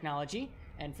streaming and technology,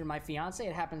 and for my fiance,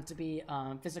 it happens to be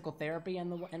physical therapy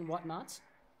and whatnot.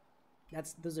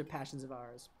 Those are passions of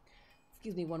ours.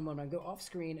 Excuse me one moment. I go off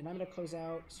screen, and I'm gonna close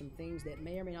out some things that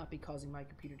may or may not be causing my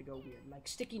computer to go weird, like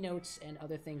sticky notes and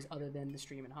other things other than the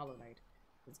stream and Hollow Knight.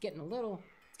 It's getting a little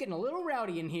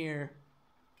rowdy in here.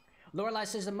 Lorelai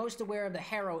says the most aware of the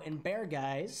Harrow and Bear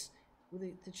guys.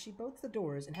 Did she both the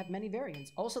doors and have many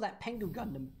variants? Also that Penguin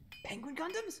Gundam. Penguin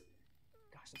Gundams?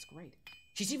 Gosh, that's great.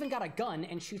 She's even got a gun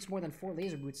and shoots more than 4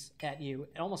 laser boots at you.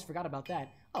 I almost forgot about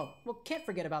that. Oh, well, can't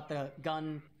forget about the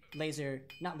gun, laser,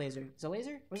 not laser. Is it a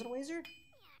laser? Was it a laser?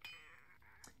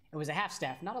 It was a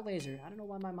half-staff, not a laser. I don't know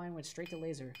why my mind went straight to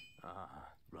laser.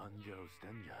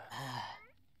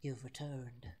 You've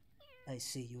returned. I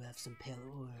see you have some pale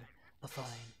ore. A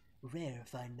rare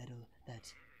fine metal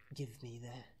that give me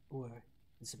the ore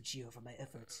and some geo for my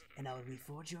efforts, and I'll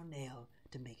reforge your nail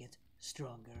to make it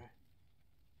stronger.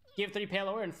 Give 3 pale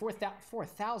ore and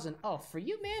 4,000. Oh, for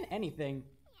you, man, anything.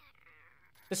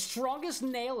 The strongest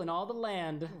nail in all the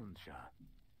land.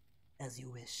 As you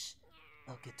wish.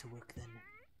 I'll get to work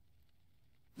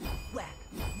then. Whack,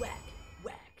 whack,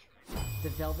 whack. The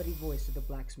velvety voice of the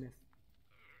blacksmith.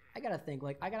 I gotta think,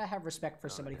 like, I gotta have respect for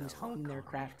somebody who's honed their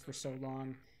craft for so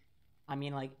long. I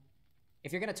mean, like,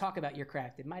 if you're gonna talk about your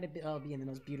craft, it might be in the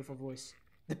most beautiful voice.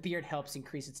 The beard helps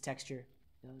increase its texture.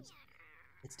 It does.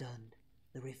 It's done.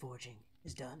 The reforging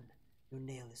is done. Your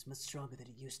nail is much stronger than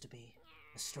it used to be.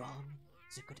 As strong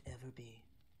as it could ever be.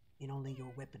 In only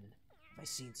your weapon have I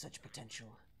seen such potential.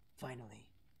 Finally,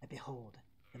 I behold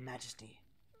the majesty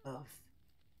of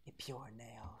a pure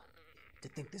nail. To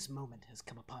think this moment has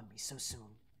come upon me so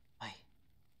soon. I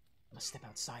must step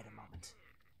outside a moment.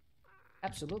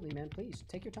 Absolutely, man. Please,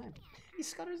 take your time. He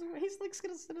scutters away. He's like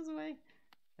gonna send us away.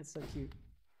 That's so cute.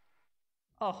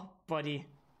 Oh, buddy.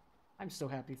 I'm so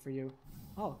happy for you.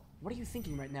 Oh, what are you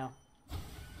thinking right now?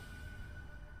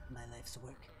 My life's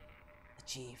work.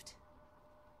 Achieved.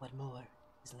 What more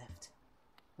is left?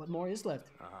 What more is left?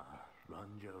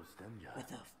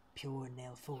 With a pure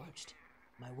nail forged,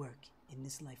 my work in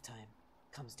this lifetime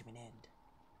comes to an end.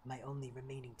 My only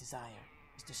remaining desire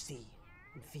is to see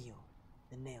and feel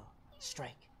the nail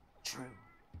strike true.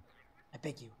 I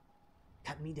beg you,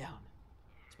 cut me down.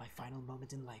 It's my final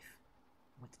moment in life.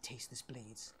 I want to taste this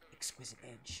blade's exquisite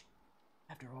edge.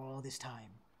 After all this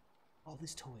time, all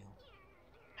this toil,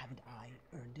 haven't I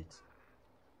earned it?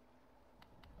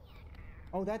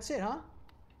 Oh, that's it, huh?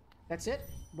 That's it?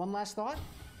 One last thought?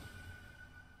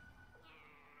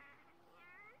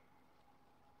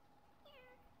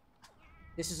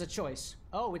 This is a choice.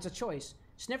 Oh, it's a choice.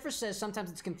 Sniffer says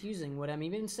sometimes it's confusing what I'm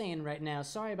even saying right now.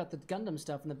 Sorry about the Gundam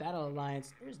stuff and the Battle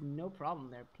Alliance. There's no problem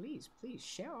there. Please, please,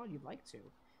 share all you'd like to.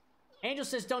 Angel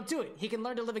says don't do it. He can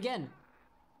learn to live again.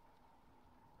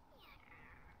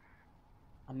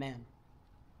 A man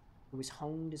who has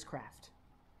honed his craft.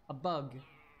 A bug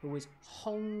who has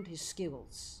honed his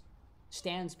skills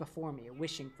stands before me,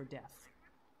 wishing for death.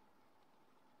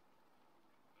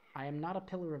 I am not a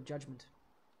pillar of judgment,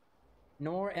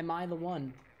 nor am I the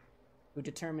one who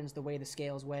determines the way the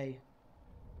scales weigh.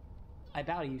 I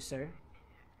bow to you, sir.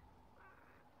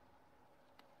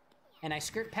 And I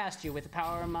skirt past you with the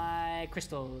power of my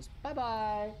crystals.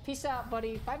 Bye-bye. Peace out,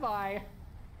 buddy. Bye-bye.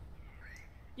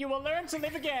 You will learn to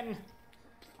live again.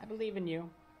 I believe in you.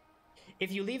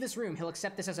 If you leave this room, he'll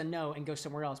accept this as a no and go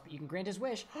somewhere else, but you can grant his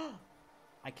wish.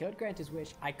 I could grant his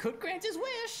wish. I could grant his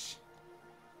wish!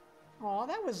 Aw,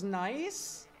 that was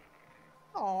nice.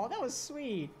 Aw, that was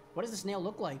sweet. What does the snail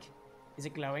look like? Is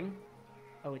it glowing?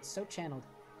 Oh, it's so channeled.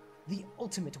 The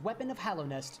ultimate weapon of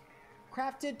Hallownest.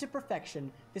 Crafted to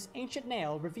perfection, this ancient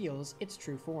nail reveals its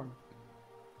true form.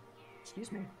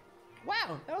 Excuse me.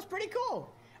 Wow, that was pretty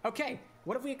cool. Okay,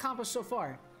 what have we accomplished so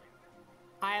far?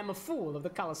 I am a fool of the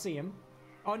Colosseum.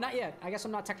 Oh, not yet. I guess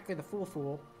I'm not technically the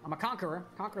fool. I'm a conqueror.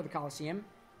 Conquer the Colosseum.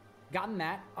 Gotten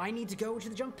that. I need to go to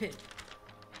the junk pit.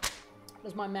 What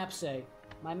does my map say?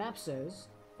 My map says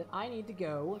that I need to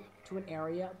go to an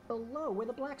area below where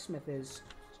the blacksmith is.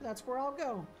 So that's where I'll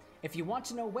go. If you want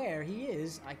to know where he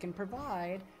is, I can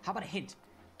provide. How about a hint?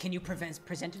 Can you present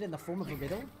it in the form of a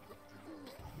riddle?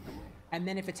 And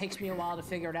then if it takes me a while to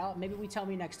figure it out, maybe we tell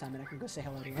me next time and I can go say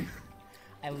hello to him.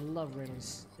 I love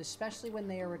riddles, especially when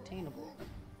they are attainable.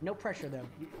 No pressure though.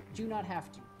 You do not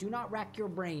have to. Do not rack your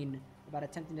brain about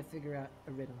attempting to figure out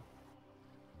a riddle.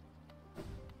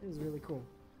 This is really cool.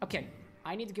 Okay,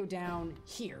 I need to go down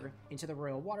here into the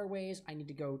royal waterways. I need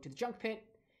to go to the junk pit.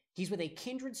 He's with a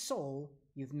kindred soul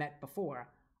you've met before.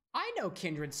 I know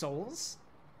kindred souls.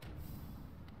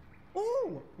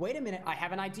 Ooh, wait a minute. I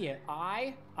have an idea.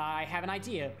 I have an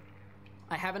idea.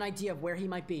 I have an idea of where he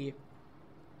might be.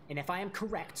 And if I am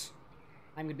correct,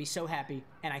 I'm gonna be so happy.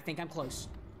 And I think I'm close.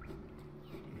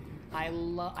 I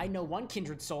know one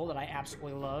kindred soul that I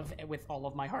absolutely love with all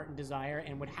of my heart and desire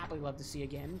and would happily love to see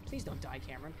again. Please don't die,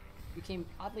 Cameron. You came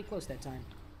oddly close that time.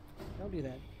 Don't do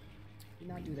that. Do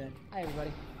not do that. Hi,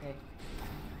 everybody. Hey.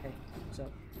 Hey, what's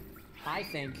up? I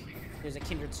think there's a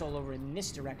kindred soul over in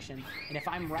this direction. And if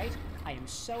I'm right, I am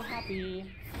so happy.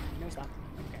 No, stop.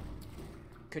 Okay.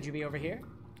 Could you be over here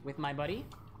with my buddy?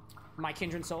 My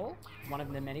kindred soul? One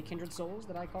of the many kindred souls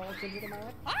that I call a kindred in my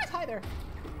life? Ah, hi there!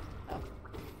 Oh,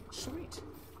 sweet.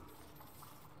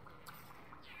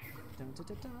 Dun, dun,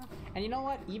 dun, dun. And you know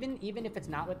what? Even if it's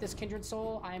not with this kindred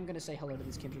soul, I am going to say hello to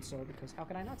this kindred soul, because how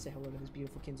can I not say hello to this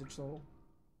beautiful kindred soul?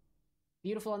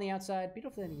 Beautiful on the outside,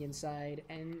 beautiful on the inside,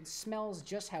 and smells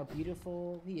just how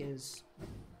beautiful he is.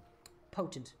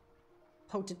 Potent.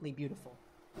 Potently beautiful.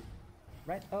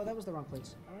 Right? Oh, that was the wrong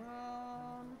place.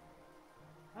 Oh.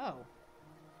 No.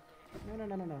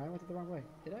 I went the wrong way.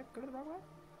 Did I go to the wrong way?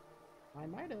 I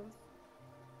might have.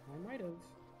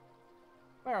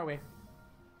 Where are we?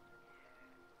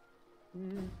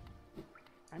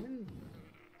 I'm in...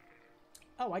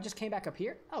 Oh, I just came back up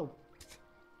here? Oh.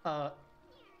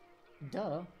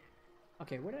 Duh.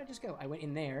 Okay, where did I just go? I went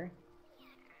in there.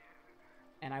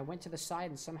 And I went to the side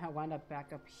and somehow wound up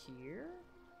back up here?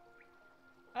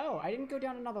 Oh, I didn't go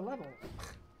down another level.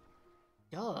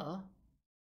 Duh.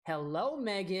 Hello,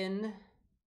 Megan.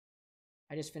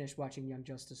 I just finished watching Young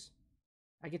Justice.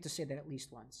 I get to say that at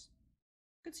least once.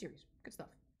 Good series. Good stuff.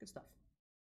 Good stuff.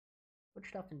 Good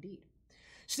stuff indeed.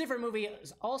 Sniffer Movie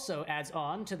also adds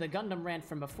on to the Gundam rant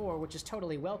from before, which is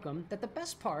totally welcome, that the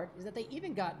best part is that they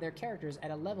even got their characters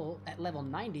at level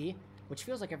 90 which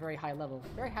feels like a very high level,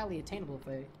 very highly attainable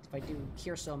if I do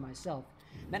hear so myself.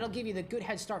 That'll give you the good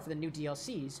head start for the new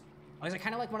DLCs. Or is it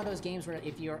kind of like one of those games where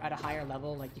if you're at a higher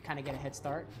level, like you kind of get a head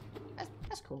start?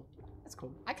 That's cool. That's cool.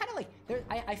 I kind of like,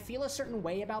 I feel a certain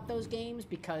way about those games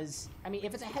because, I mean,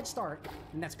 if it's a head start,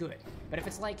 then that's good. But if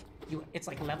it's like, it's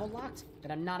like level locked, then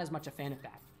I'm not as much a fan of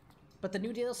that. But the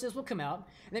new DLCs will come out,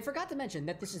 and they forgot to mention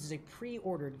that this is a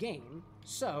pre-ordered game.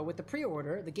 So, with the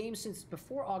pre-order, the game since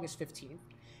before August 15th,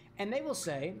 and they will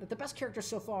say that the best character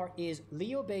so far is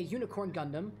Leo Bay Unicorn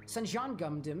Gundam, Sanjan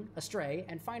Gundam, Astray,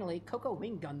 and finally Coco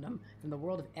Wing Gundam from the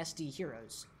world of SD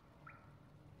Heroes.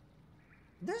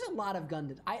 There's a lot of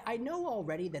Gundams. I know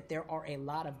already that there are a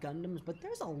lot of Gundams, but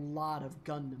there's a lot of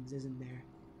Gundams, isn't there?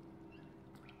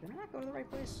 Did I not go to the right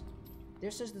place?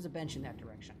 There says there's a bench in that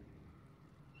direction.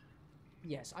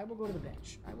 Yes, I will go to the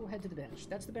bench. I will head to the bench.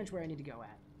 That's the bench where I need to go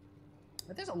at.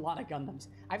 But there's a lot of Gundams.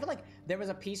 I feel like there was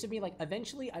a piece of me, like,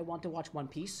 eventually I want to watch One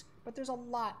Piece, but there's a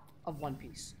lot of One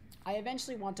Piece. I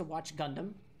eventually want to watch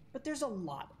Gundam, but there's a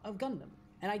lot of Gundam.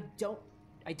 And I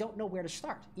don't know where to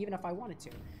start, even if I wanted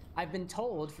to. I've been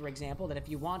told, for example, that if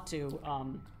you want to,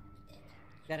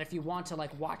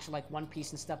 like, watch, like, One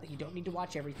Piece and stuff, that you don't need to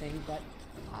watch everything, but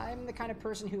I'm the kind of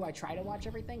person who I try to watch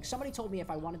everything. Somebody told me if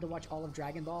I wanted to watch all of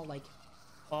Dragon Ball, like,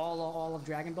 all of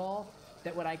Dragon Ball,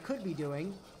 that what I could be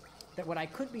doing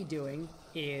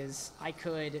is I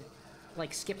could,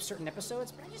 like, skip certain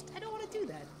episodes, but I don't want to do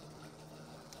that.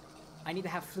 I need to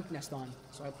have Fluke Nest on,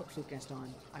 so I put Fluke Nest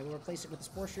on. I will replace it with the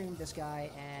Spore Stream, this guy,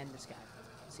 and this guy.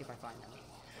 Let's see if I find them.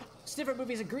 Sniffer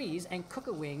Movies agrees, and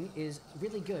Coco Wing is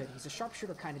really good. He's a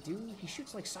sharpshooter kind of dude. He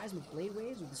shoots like seismic blade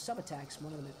waves with the sub-attacks,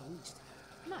 one of them at least.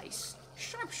 Nice.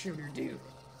 Sharpshooter dude.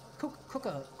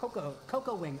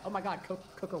 Coco Wing. Oh my god,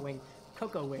 Coco Wing.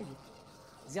 Coco Wing.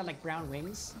 Does he have like brown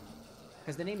wings?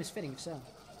 Because the name is fitting, so.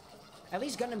 At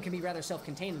least Gundam can be rather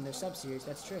self-contained in their sub-series,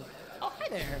 that's true. Oh, hi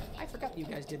there! I forgot that you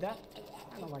guys did that.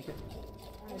 I don't like it.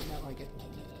 I do not like it.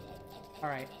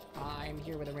 Alright, I'm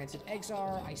here where the rancid eggs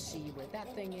are. I see where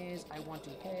that thing is. I want to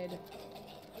head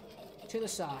to the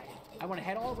side. I want to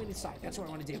head all the way to the side. That's what I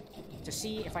want to do. To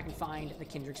see if I can find the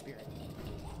Kindred Spirit.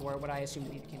 Or what I assume to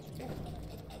be the Kindred Spirit.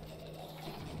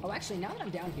 Oh, actually, now that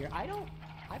I'm down here, I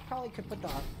probably could put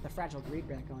the Fragile Greed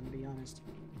back on, to be honest.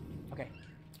 Okay.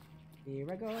 Here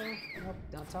I go. Nope,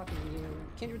 not talking to you.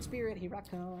 Kindred Spirit, here I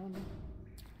come.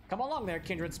 Come along there,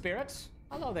 Kindred Spirit.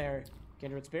 Hello there,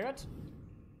 Kindred Spirit.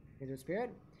 Kindred Spirit.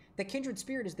 The Kindred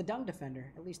Spirit is the Dung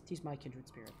Defender. At least he's my Kindred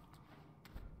Spirit.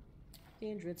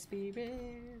 Kindred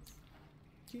Spirits.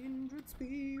 Kindred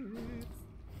Spirits.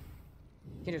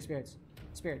 Kindred Spirits.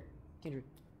 Spirit. Kindred.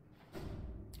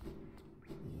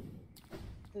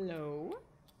 Hello?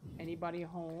 Anybody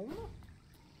home?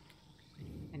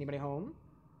 Anybody home?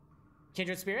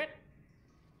 Kindred Spirit?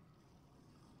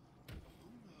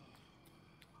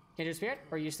 Kindred Spirit?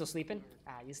 Or are you still sleeping?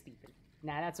 Ah, you're sleeping.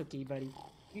 Nah, that's okay, buddy.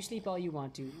 You sleep all you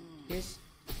want to.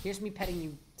 Here's me petting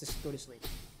you to go to sleep.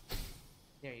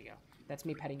 There you go. That's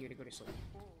me petting you to go to sleep.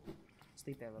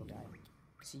 Sleep there, little guy.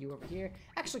 See you over here.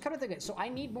 Actually, come to think of it, so I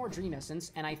need more Dream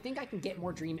Essence, and I think I can get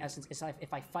more Dream Essence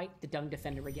if I fight the Dung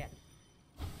Defender again.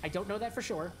 I don't know that for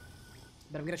sure,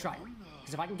 but I'm gonna try it.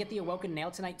 Because if I can get the Awoken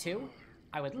Nail tonight too,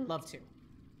 I would love to.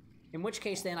 In which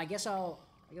case, then I guess we'll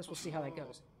see how that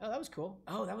goes. Oh, that was cool.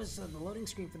 Oh, that was the loading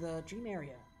screen for the dream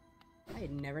area. I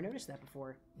had never noticed that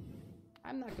before.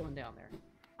 I'm not going down there.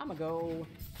 I'm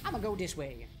gonna go this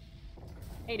way.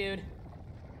 Hey, dude.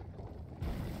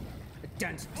 The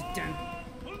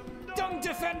Dung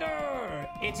Defender!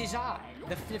 It is I,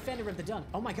 the defender of the Dung.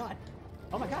 Oh my god.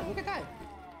 Oh my god, look at that.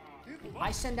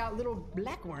 I send out little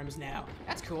black worms now.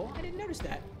 That's cool. I didn't notice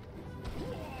that.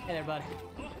 Hey there, bud.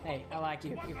 Hey, I like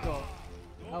you. You're cool.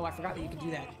 Oh, I forgot that you could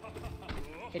do that.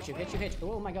 Hit you, hit you, hit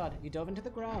you. Oh my god, you dove into the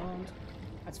ground.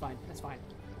 That's fine, that's fine.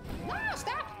 No,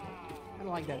 stop! I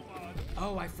don't like that.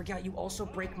 Oh, I forgot you also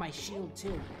break my shield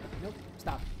too. Nope,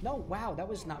 stop. No, wow, that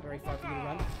was not very far for me to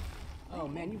run. Oh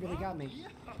man, you really got me.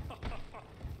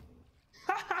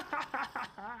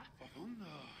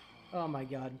 Oh my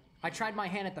god. I tried my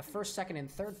hand at the first, second,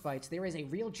 and third fights. There is a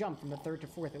real jump from the third to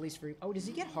fourth, at least for... Oh, does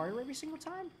he get harder every single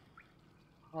time?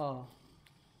 Oh.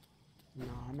 No,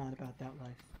 I'm not about that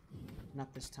life.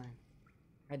 Not this time.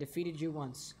 I defeated you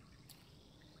once.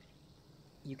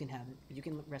 You can have it. You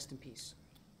can rest in peace.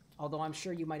 Although I'm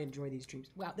sure you might enjoy these dreams.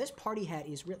 Wow, this party hat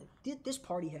is really... This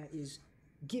party hat is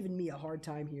giving me a hard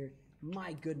time here.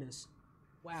 My goodness.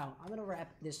 Wow, I'm gonna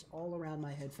wrap this all around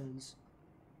my headphones.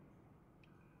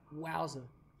 Wowza.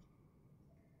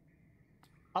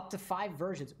 Up to 5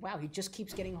 versions. Wow, he just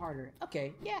keeps getting harder.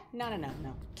 Okay, yeah, no.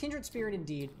 Kindred Spirit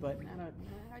indeed, but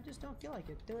I just don't feel like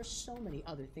it. There are so many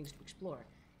other things to explore.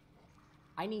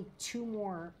 I need 2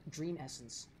 more Dream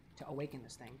Essence to awaken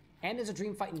this thing. And there's a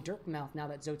Dream Fight in Dirtmouth now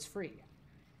that Zote's free.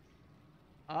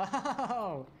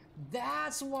 Oh,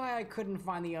 that's why I couldn't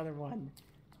find the other one.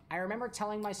 I remember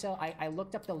telling myself, I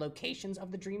looked up the locations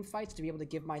of the Dream Fights to be able to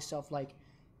give myself, like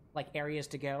areas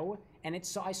to go, and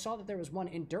I saw that there was one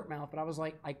in Dirtmouth, but I was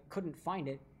like, I couldn't find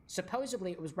it.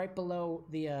 Supposedly, it was right below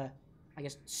the, I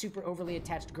guess, super overly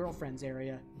attached girlfriends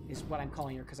area, is what I'm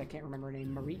calling her, because I can't remember her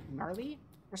name, Marley?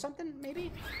 Or something,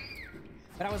 maybe?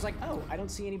 But I was like, oh, I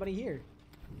don't see anybody here.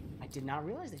 I did not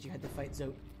realize that you had to fight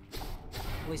Zote.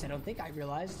 At least I don't think I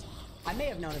realized. I may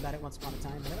have known about it once upon a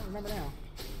time, but I don't remember now.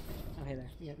 Oh, hey there.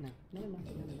 Yeah, no.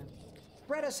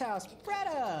 Bretta's house!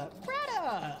 Bretta!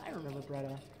 I remember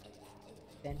Bretta.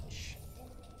 Bench.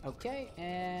 Okay,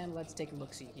 and let's take a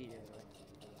look-see here.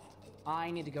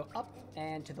 I need to go up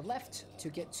and to the left to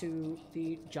get to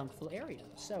the junkful area.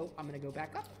 So I'm gonna go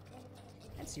back up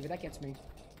and see where that gets me.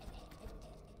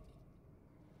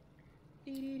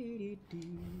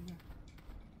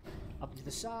 Up to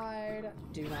the side.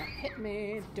 Do not hit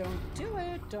me. Don't do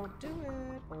it,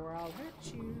 or I'll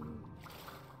hurt you.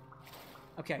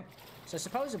 Okay, so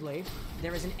supposedly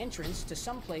there is an entrance to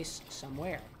someplace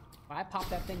somewhere. I popped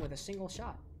that thing with a single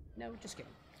shot. No, just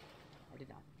kidding. I did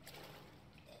not.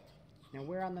 Now,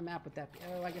 where on the map would that be?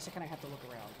 Oh, I guess I kind of have to look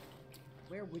around.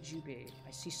 Where would you be?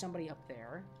 I see somebody up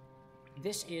there.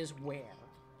 This is where?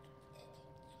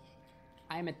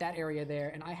 I am at that area there,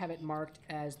 and I have it marked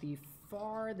as the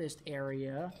farthest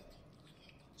area.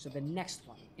 So the next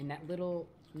one, in that little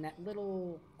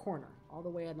corner, all the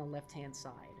way on the left-hand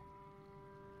side.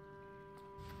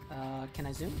 Can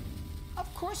I zoom?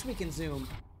 Of course we can zoom!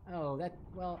 Oh,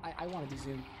 well, I wanted to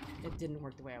zoom. It didn't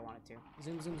work the way I wanted to.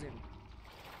 Zoom.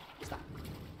 Stop.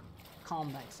 Calm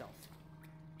thyself.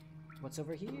 What's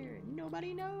over here?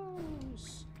 Nobody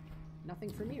knows!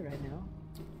 Nothing for me right now.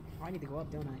 Oh, I need to go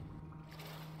up, don't I?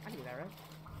 I can do that, right?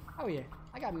 Oh yeah,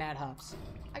 I got mad hops.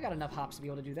 I got enough hops to be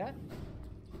able to do that.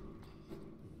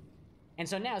 And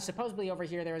so now, supposedly over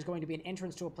here, there is going to be an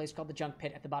entrance to a place called the Junk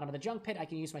Pit. At the bottom of the Junk Pit, I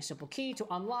can use my simple key to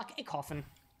unlock a coffin.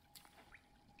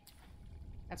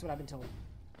 That's what I've been told.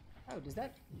 Oh, does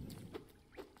that...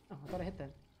 Oh, I thought I hit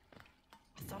that.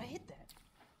 I hit that.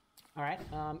 Alright,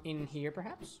 in here,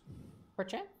 perhaps?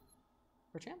 Perchance?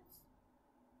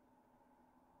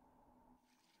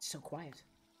 It's so quiet.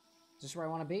 Is this where I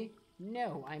want to be?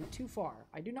 No, I'm too far.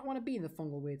 I do not want to be in the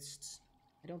fungal wastes.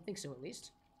 I don't think so, at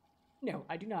least. No,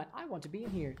 I do not. I want to be in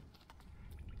here.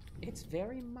 It's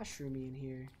very mushroomy in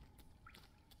here.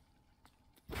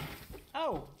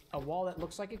 Oh! A wall that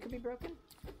looks like it could be broken?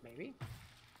 Maybe.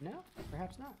 No?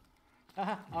 Perhaps not.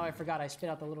 Aha! Oh, I forgot. I spit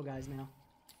out the little guys now.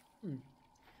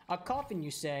 A coffin,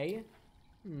 you say?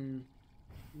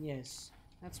 Yes.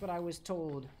 That's what I was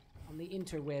told on the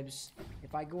interwebs.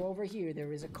 If I go over here,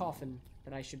 there is a coffin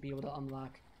that I should be able to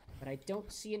unlock. But I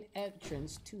don't see an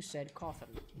entrance to said coffin.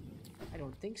 I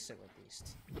don't think so, at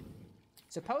least.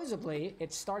 Supposedly,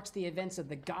 it starts the events of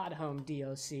the God Home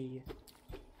DLC.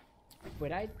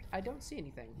 But I don't see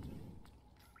anything.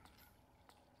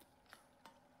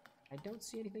 I don't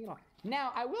see anything at all.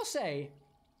 Now, I will say...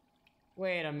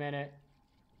 Wait a minute.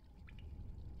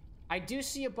 I do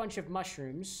see a bunch of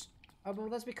mushrooms. Oh, well,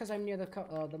 that's because I'm near the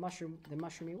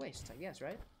mushroomy wastes, I guess,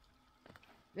 right?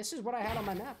 This is what I had on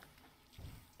my map.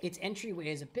 Its entryway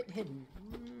is a bit hidden.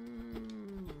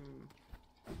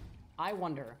 I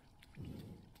wonder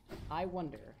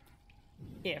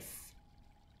if...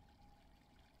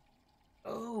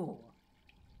 Oh.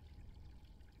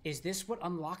 Is this what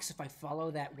unlocks if I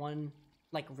follow that one,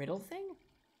 like, riddle thing?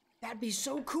 That'd be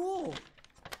so cool!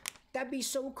 That'd be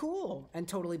so cool! And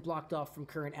totally blocked off from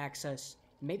current access.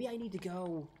 Maybe I need to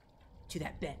go to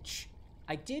that bench.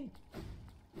 I did...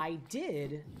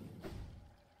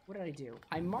 What did I do?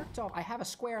 I marked off... I have a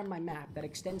square on my map that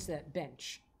extends to that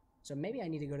bench. So maybe I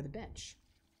need to go to the bench.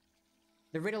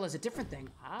 The riddle is a different thing.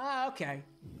 Ah, okay.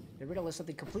 The riddle is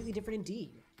something completely different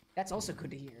indeed. That's also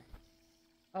good to hear.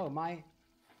 Oh, my...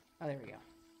 Oh, there we go.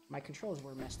 My controls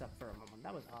were messed up for a moment.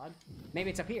 That was odd.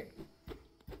 Maybe it's up here.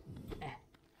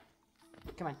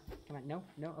 Come on.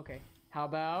 No? Okay. How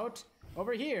about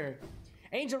over here?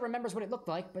 Angel remembers what it looked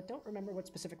like, but don't remember what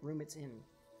specific room it's in.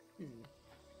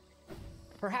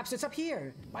 Perhaps it's up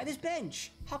here, by this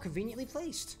bench. How conveniently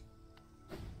placed.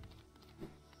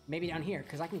 Maybe down here,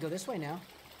 because I can go this way now.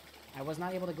 I was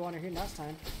not able to go under here last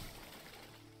time.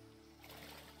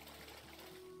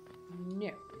 No,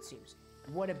 it seems.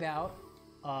 What about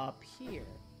up here?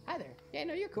 Hi there. Yeah,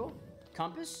 no, you're cool.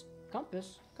 Compass?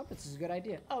 Compass. Compass is a good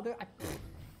idea. Oh,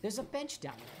 there's a bench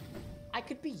down there. I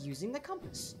could be using the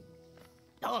compass.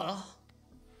 Ugh.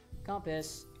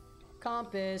 Compass.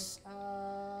 Compass.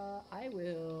 I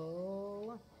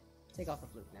will take off the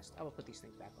flute nest. I will put these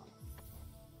things back on.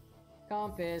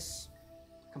 Compass.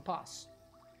 Compass.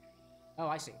 Oh,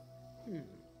 I see.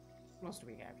 What else do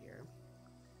we have here?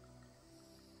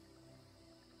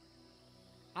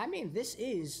 I mean, this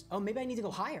is... Oh, maybe I need to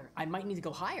go higher. I might need to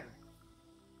go higher.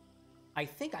 I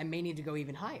think I may need to go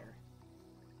even higher.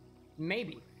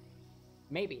 Maybe.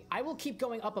 Maybe. I will keep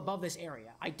going up above this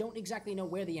area. I don't exactly know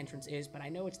where the entrance is, but I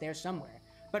know it's there somewhere.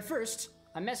 But first,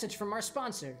 a message from our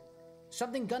sponsor.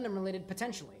 Something Gundam related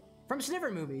potentially. From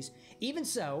Sniffer Movies. Even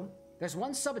so, there's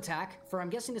one sub-attack for, I'm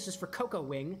guessing this is for Coco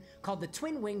Wing, called the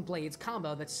Twin Wing Blades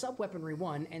combo that's sub-weaponry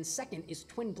 1, and second is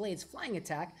Twin Blades flying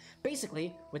attack.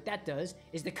 Basically, what that does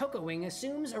is the Coco Wing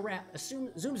zooms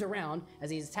around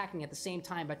as he's attacking at the same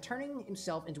time by turning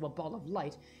himself into a ball of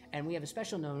light, and we have a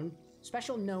special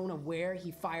known of where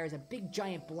he fires a big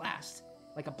giant blast,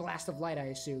 like a blast of light, I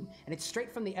assume, and it's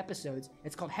straight from the episodes.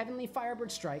 It's called Heavenly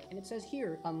Firebird Strike, and it says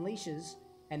here, unleashes,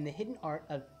 and the hidden art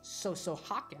of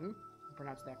Sosohaken,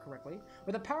 pronounce that correctly,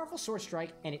 with a powerful sword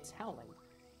strike, and it's howling.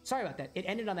 Sorry about that, it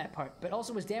ended on that part, but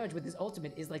also his damage with his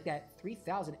ultimate is like that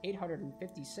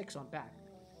 3,856 on back.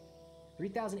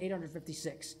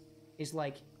 3,856 is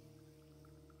like,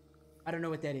 I don't know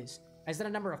what that is. Is that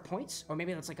a number of points? Or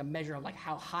maybe that's like a measure of like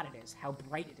how hot it is, how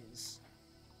bright it is.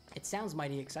 It sounds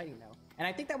mighty exciting though. And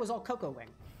I think that was all Coco Wing,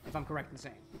 if I'm correct in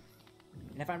saying.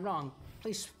 And if I'm wrong,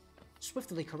 please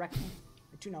swiftly correct me.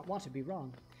 I do not want to be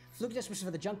wrong. Fluke just was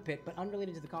for the junk pit, but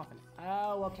unrelated to the coffin.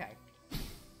 Oh, okay.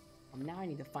 Well, now I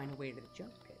need to find a way to the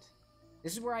junk pit.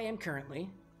 This is where I am currently,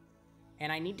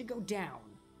 and I need to go down.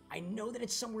 I know that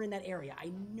it's somewhere in that area.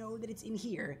 I know that it's in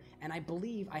here, and I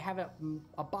believe I have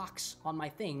a box on my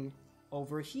thing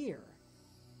over here.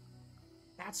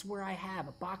 That's where I have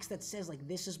a box that says, like,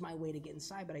 this is my way to get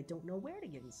inside, but I don't know where to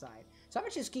get inside. So I'm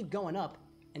gonna just keep going up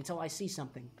until I see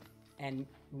something, and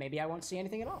maybe I won't see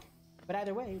anything at all. But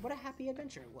either way, what a happy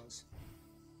adventure it was.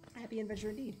 A happy adventure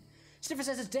indeed. Sniffer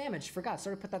says it's damaged. Forgot,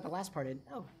 sorry to put that the last part in.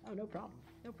 Oh, no problem.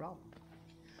 No problem.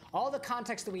 All the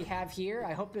context that we have here,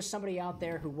 I hope there's somebody out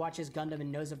there who watches Gundam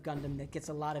and knows of Gundam that gets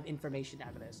a lot of information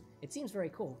out of this. It seems very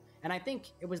cool. And I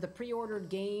think it was the pre-ordered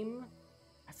game.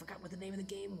 I forgot what the name of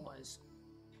the game was.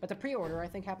 But the pre-order, I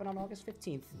think, happened on August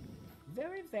 15th.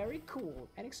 Very, very cool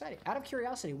and exciting. Out of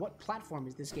curiosity, what platform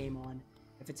is this game on?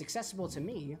 If it's accessible to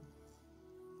me,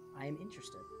 I am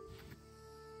interested.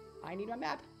 I need my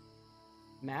map.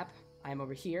 Map. I am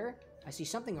over here. I see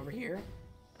something over here.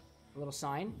 A little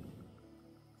sign.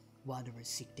 Wanderers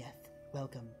seek death.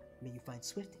 Welcome. May you find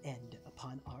swift end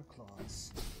upon our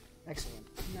claws. Excellent.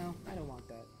 No, I don't want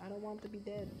that. I don't want to be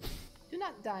dead. Do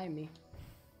not die me.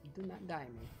 Do not die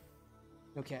me.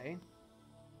 Okay.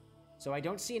 So I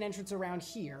don't see an entrance around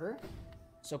here.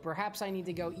 So perhaps I need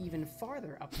to go even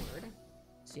farther upward.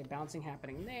 See a bouncing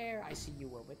happening there. I see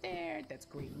you over there. That's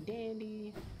great and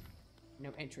dandy. No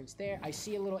entrance there. I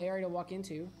see a little area to walk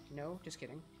into. No, just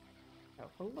kidding.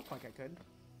 Oh, it looked like I could.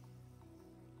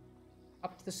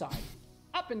 Up to the side.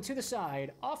 Up and to the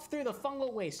side. Off through the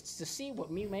fungal wastes to see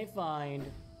what we may find.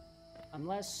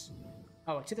 Unless...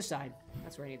 Oh, to the side.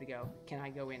 That's where I need to go. Can I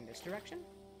go in this direction?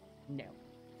 No.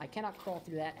 I cannot crawl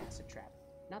through that acid trap.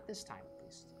 Not this time, at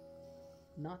least.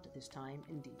 Not this time,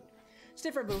 indeed.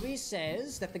 Sniffer Movies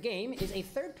says that the game is a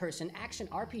third-person action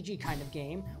RPG kind of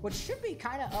game, which should be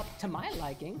kind of up to my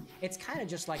liking. It's kind of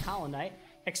just like Hollow Knight.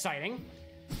 Exciting.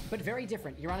 But very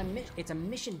different. You're on it's a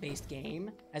mission-based game,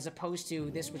 as opposed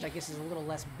to this, which I guess is a little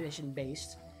less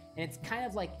mission-based. And it's kind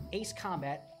of like Ace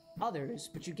Combat, others,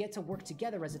 but you get to work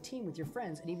together as a team with your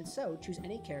friends, and even so, choose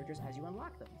any characters as you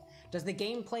unlock them. Does the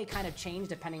gameplay kind of change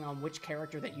depending on which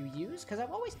character that you use? Because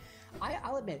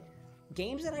I'll admit,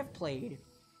 games that I've played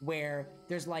where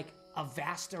there's like a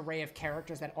vast array of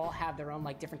characters that all have their own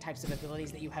like different types of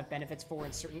abilities that you have benefits for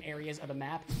in certain areas of the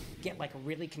map get like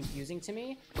really confusing to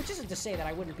me, which isn't to say that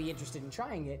I wouldn't be interested in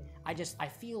trying it. I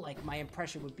feel like my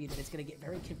impression would be that it's going to get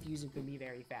very confusing for me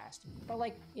very fast. But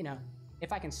like, you know,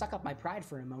 if I can suck up my pride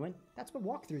for a moment, that's what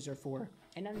walkthroughs are for.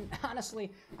 And then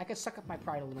honestly, I could suck up my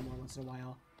pride a little more once in a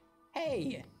while.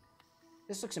 Hey,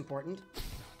 this looks important.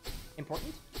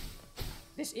 Important?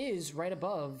 This is right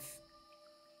above.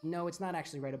 No, it's not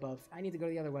actually right above. I need to go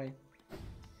the other way.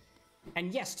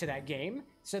 And yes, to that game.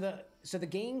 So the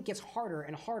game gets harder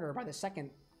and harder by the second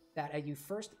that you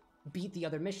first beat the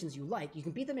other missions you like. You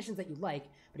can beat the missions that you like,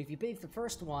 but if you beat the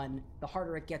first one, the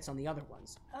harder it gets on the other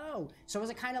ones. Oh, so is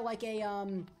it kind of like a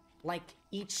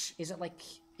is it like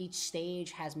each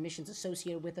stage has missions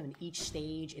associated with them, and each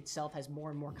stage itself has more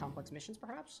and more complex missions,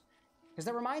 perhaps? Because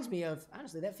that reminds me of,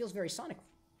 honestly, that feels very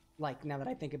Sonic-like now that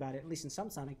I think about it, at least in some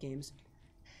Sonic games.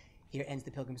 Here ends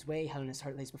the Pilgrim's Way. Hallownest's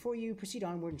heart lays before you. Proceed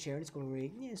onward and share in its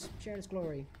glory. Yes, share in its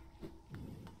glory.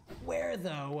 Where,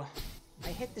 though? I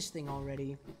hit this thing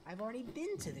already. I've already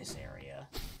been to this area.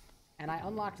 And I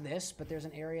unlocked this, but there's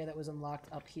an area that was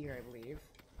unlocked up here, I believe.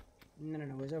 No,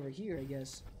 it was over here, I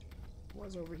guess. It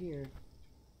was over here.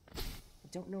 I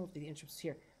don't know if the entrance is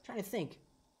here. I'm trying to think.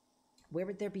 Where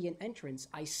would there be an entrance?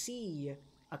 I see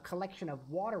a collection of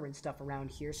water and stuff around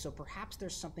here, so perhaps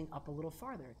there's something up a little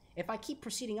farther. If I keep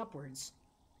proceeding upwards,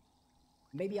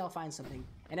 maybe I'll find something.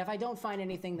 And if I don't find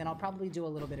anything, then I'll probably do a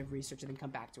little bit of research and then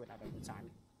come back to it another time.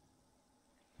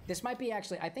 This might be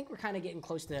actually, I think we're kind of getting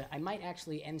close to, I might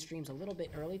actually end streams a little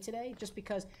bit early today, just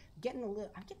because I'm getting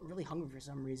really hungry for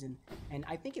some reason, and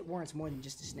I think it warrants more than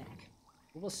just a snack.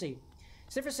 But we'll see.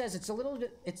 Sniffer says it's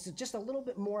just a little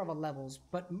bit more of a levels,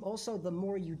 but also the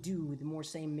more you do, the more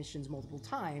same missions multiple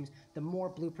times, the more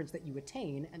blueprints that you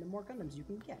attain, and the more Gundams you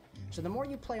can get. So the more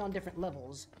you play on different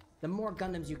levels, the more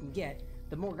Gundams you can get.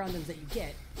 The more Gundams that you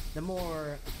get, the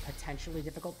more potentially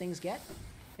difficult things get.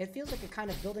 It feels like a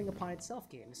kind of building upon itself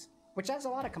games, which adds a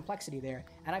lot of complexity there,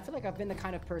 and I feel like I've been the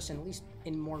kind of person, at least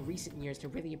in more recent years, to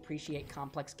really appreciate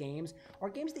complex games, or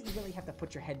games that you really have to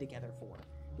put your head together for.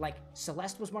 Like,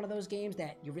 Celeste was one of those games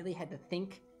that you really had to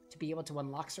think to be able to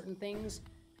unlock certain things,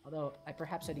 although I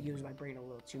perhaps had to use my brain a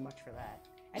little too much for that.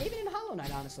 And even in Hollow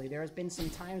Knight, honestly, there has been some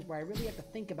times where I really have to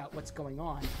think about what's going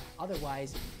on,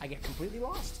 otherwise I get completely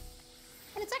lost.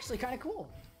 And it's actually kind of cool.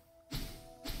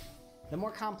 The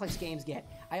more complex games get.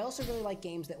 I also really like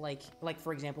games that like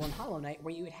for example in Hollow Knight,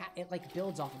 where it like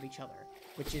builds off of each other,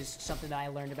 which is something that I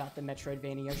learned about the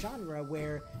Metroidvania genre,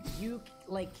 where you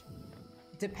like,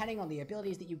 depending on the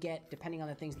abilities that you get, depending on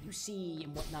the things that you see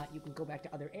and whatnot, you can go back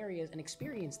to other areas and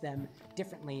experience them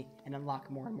differently and unlock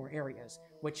more and more areas,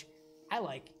 which I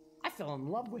like. I fell in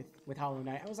love with Hollow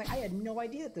Knight. I was like, I had no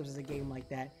idea that there was a game like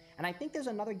that. And I think there's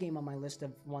another game on my list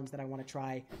of ones that I want to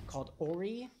try called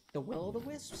Ori, the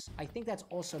Will-o'-the-Wisps. I think that's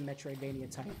also Metroidvania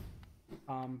type.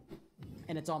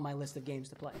 And it's on my list of games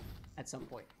to play at some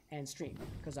point and stream,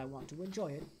 because I want to enjoy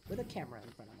it with a camera in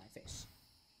front of my face.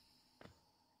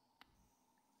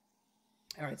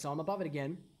 Alright, so I'm above it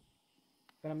again,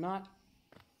 but I'm not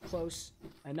close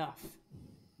enough.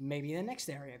 Maybe the next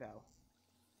area, though.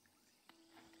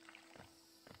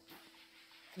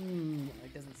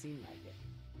 It doesn't seem like it.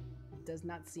 It does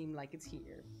not seem like it's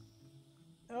here.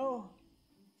 Oh,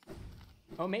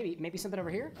 maybe something over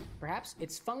here? Perhaps?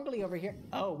 It's fungally over here.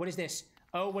 Oh, what is this?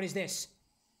 Oh, what is this?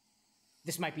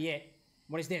 This might be it.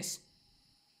 What is this?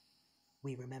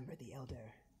 We remember the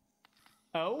Elder.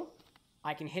 Oh,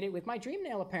 I can hit it with my dream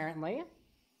nail, apparently.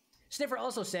 Sniffer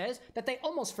also says that they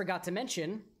almost forgot to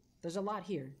mention there's a lot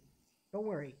here. Don't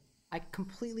worry. I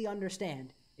completely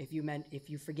understand if you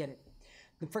forget it.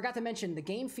 Forgot to mention, the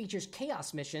game features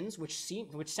chaos missions, which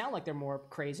sound like they're more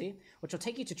crazy, which will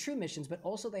take you to true missions, but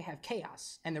also they have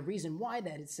chaos. And the reason why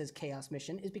that it says chaos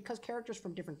mission is because characters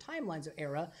from different timelines of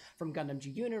era, from Gundam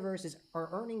G universes, are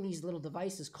earning these little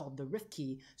devices called the Rift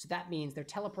Key. So that means they're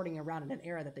teleporting around in an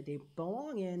era that they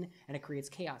belong in, and it creates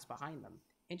chaos behind them.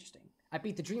 Interesting. I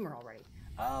beat the Dreamer already.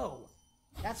 Oh,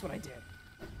 that's what I did.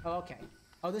 Oh, okay.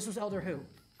 Oh, this was Elder Who.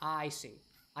 I see.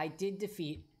 I did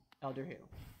defeat Elder Who.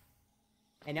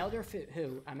 And Elder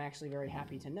Who, I'm actually very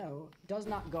happy to know, does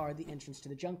not guard the entrance to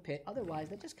the junk pit. Otherwise,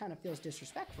 that just kind of feels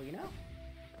disrespectful, you know?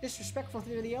 Disrespectful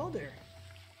to the Elder.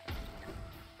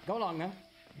 Go along, man.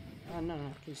 No,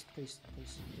 please,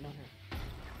 do not hurt.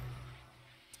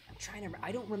 I'm trying to remember.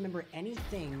 I don't remember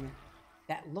anything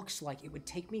that looks like it would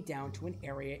take me down to an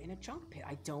area in a junk pit.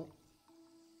 I don't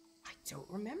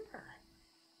remember.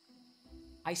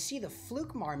 I see the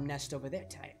Fluke Marm nest over there.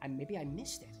 Maybe I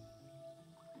missed it.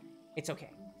 It's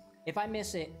okay. If I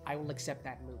miss it, I will accept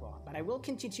that and move on. But I will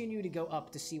continue to go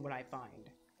up to see what I find.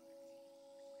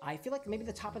 I feel like maybe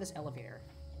the top of this elevator.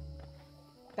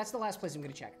 That's the last place I'm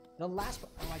going to check. The last...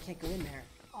 Oh, I can't go in there.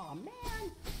 Oh,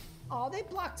 man. Oh, they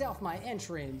blocked off my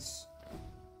entrance.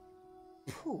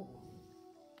 Pooh.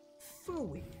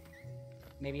 Phooey.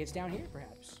 Maybe it's down here,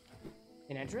 perhaps.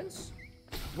 An entrance?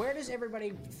 Where does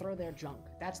everybody throw their junk?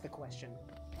 That's the question.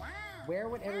 Where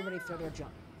would everybody throw their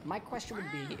junk? My question would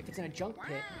be, if it's in a junk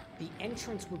pit, the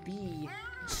entrance would be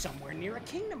somewhere near a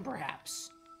kingdom, perhaps.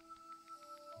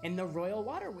 In the Royal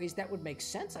Waterways, that would make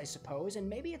sense, I suppose, and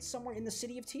maybe it's somewhere in the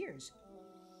City of Tears.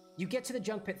 You get to the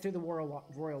junk pit through the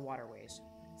Royal Waterways.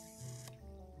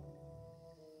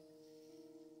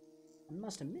 I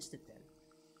must have missed it then.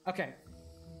 Okay.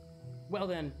 Well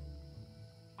then,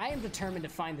 I am determined to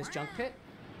find this junk pit,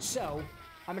 so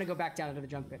I'm gonna go back down into the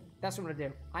junk pit. That's what I'm gonna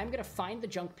do. I'm gonna find the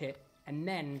junk pit, and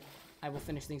then I will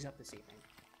finish things up this evening.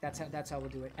 That's how we'll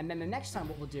do it. And then the next time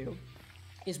what we'll do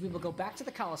is we will go back to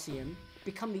the Colosseum,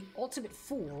 become the ultimate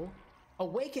fool,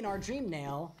 awaken our dream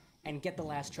nail, and get the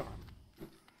last charm.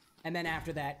 And then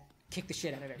after that, kick the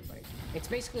shit out of everybody. It's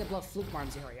basically above Fluke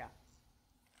Marm's area.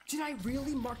 Did I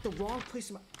really mark the wrong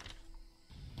place?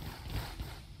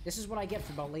 This is what I get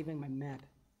for about labeling my map.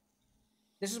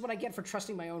 This is what I get for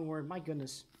trusting my own word. My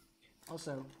goodness.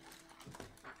 Also,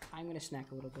 I'm gonna snack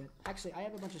a little bit. Actually, I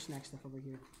have a bunch of snack stuff over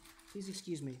here. Please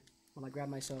excuse me while I grab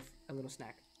myself a little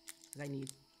snack. Because I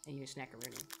need a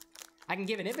snackaroonie. I can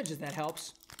give an image if that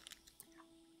helps.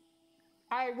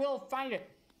 I will find it.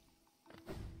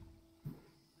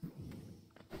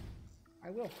 I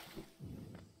will.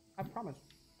 I promise.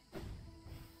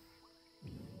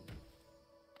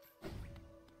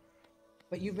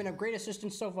 But you've been a great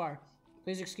assistance so far.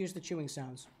 Please excuse the chewing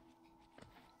sounds.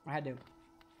 I had to.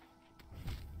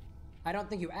 I don't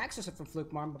think you access it from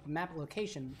Fluke Marm, but the map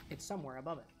location, it's somewhere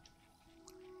above it.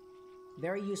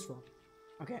 Very useful.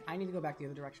 Okay, I need to go back the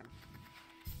other direction.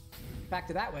 Back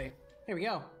to that way. Here we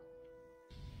go.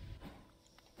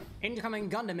 Incoming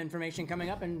Gundam information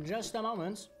coming up in just a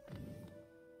moment.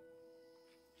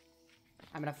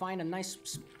 I'm gonna find a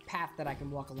nice path that I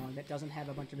can walk along that doesn't have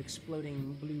a bunch of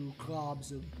exploding blue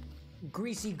globs of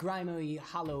greasy, grimy,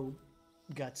 hollow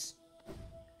guts.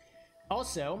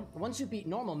 Also, once you beat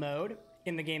normal mode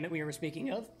in the game that we were speaking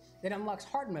of, it unlocks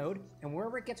hard mode, and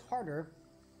wherever it gets harder,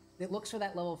 it looks for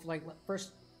that level for like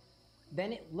first.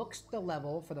 Then it looks the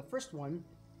level for the first one.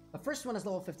 The first one is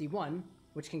level 51,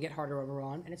 which can get harder over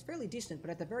on, and it's fairly decent. But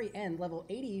at the very end, level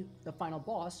 80, the final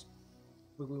boss,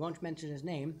 we won't mention his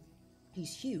name.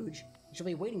 He's huge. She'll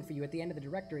be waiting for you at the end of the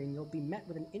directory, and you'll be met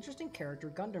with an interesting character,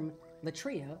 Gundam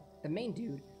Latria, the main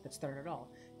dude that started it all.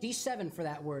 D7 for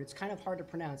that word. It's kind of hard to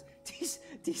pronounce.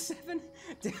 D7?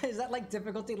 Is that like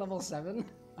difficulty level 7?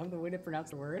 I'm the way to pronounce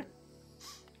the word.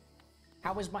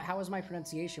 How was my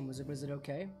pronunciation? Was it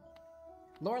okay?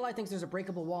 Lorelei thinks there's a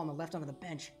breakable wall on the left under the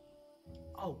bench.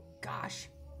 Oh gosh.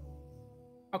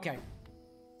 Okay.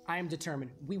 I am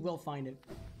determined. We will find it.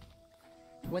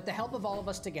 With the help of all of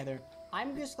us together,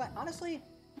 I'm just like, honestly,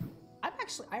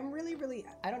 I'm really,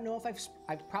 I don't know if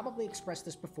I've probably expressed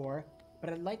this before, but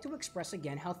I'd like to express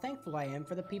again how thankful I am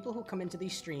for the people who come into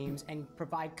these streams and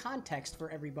provide context for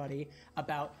everybody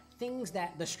about things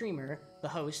that the streamer, the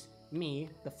host, me,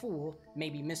 the fool, may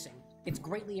be missing. It's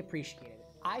greatly appreciated.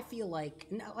 I feel like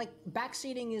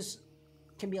backseating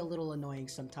can be a little annoying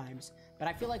sometimes, but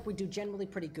I feel like we do generally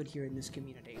pretty good here in this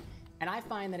community. And I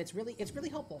find that it's really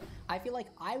helpful. I feel like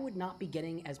I would not be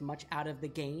getting as much out of the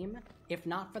game if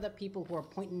not for the people who are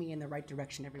pointing me in the right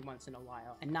direction every once in a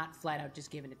while and not flat out just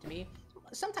giving it to me.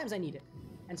 Sometimes I need it,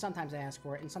 and sometimes I ask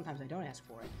for it, and sometimes I don't ask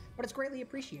for it. But it's greatly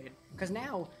appreciated, because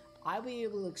now I'll be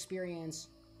able to experience,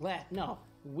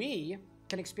 we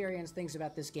can experience things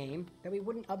about this game that we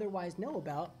wouldn't otherwise know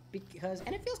about,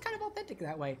 and it feels kind of authentic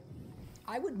that way.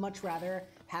 I would much rather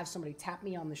have somebody tap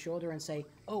me on the shoulder and say,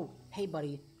 oh, hey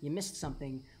buddy, you missed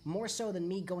something, more so than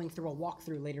me going through a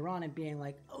walkthrough later on and being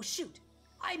like, oh shoot,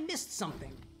 I missed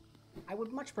something. I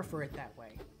would much prefer it that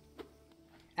way.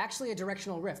 Actually, a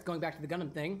directional rift, going back to the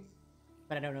Gundam thing,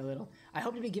 but I don't know little. I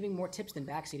hope to be giving more tips than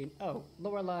backseating. Oh,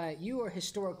 Lorelei, you are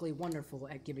historically wonderful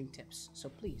at giving tips, so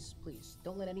please,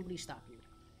 don't let anybody stop you.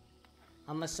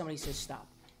 Unless somebody says stop,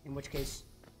 in which case,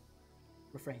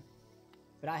 refrain.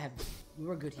 But you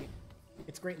are good here.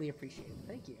 It's greatly appreciated.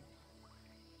 Thank you.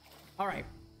 All right,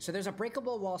 so there's a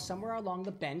breakable wall somewhere along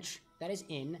the bench that is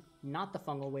in, not the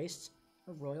fungal wastes,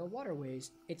 the royal waterways.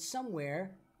 It's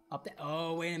somewhere up there.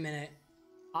 Oh, wait a minute.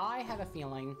 I have a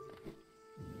feeling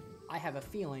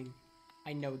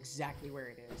I know exactly where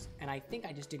it is, and I think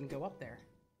I just didn't go up there.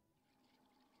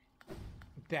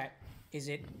 Bet. Is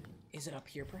it up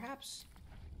here, perhaps?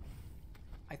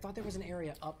 I thought there was an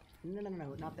area up. No,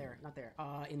 not there.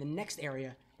 In the next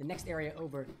area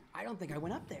over. I don't think I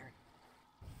went up there.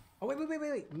 Oh, wait.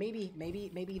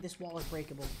 Maybe this wall is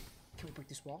breakable. Can we break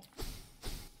this wall?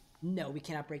 No, we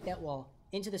cannot break that wall.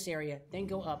 Into this area, then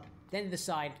go up, then to the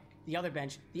side. The other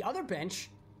bench. The other bench?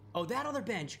 Oh, that other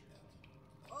bench.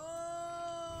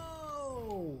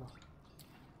 Oh!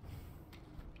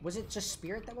 Was it just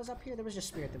Spirit that was up here? There was just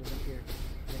Spirit that was up here.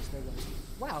 Yes, there was.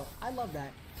 Wow, I love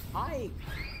that.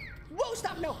 Whoa,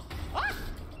 stop, no! Ah!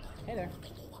 Hey there.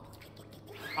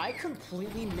 I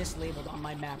completely mislabeled on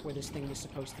my map where this thing was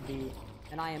supposed to be,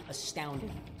 and I am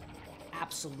astounded.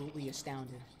 Absolutely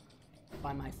astounded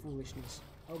by my foolishness.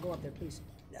 Oh, go up there, please.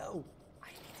 No! I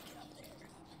need to get up there.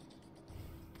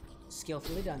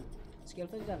 Skillfully done.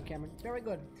 Skillfully done, Cameron. Very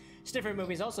good. Sniffer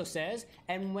Movies also says,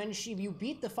 and when you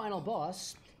beat the final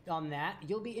boss on that,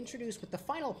 you'll be introduced with the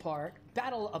final part,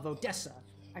 Battle of Odessa.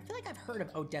 I feel like I've heard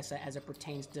of Odessa as it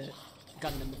pertains to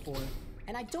Gundam before,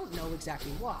 and I don't know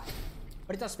exactly why,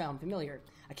 but it does sound familiar.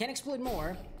 I can't explain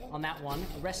more on that one.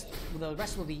 The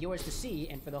rest will be yours to see,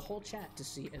 and for the whole chat to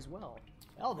see as well.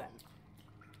 Well then,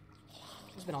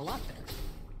 there's been a lot there.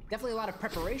 Definitely a lot of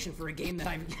preparation for a game that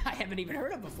I haven't even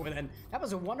heard of before then. That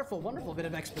was a wonderful, wonderful bit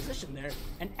of exposition there.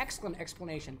 An excellent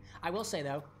explanation. I will say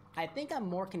though, I think I'm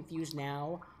more confused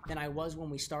now than I was when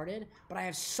we started, but I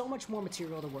have so much more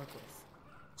material to work with.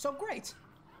 So great!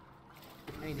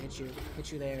 I need to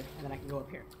hit you there, and then I can go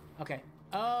up here. Okay.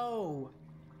 Oh!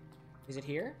 Is it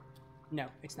here? No,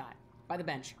 it's not. By the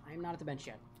bench. I am not at the bench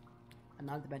yet. I'm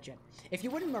not at the bench yet. If you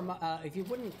wouldn't,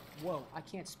 whoa, I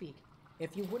can't speak.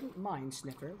 If you wouldn't mind,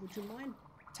 Sniffer, would you mind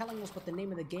telling us what the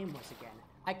name of the game was again?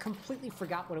 I completely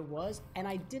forgot what it was, and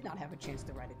I did not have a chance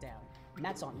to write it down. And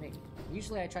that's on me.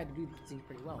 Usually I try to do these things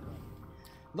pretty well, though.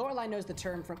 Lorelai knows the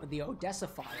term from the Odessa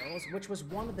Files, which was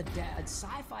one of the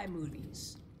sci-fi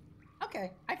movies.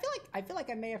 Okay, I feel like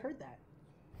I may have heard that.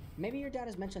 Maybe your dad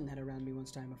has mentioned that around me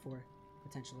once time before,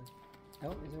 potentially.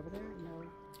 Oh, is it over there? No.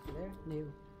 Over there? No.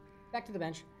 Back to the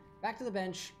bench. Back to the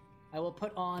bench. I will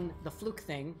put on the Fluke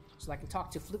thing, so I can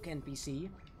talk to Fluke NPC.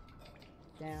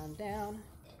 Down, down.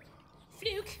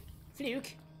 Fluke!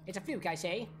 Fluke! It's a fluke, I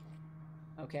say.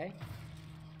 Okay.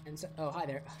 And so, oh, hi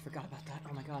there. I forgot about that.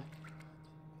 Oh my god.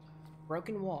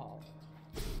 Broken wall.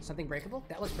 Something breakable?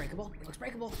 That looks breakable. It looks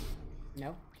breakable.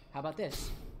 No? How about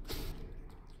this?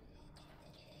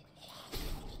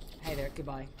 Hey there,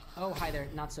 goodbye. Oh, hi there,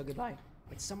 not so goodbye.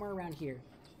 It's somewhere around here.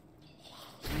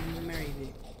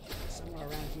 Maybe. Somewhere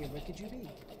around here. Where could you be?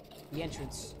 The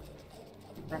entrance.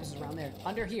 Perhaps it's around there.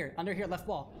 Under here, left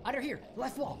wall. Under here,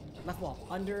 left wall. Left wall.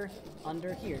 Under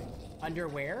here. Under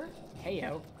where?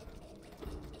 Heyo.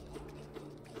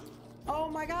 Oh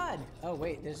my god! Oh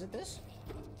wait, is it this?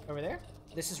 Over there?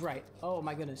 This is right. Oh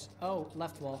my goodness. Oh,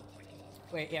 left wall.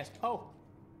 Wait, yes. Oh!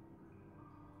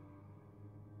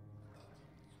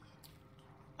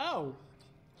 Oh!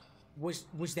 Was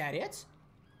that it?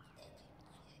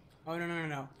 Oh,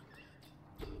 no.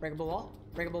 Breakable wall?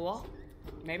 Breakable wall?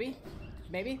 Maybe?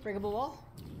 Maybe? Breakable wall?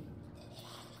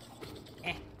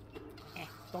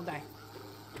 Don't die.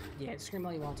 Yeah, scream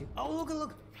all you want to. Oh,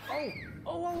 look! Oh!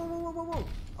 Whoa!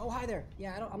 Oh, hi there.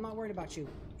 Yeah, I'm not worried about you.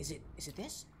 Is it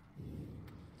this?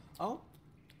 Oh?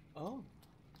 Oh,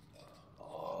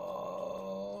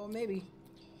 maybe.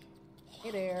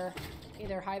 Hey there,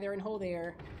 hi there, and ho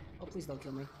there. Oh, please don't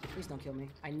kill me. Please don't kill me.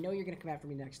 I know you're gonna come after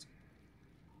me next.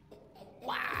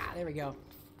 Wow, there we go.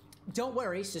 Don't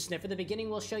worry, so Sniffer, the beginning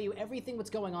will show you everything what's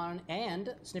going on,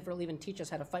 and Sniffer will even teach us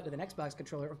how to fight with an Xbox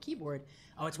controller or keyboard.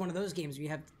 Oh, it's one of those games where you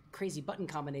have crazy button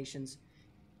combinations.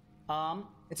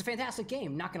 It's a fantastic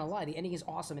game, not gonna lie. The ending is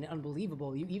awesome and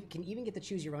unbelievable. You can even get to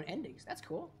choose your own endings. That's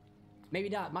cool. Maybe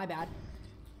not, my bad.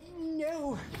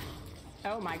 No!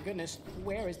 Oh my goodness,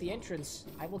 where is the entrance?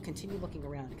 I will continue looking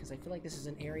around because I feel like this is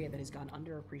an area that has gone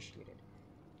underappreciated.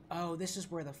 Oh, this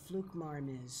is where the Fluke Marm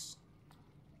is.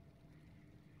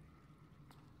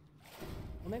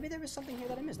 Well, maybe there was something here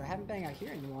that I missed. I haven't been out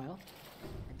here in a while.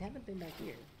 I haven't been back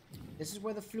here. This is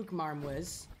where the Fluke Marm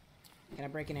was. Can I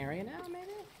break an area now,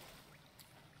 maybe?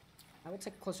 I would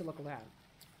take a closer look around.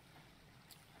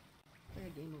 Play a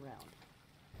game around.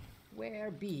 Where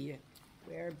be?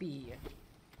 Where be?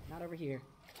 Not over here.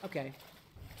 Okay.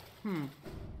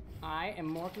 I am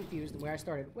more confused than where I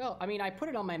started. Well, I mean, I put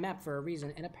it on my map for a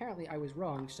reason, and apparently I was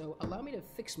wrong, so allow me to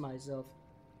fix myself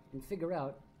and figure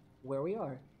out where we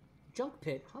are. Junk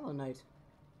Pit, Hollow Knight.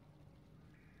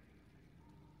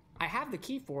 I have the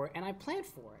key for it, and I planned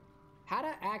for it. How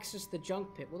to access the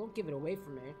Junk Pit? Well, don't give it away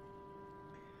from me.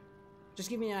 Just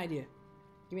give me an idea.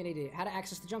 Give me an idea. How to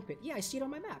access the Junk Pit? Yeah, I see it on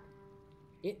my map.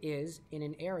 It is in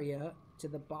an area to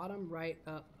the bottom right.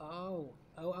 Oh,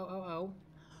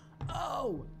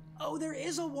 there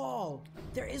is a wall.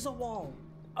 There is a wall.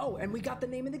 Oh, and we got the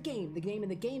name of the game. The name of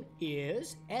the game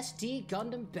is SD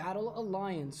Gundam Battle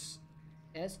Alliance.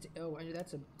 Oh,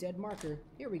 that's a dead marker.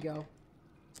 Here we go.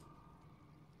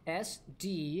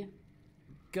 SD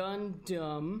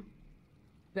Gundam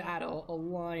Battle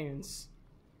Alliance.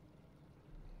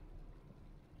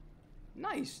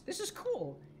 Nice. This is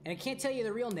cool. And I can't tell you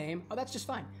the real name. Oh, that's just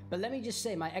fine. But let me just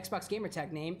say my Xbox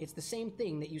gamertag name, it's the same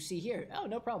thing that you see here. Oh,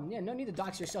 no problem. Yeah, no need to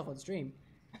dox yourself on stream.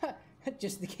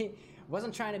 Just the game.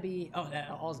 Wasn't trying to be... Oh,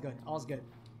 all's good. All's good.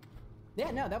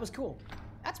 Yeah, no, that was cool.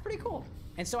 That's pretty cool.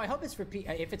 And so I hope it's for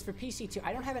if it's for PC too.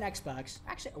 I don't have an Xbox.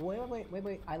 Actually,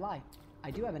 wait. I lie. I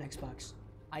do have an Xbox.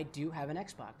 I do have an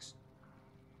Xbox.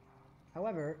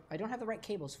 However, I don't have the right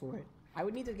cables for it. I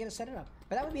would need to set it up.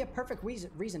 But that would be a perfect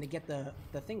reason to get the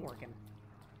thing working.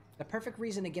 The perfect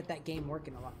reason to get that game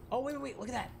working a lot. Oh, wait, look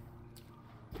at that.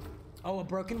 Oh, a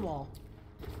broken wall.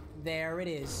 There it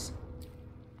is.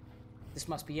 This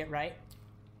must be it, right?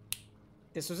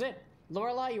 This was it.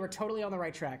 Lorelai, you were totally on the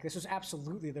right track. This was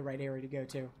absolutely the right area to go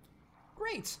to.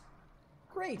 Great.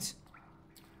 Great.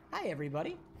 Hi,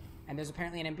 everybody. And there's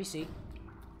apparently an NPC.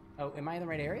 Oh, am I in the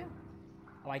right area?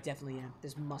 Oh, I definitely am.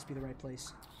 This must be the right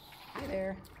place. Hi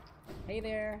there. Hey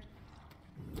there.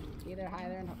 Hey there, hi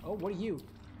there. Oh, what are you?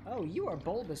 Oh, you are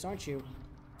bulbous, aren't you?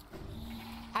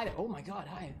 Hi there. Oh my god,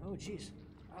 hi. Oh, jeez.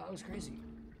 Oh, that was crazy.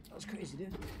 That was crazy,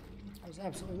 dude. That was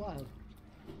absolutely wild.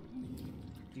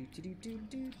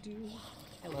 Do.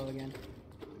 Hello again.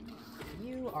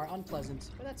 You are unpleasant,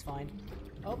 but that's fine.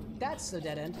 Oh, that's the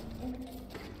dead end.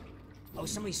 Oh,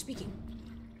 somebody's speaking.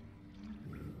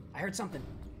 I heard something.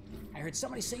 I heard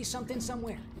somebody say something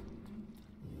somewhere.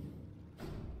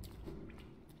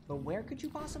 But where could you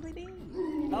possibly be?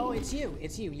 Oh, it's you.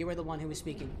 It's you. You were the one who was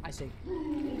speaking. I see.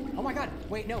 Oh my god.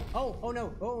 Wait, no. Oh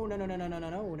no. Oh,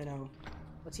 no.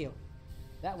 Let's heal.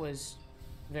 That was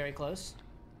very close.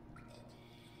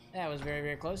 That was very,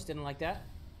 very close. Didn't like that.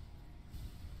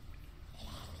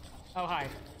 Oh, hi.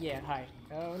 Yeah, hi.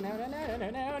 Oh, no.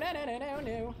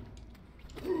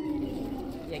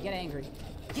 Yeah, get angry.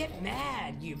 Get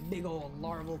mad, you big old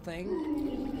larval thing.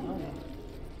 Oh, no.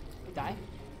 Die?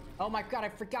 Oh my god, I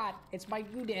forgot. It's my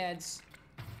doodads.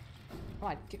 Come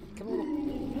on, come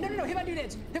on. No, hit my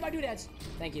doodads. Hit my doodads.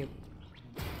 Thank you.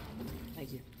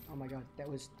 Thank you. Oh my god, that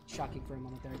was shocking for a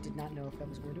moment there. I did not know if that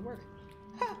was going to work.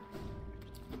 Ha!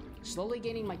 Slowly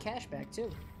gaining my cash back,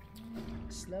 too.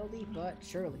 Slowly but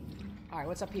surely. Alright,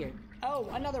 what's up here? Oh,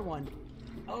 another one.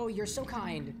 Oh, you're so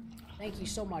kind. Thank you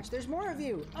so much. There's more of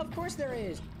you. Of course there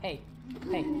is. Hey,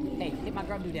 hit my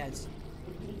grub doodads.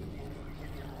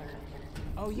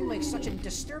 Oh, you make such a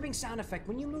disturbing sound effect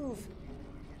when you move.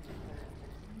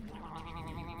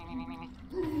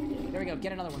 There we go.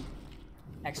 Get another one.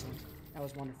 Excellent. That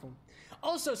was wonderful.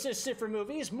 Also, says Cipher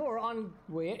Movies, more on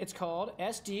it's called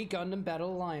SD Gundam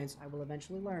Battle Alliance. I will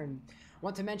eventually learn.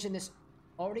 Want to mention this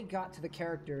already got to the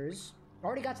characters,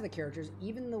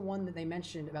 even the one that they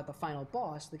mentioned about the final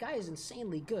boss. The guy is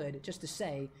insanely good, just to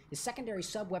say. His secondary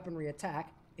sub-weaponry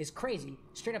attack is crazy.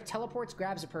 Straight up teleports,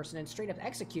 grabs a person, and straight up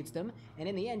executes them, and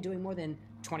in the end doing more than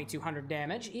 2,200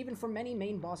 damage, even for many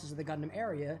main bosses of the Gundam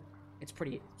area.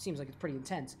 Seems like it's pretty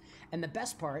intense. And the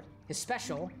best part, his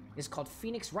special is called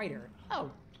Phoenix Rider. Oh,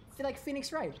 I feel like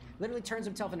Phoenix Wright. Literally turns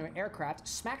himself into an aircraft,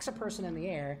 smacks a person in the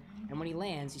air, and when he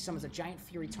lands, he summons a giant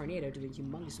fury tornado doing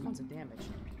humongous amounts of damage.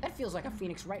 That feels like a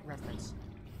Phoenix Wright reference.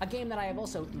 A game that I have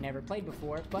also never played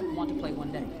before, but want to play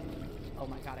one day. Oh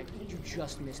my god, you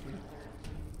just missed me.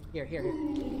 Here.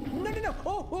 No.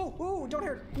 Oh, don't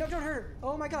hurt. No, don't hurt.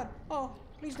 Oh my god. Oh,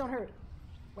 please don't hurt.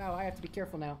 Wow, I have to be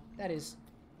careful now. That is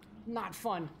not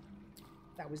fun.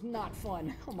 That was not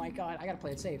fun. Oh my god, I gotta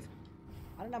play it safe.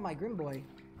 I don't have my Grim Boy.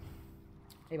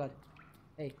 Hey, bud.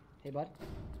 Hey, bud.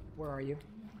 Where are you?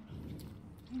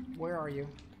 Where are you?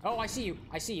 Oh, I see you.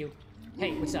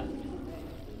 Hey, what's up?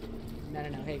 No.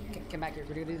 Hey, come back here.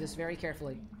 We're gonna do this very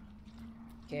carefully.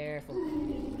 Careful.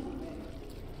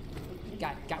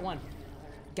 Got one.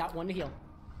 Got one to heal.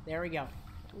 There we go.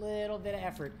 Little bit of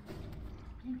effort.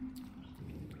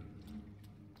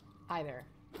 Hi there.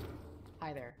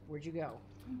 Where'd you go?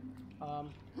 Oh,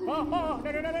 no.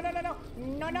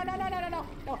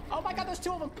 Oh my god, there's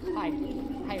two of them. Hi.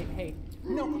 Hey.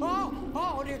 No.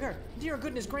 Oh, dear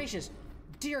goodness gracious.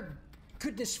 Dear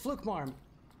goodness Flukemarm.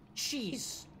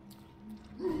 Jeez.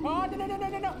 Oh,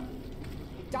 no.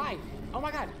 Die. Oh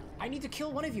my god. I need to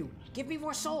kill one of you. Give me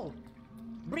more soul.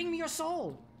 Bring me your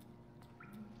soul.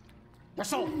 Your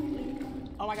soul.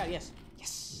 Oh my god, yes.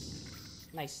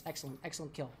 Nice.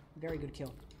 Excellent kill. Very good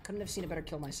kill. Couldn't have seen a better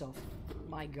kill myself.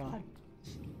 My god.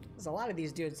 There's a lot of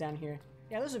these dudes down here.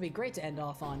 Yeah, this would be great to end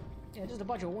off on. Yeah, just a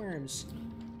bunch of worms.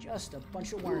 Just a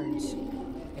bunch of worms.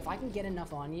 If I can get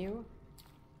enough on you,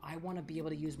 I want to be able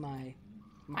to use my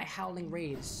Howling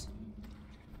Raids.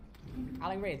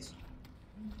 Howling Raids.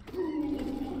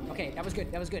 Okay, that was good.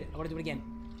 I want to do it again.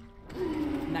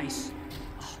 Nice.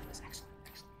 Oh, that's excellent.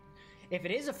 If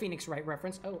it is a Phoenix Wright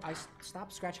reference, oh, I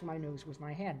stopped scratching my nose with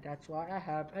my hand. That's why I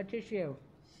have a tissue.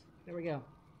 There we go.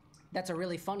 That's a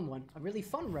really fun one. A really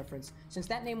fun reference, since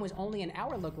that name was only in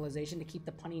our localization to keep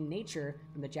the punny nature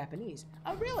from the Japanese.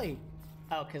 Oh, really?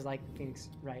 Oh, because, like, Phoenix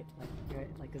Wright.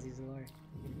 Like, because he's a lawyer.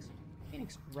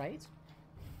 Phoenix Wright?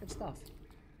 Good stuff.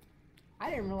 I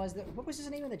didn't realize that. What was his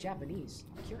name in the Japanese?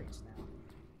 I'm curious now.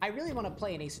 I really want to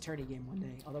play an Ace Attorney game one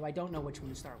day, although I don't know which one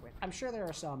to start with. I'm sure there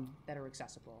are some that are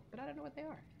accessible, but I don't know what they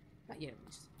are. Not yet, at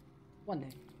least. One day.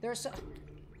 There are some...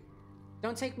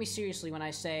 Don't take me seriously when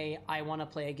I say I want to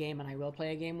play a game and I will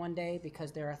play a game one day,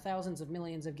 because there are thousands of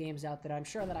millions of games out that I'm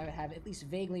sure that I would have at least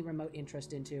vaguely remote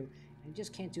interest into, and you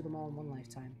just can't do them all in one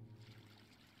lifetime.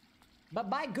 But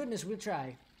by goodness, we'll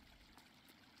try.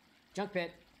 Junk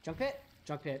pit. Junk pit?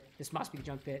 Junk pit. This must be the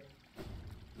junk pit.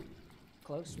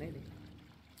 Close, maybe.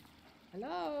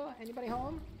 Hello? Anybody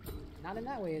home? Not in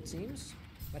that way, it seems.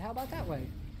 But how about that way?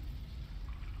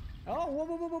 Oh, whoa,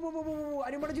 whoa, whoa, whoa, whoa, whoa, whoa. I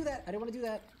didn't want to do that. I didn't want to do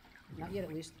that. Not yet, at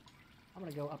least. I'm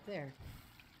gonna go up there.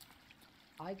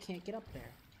 I can't get up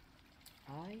there.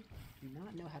 I do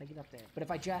not know how to get up there. But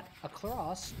if I jet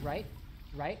across, right,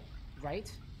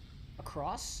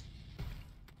 across.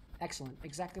 Excellent.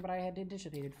 Exactly what I had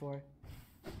anticipated for.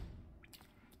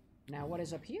 Now, what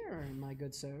is up here, my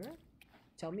good sir?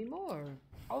 Tell me more.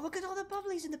 Oh, look at all the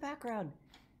bubblies in the background.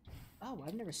 Oh,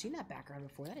 I've never seen that background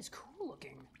before. That is cool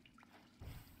looking.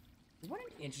 What an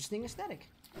interesting aesthetic.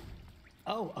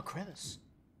 Oh, a crevice.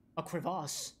 A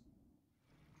crevasse.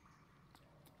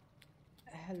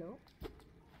 Hello?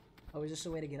 Oh, is this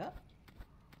a way to get up?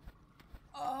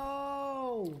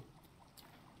 Oh!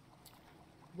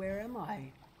 Where am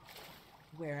I?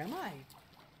 Where am I?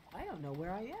 I don't know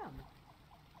where I am.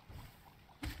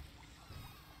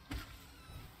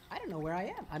 I don't know where I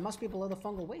am. I must be below the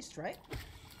fungal waste, right?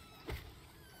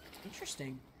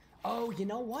 Interesting. Oh, you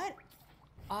know what?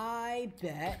 I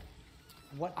bet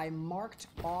what I marked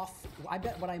off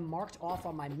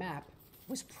on my map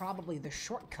was probably the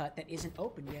shortcut that isn't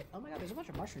open yet. Oh my god, there's a bunch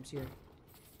of mushrooms here.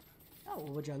 Oh,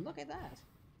 would you look at that?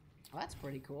 Oh, that's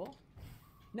pretty cool.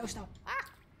 No, stop.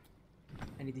 Ah!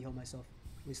 I need to heal myself.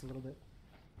 At least a little bit.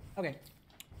 Okay.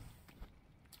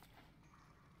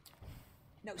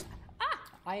 No, stop. Ah!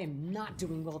 I am not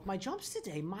doing well with my jumps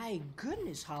today. My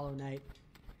goodness, Hollow Knight.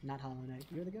 Not Hollow Knight.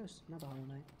 You're the ghost, not the Hollow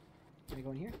Knight. Can I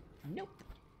go in here? Nope.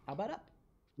 How about up?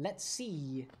 Let's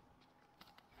see.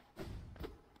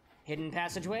 Hidden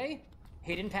passageway?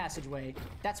 Hidden passageway.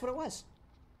 That's what it was.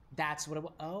 That's what it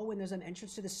was. Oh, and there's an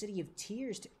entrance to the City of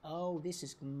Tears. Oh, this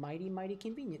is mighty, mighty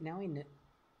convenient now, isn't it?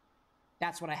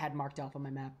 That's what I had marked off on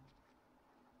my map.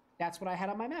 That's what I had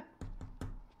on my map.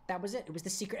 That was it. It was the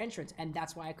secret entrance, and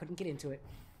that's why I couldn't get into it.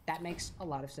 That makes a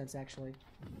lot of sense, actually.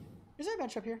 Is there a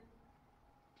bench up here?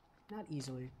 Not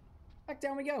easily. Back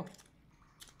down we go.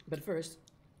 But first,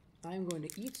 I am going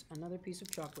to eat another piece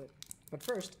of chocolate. But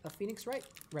first, a Phoenix Wright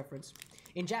reference.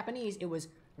 In Japanese, it was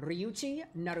Ryuchi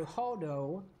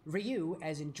Naruhodo. Ryu,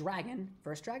 as in dragon,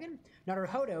 first dragon.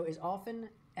 Naruhodo is often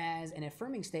as an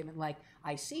affirming statement like,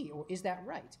 I see, or is that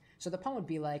right? So the poem would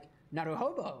be like,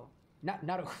 Naruhodo.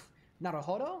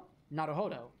 Naruhodo?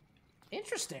 Naruhodo.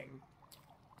 Interesting.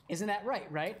 Isn't that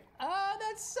right? Oh,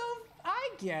 that's so... I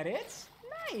get it.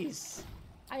 Nice.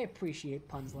 I appreciate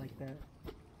puns like that.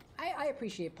 I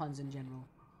appreciate puns in general.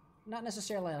 Not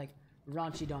necessarily like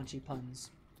raunchy-daunchy puns.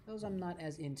 Those I'm not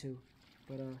as into.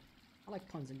 But I like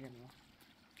puns in general.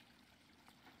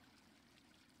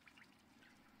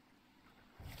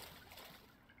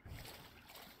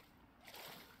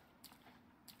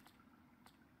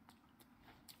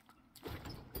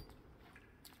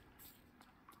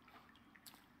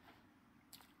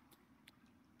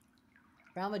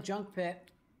 Found the junk pit.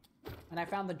 And I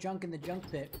found the junk in the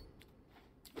junk pit.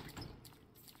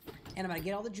 And I'm gonna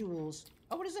get all the jewels.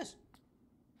 Oh, what is this?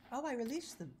 Oh, I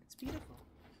released them. It's beautiful.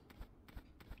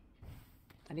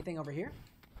 Anything over here?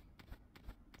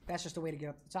 That's just a way to get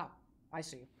up to the top. I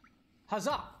see.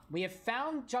 Huzzah! We have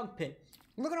found junk pit.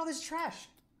 Look at all this trash.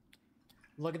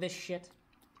 Look at this shit.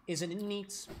 Isn't it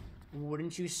neat?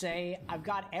 Wouldn't you say I've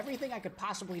got everything I could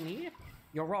possibly need?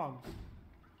 You're wrong.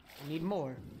 I need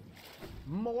more.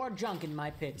 More junk in my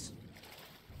pits.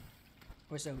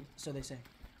 Or so they say.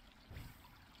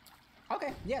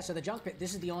 Okay, yeah, so the junk pit,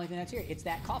 this is the only thing that's here. It's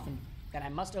that coffin that I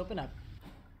must open up.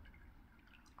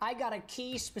 I got a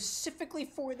key specifically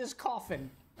for this coffin.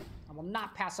 I will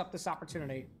not pass up this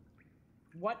opportunity.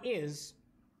 What is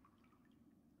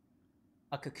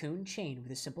a cocoon chain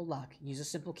with a simple lock? Use a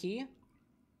simple key.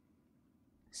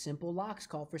 Simple locks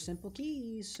call for simple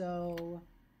keys, so...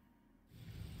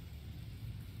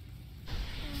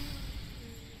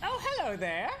 Oh, hello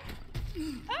there!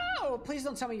 Oh, please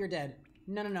don't tell me you're dead.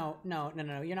 No,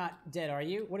 you're not dead, are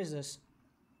you? What is this?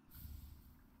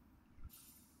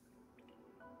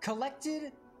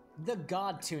 Collected the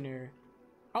God Tuner.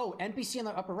 Oh, NPC on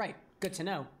the upper right. Good to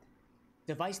know.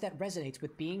 Device that resonates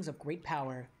with beings of great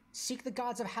power. Seek the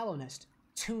gods of Hallownest.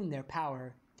 Tune their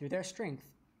power. Through their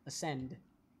strength, ascend.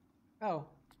 Oh,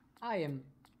 I am...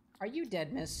 Are you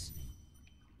dead, miss?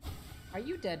 Are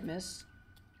you dead, miss?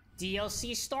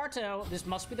 DLC Starto. This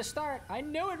must be the start. I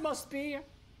know it must be.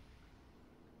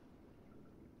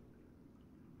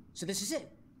 So this is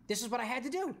it. This is what I had to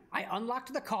do. I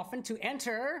unlocked the coffin to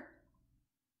enter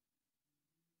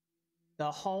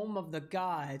the home of the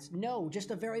gods. No,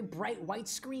 just a very bright white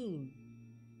screen.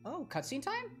 Oh, cutscene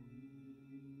time?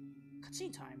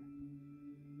 Cutscene time.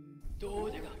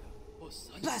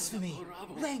 Blasphemy!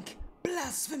 Rank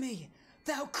blasphemy!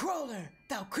 Thou crawler!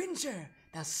 Thou cringer!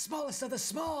 Thou smallest of the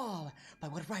small! By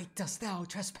what right dost thou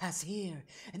trespass here,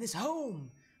 in this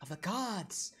home of the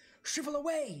gods? Shrivel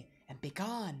away and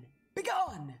begone!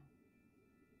 Begone!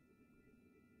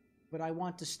 But I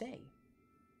want to stay.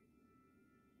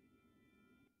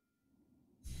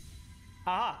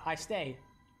 Aha, I stay.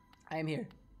 I am here.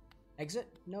 Exit?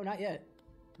 No, not yet.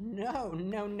 No,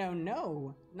 no, no,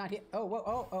 no. Not yet. Oh,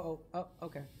 whoa, oh,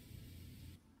 okay.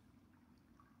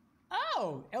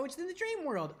 Oh, it's in the dream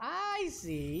world. I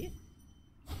see.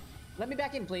 Let me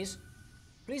back in, please.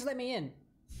 Please let me in.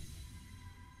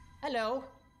 Hello.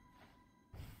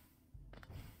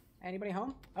 Anybody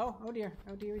home? Oh dear.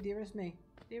 Oh dear, dearest me.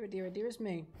 Dearest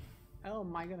me. Oh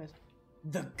my goodness.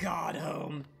 The God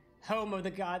Home. Home of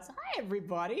the gods. Hi,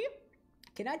 everybody.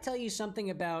 Can I tell you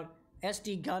something about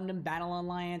SD Gundam Battle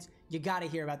Alliance? You gotta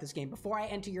hear about this game. Before I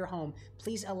enter your home,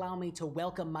 please allow me to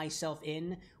welcome myself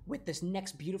in with this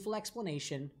next beautiful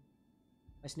explanation.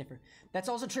 A sniffer. That's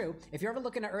also true. If you're ever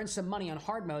looking to earn some money on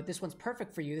hard mode, this one's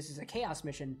perfect for you. This is a chaos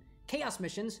mission. Chaos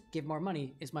missions give more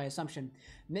money, is my assumption.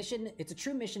 It's a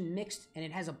true mission mixed, and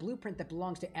it has a blueprint that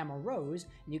belongs to Amorose,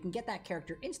 and you can get that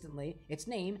character instantly. Its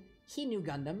name, Hinu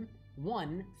Gundam,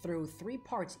 1 through 3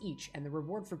 parts each, and the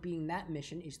reward for being that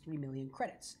mission is 3 million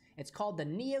credits. It's called the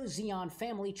Neo Zeon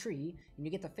Family Tree, and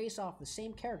you get to face off the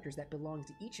same characters that belong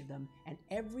to each of them, and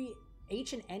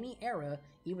each and any era,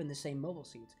 even the same mobile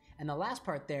suits. And the last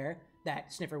part there,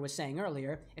 that Sniffer was saying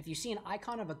earlier, if you see an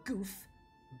icon of a goof?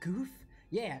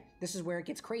 Yeah, this is where it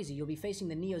gets crazy. You'll be facing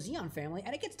the Neo Zeon family,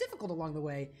 and it gets difficult along the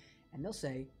way. And they'll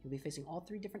say you'll be facing all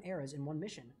 3 different eras in one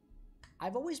mission.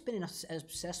 I've always been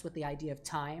obsessed with the idea of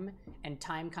time, and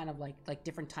time kind of like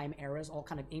different time eras all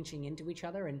kind of inching into each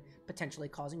other and potentially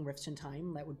causing rifts in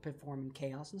time that would perform in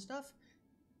chaos and stuff.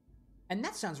 And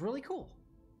that sounds really cool.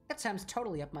 That sounds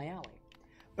totally up my alley.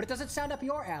 But it doesn't sound up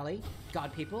your alley,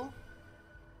 God people.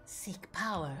 Seek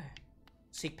power.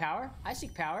 Seek power? I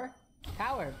seek power.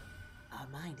 Power. A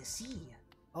mind to see.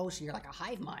 Oh, so you're like a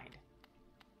hive mind.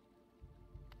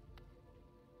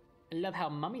 I love how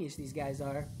mummies these guys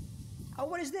are. Oh,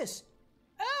 what is this?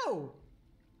 Oh!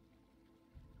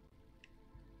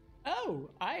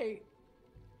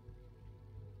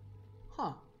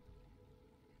 Huh.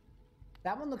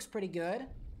 That one looks pretty good.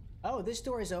 Oh, this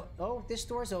door is this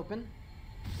door's open.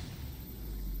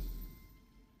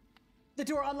 The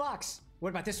door unlocks. What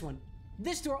about this one?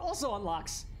 This door also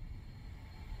unlocks.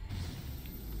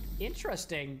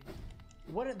 Interesting.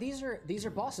 What are these are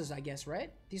bosses, I guess,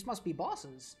 right? These must be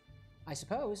bosses, I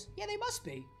suppose. Yeah, they must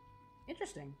be.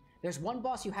 Interesting. There's one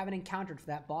boss you haven't encountered for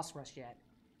that boss rush yet.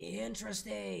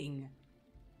 Interesting.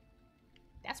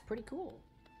 That's pretty cool.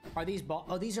 Are these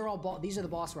these are the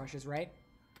boss rushes, right?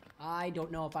 I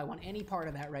don't know if I want any part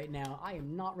of that right now. I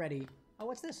am not ready. Oh,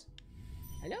 what's this?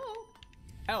 Hello?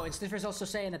 Oh, and Sniffer's also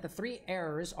saying that the 3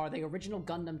 errors are the original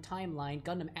Gundam timeline,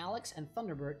 Gundam Alex, and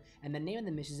Thunderbird, and the name of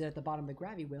the missions is at the bottom of the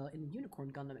Gravity Wheel in the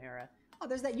Unicorn Gundam era. Oh,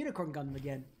 there's that Unicorn Gundam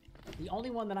again. The only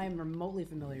one that I am remotely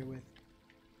familiar with.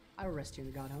 I will rest here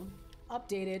in the God Home.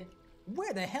 Updated.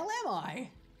 Where the hell am I?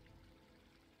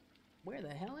 Where the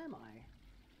hell am I?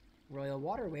 Royal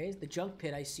Waterways, the junk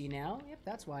pit I see now. Yep,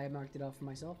 that's why I marked it off for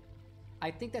myself. I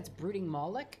think that's Brooding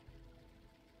Moloch.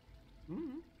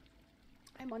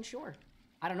 I'm unsure.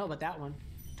 I don't know about that one.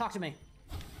 Talk to me.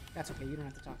 That's okay, you don't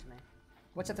have to talk to me.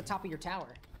 What's at the top of your tower?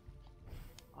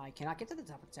 I cannot get to the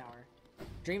top of the tower.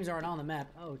 Dreams aren't on the map.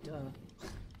 Oh, duh.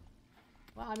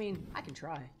 Well, I mean, I can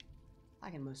try. I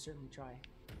can most certainly try.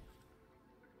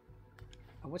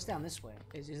 Oh, what's down this way?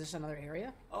 Is this another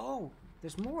area? Oh,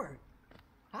 there's more.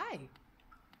 Hi.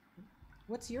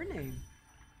 What's your name?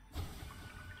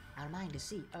 Out of mind to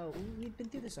see. Oh, we've been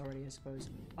through this already, I suppose.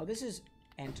 Oh, this is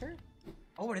enter?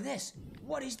 Oh, what is this?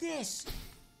 What is this?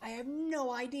 I have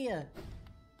no idea.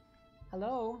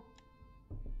 Hello?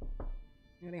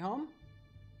 Anybody home?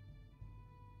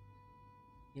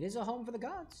 It is a home for the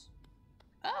gods.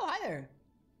 Oh, hi there.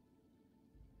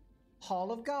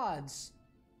 Hall of Gods.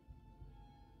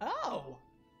 Oh.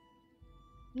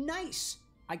 Nice.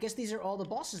 I guess these are all the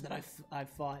bosses that I've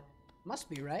fought. Must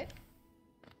be, right?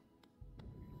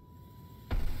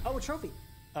 Oh, a trophy.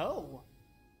 Oh.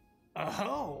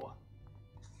 Oh.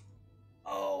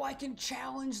 Oh, I can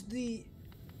challenge the...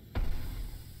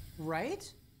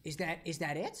 Right? Is that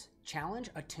it? Challenge,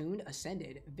 attuned,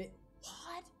 ascended.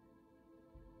 What?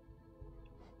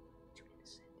 Attuned,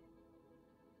 ascended.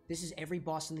 This is every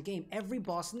boss in the game. Every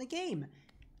boss in the game.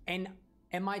 And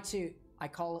am I to... I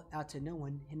call out to no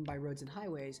one, hidden by roads and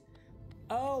highways.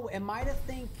 Oh, am I to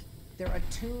think they're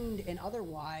attuned and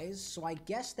otherwise? So I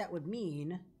guess that would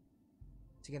mean...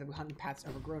 Together we hunt in paths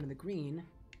overgrown in the green.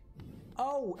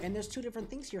 Oh, and there's two different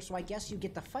things here, so I guess you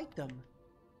get to fight them.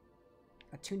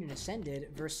 Attuned and ascended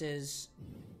versus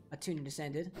attuned and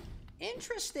ascended.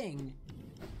 Interesting.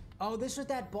 Oh, this was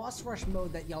that boss rush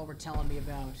mode that y'all were telling me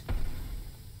about.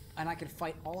 And I could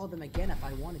fight all of them again if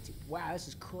I wanted to. Wow, this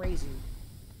is crazy.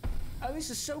 Oh, this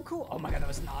is so cool. Oh my god, that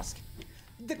was an Osk.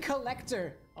 The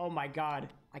Collector. Oh my god.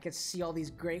 I could see all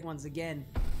these great ones again.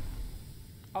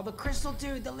 Oh, the crystal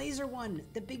dude, the laser one,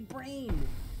 the big brain.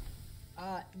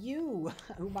 You,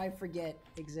 whom I forget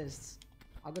exists.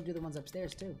 I'll go do the ones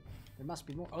upstairs too. There must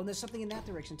be more. Oh, there's something in that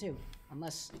direction too.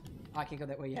 Unless, oh, I can't go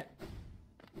that way yet.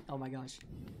 Oh my gosh,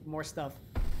 more stuff.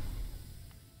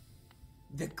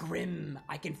 The Grim,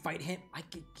 I can fight him.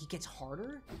 He gets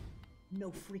harder?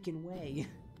 No freaking way.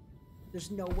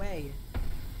 There's no way.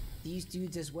 These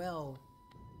dudes as well.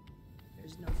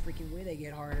 There's no freaking way they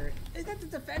get harder. Is that the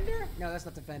Defender? No, that's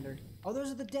not Defender. Oh,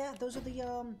 those are the those are the,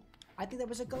 I think there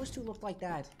was a ghost who looked like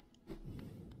that.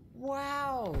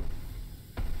 Wow.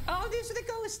 Oh, these are the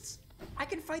ghosts. I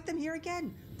can fight them here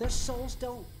again. Their souls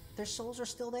are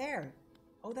still there.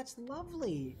 Oh, that's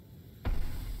lovely.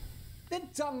 The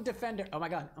Dung Defender. Oh my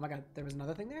god, there was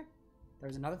another thing there? There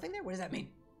was another thing there? What does that mean?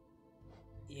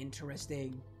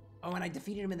 Interesting. Oh, and I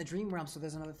defeated him in the Dream Realm, so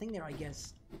there's another thing there, I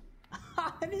guess.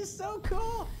 That is so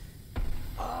cool!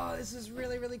 Oh, this is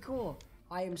really, really cool.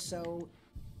 I am so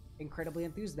incredibly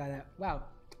enthused by that. Wow.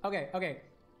 Okay.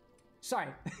 Sorry.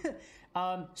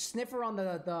 Sniffer on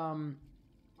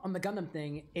the Gundam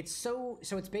thing. So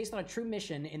it's based on a true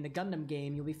mission in the Gundam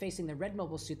game. You'll be facing the red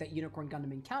mobile suit that Unicorn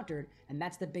Gundam encountered, and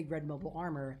that's the big red mobile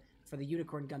armor for the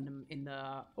Unicorn Gundam in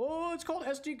the... Oh, it's called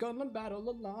SD Gundam Battle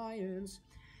Alliance.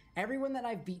 Everyone that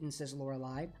I've beaten, says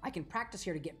Lorelei, I can practice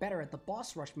here to get better at the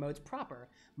boss rush modes proper.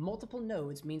 Multiple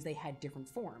nodes means they had different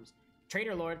forms.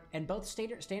 Traitor Lord and both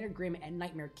Standard Grim and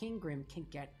Nightmare King Grim can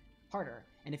get harder.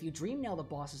 And if you dream nail the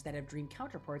bosses that have dream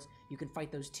counterparts, you can fight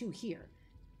those two here.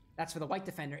 That's for the White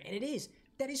Defender, and it is.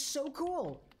 That is so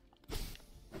cool.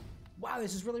 Wow,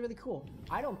 this is really, really cool.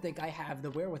 I don't think I have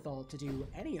the wherewithal to do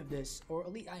any of this, or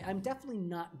at least I'm definitely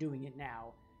not doing it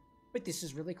now. But this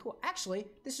is really cool. Actually,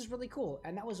 this is really cool.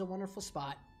 And that was a wonderful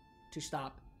spot to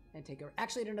stop and take over.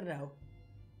 Actually, no.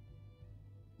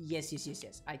 Yes.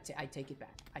 I take it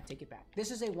back. I take it back.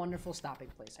 This is a wonderful stopping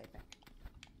place, I think.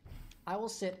 I will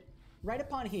sit right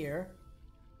upon here,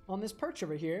 on this perch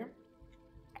over here.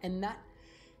 And that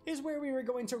is where we were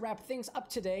going to wrap things up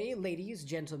today, ladies,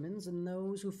 gentlemen, and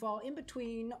those who fall in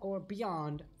between or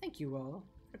beyond. Thank you all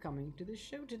for coming to this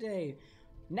show today.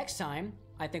 Next time,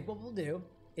 I think what we'll do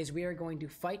is we are going to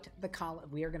fight the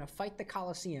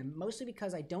Colosseum, mostly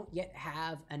because I don't yet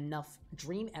have enough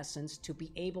Dream Essence to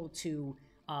be able to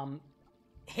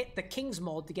hit the King's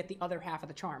Mold to get the other half of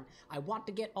the charm. I want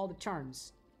to get all the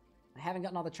charms. I haven't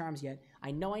gotten all the charms yet.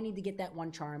 I know I need to get that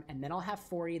one charm, and then I'll have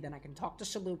 40, then I can talk to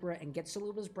Salubra and get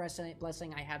Salubra's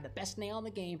blessing. I have the best nail in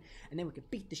the game, and then we can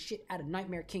beat the shit out of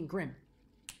Nightmare King Grim.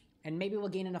 And maybe we'll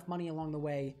gain enough money along the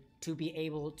way to be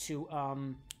able to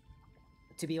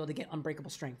get Unbreakable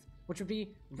Strength, which would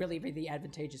be really, really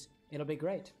advantageous. It'll be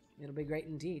great. It'll be great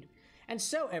indeed. And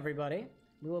so, everybody,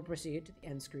 we will proceed to the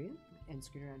end screen. End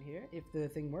screen around here, if the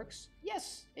thing works.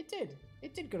 Yes, it did.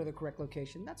 It did go to the correct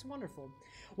location. That's wonderful.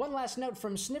 One last note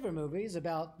from Sniver Movies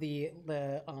about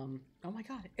oh my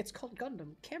god, it's called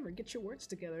Gundam. Cameron, get your words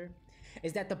together.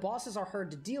 Is that the bosses are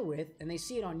hard to deal with, and they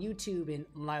see it on YouTube, and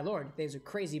my lord, these are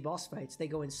crazy boss fights. They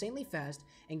go insanely fast,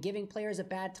 and giving players a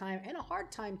bad time, and a hard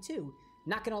time too.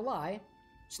 Not gonna lie,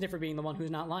 Sniffer being the one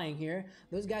who's not lying here,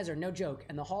 those guys are no joke,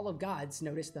 and the Hall of Gods,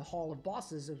 notice the Hall of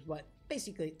Bosses is what,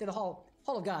 basically, they're the Hall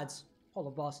of Gods, Hall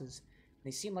of Bosses.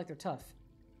 They seem like they're tough.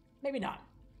 Maybe not.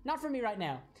 Not for me right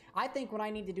now. I think what I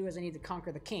need to do is I need to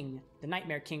conquer the King, the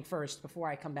Nightmare King first, before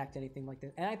I come back to anything like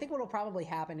this. And I think what will probably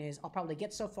happen is, I'll probably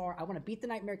get so far, I want to beat the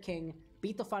Nightmare King,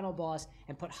 beat the final boss,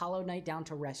 and put Hollow Knight down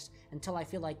to rest, until I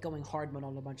feel like going hard mode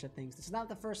on a bunch of things. This is not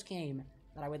the first game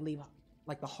that I would leave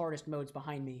like the hardest modes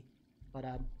behind me, but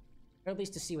or at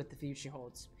least to see what the future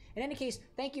holds. In any case,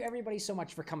 thank you everybody so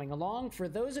much for coming along. For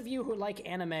those of you who like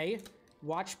anime,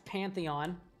 watch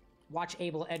Pantheon, watch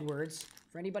Abel Edwards.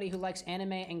 For anybody who likes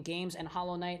anime and games and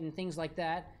Hollow Knight and things like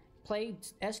that, play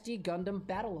SD Gundam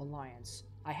Battle Alliance.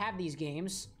 I have these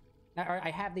games. I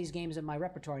have these games in my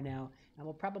repertoire now, and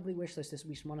will probably wishlist this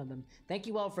week's one of them. Thank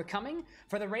you all for coming.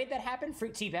 For the raid that happened,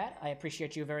 Fruit Tea Bat, I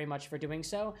appreciate you very much for doing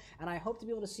so, and I hope to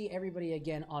be able to see everybody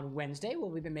again on Wednesday. We'll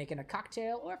be making a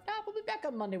cocktail, or if not, we'll be back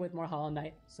on Monday with more Hollow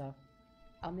Knight. So,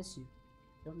 I'll miss you.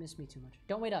 Don't miss me too much.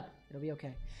 Don't wait up. It'll be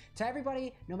okay. To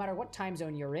everybody, no matter what time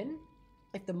zone you're in,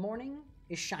 if the morning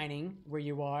is shining where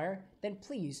you are, then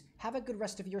please have a good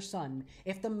rest of your sun.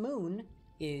 If the moon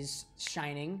is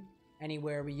shining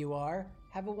anywhere where you are,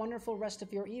 have a wonderful rest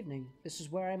of your evening. This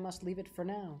is where I must leave it for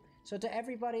now. So to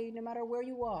everybody, no matter where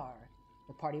you are,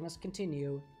 the party must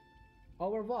continue.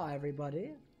 Au revoir,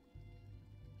 everybody.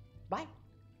 Bye.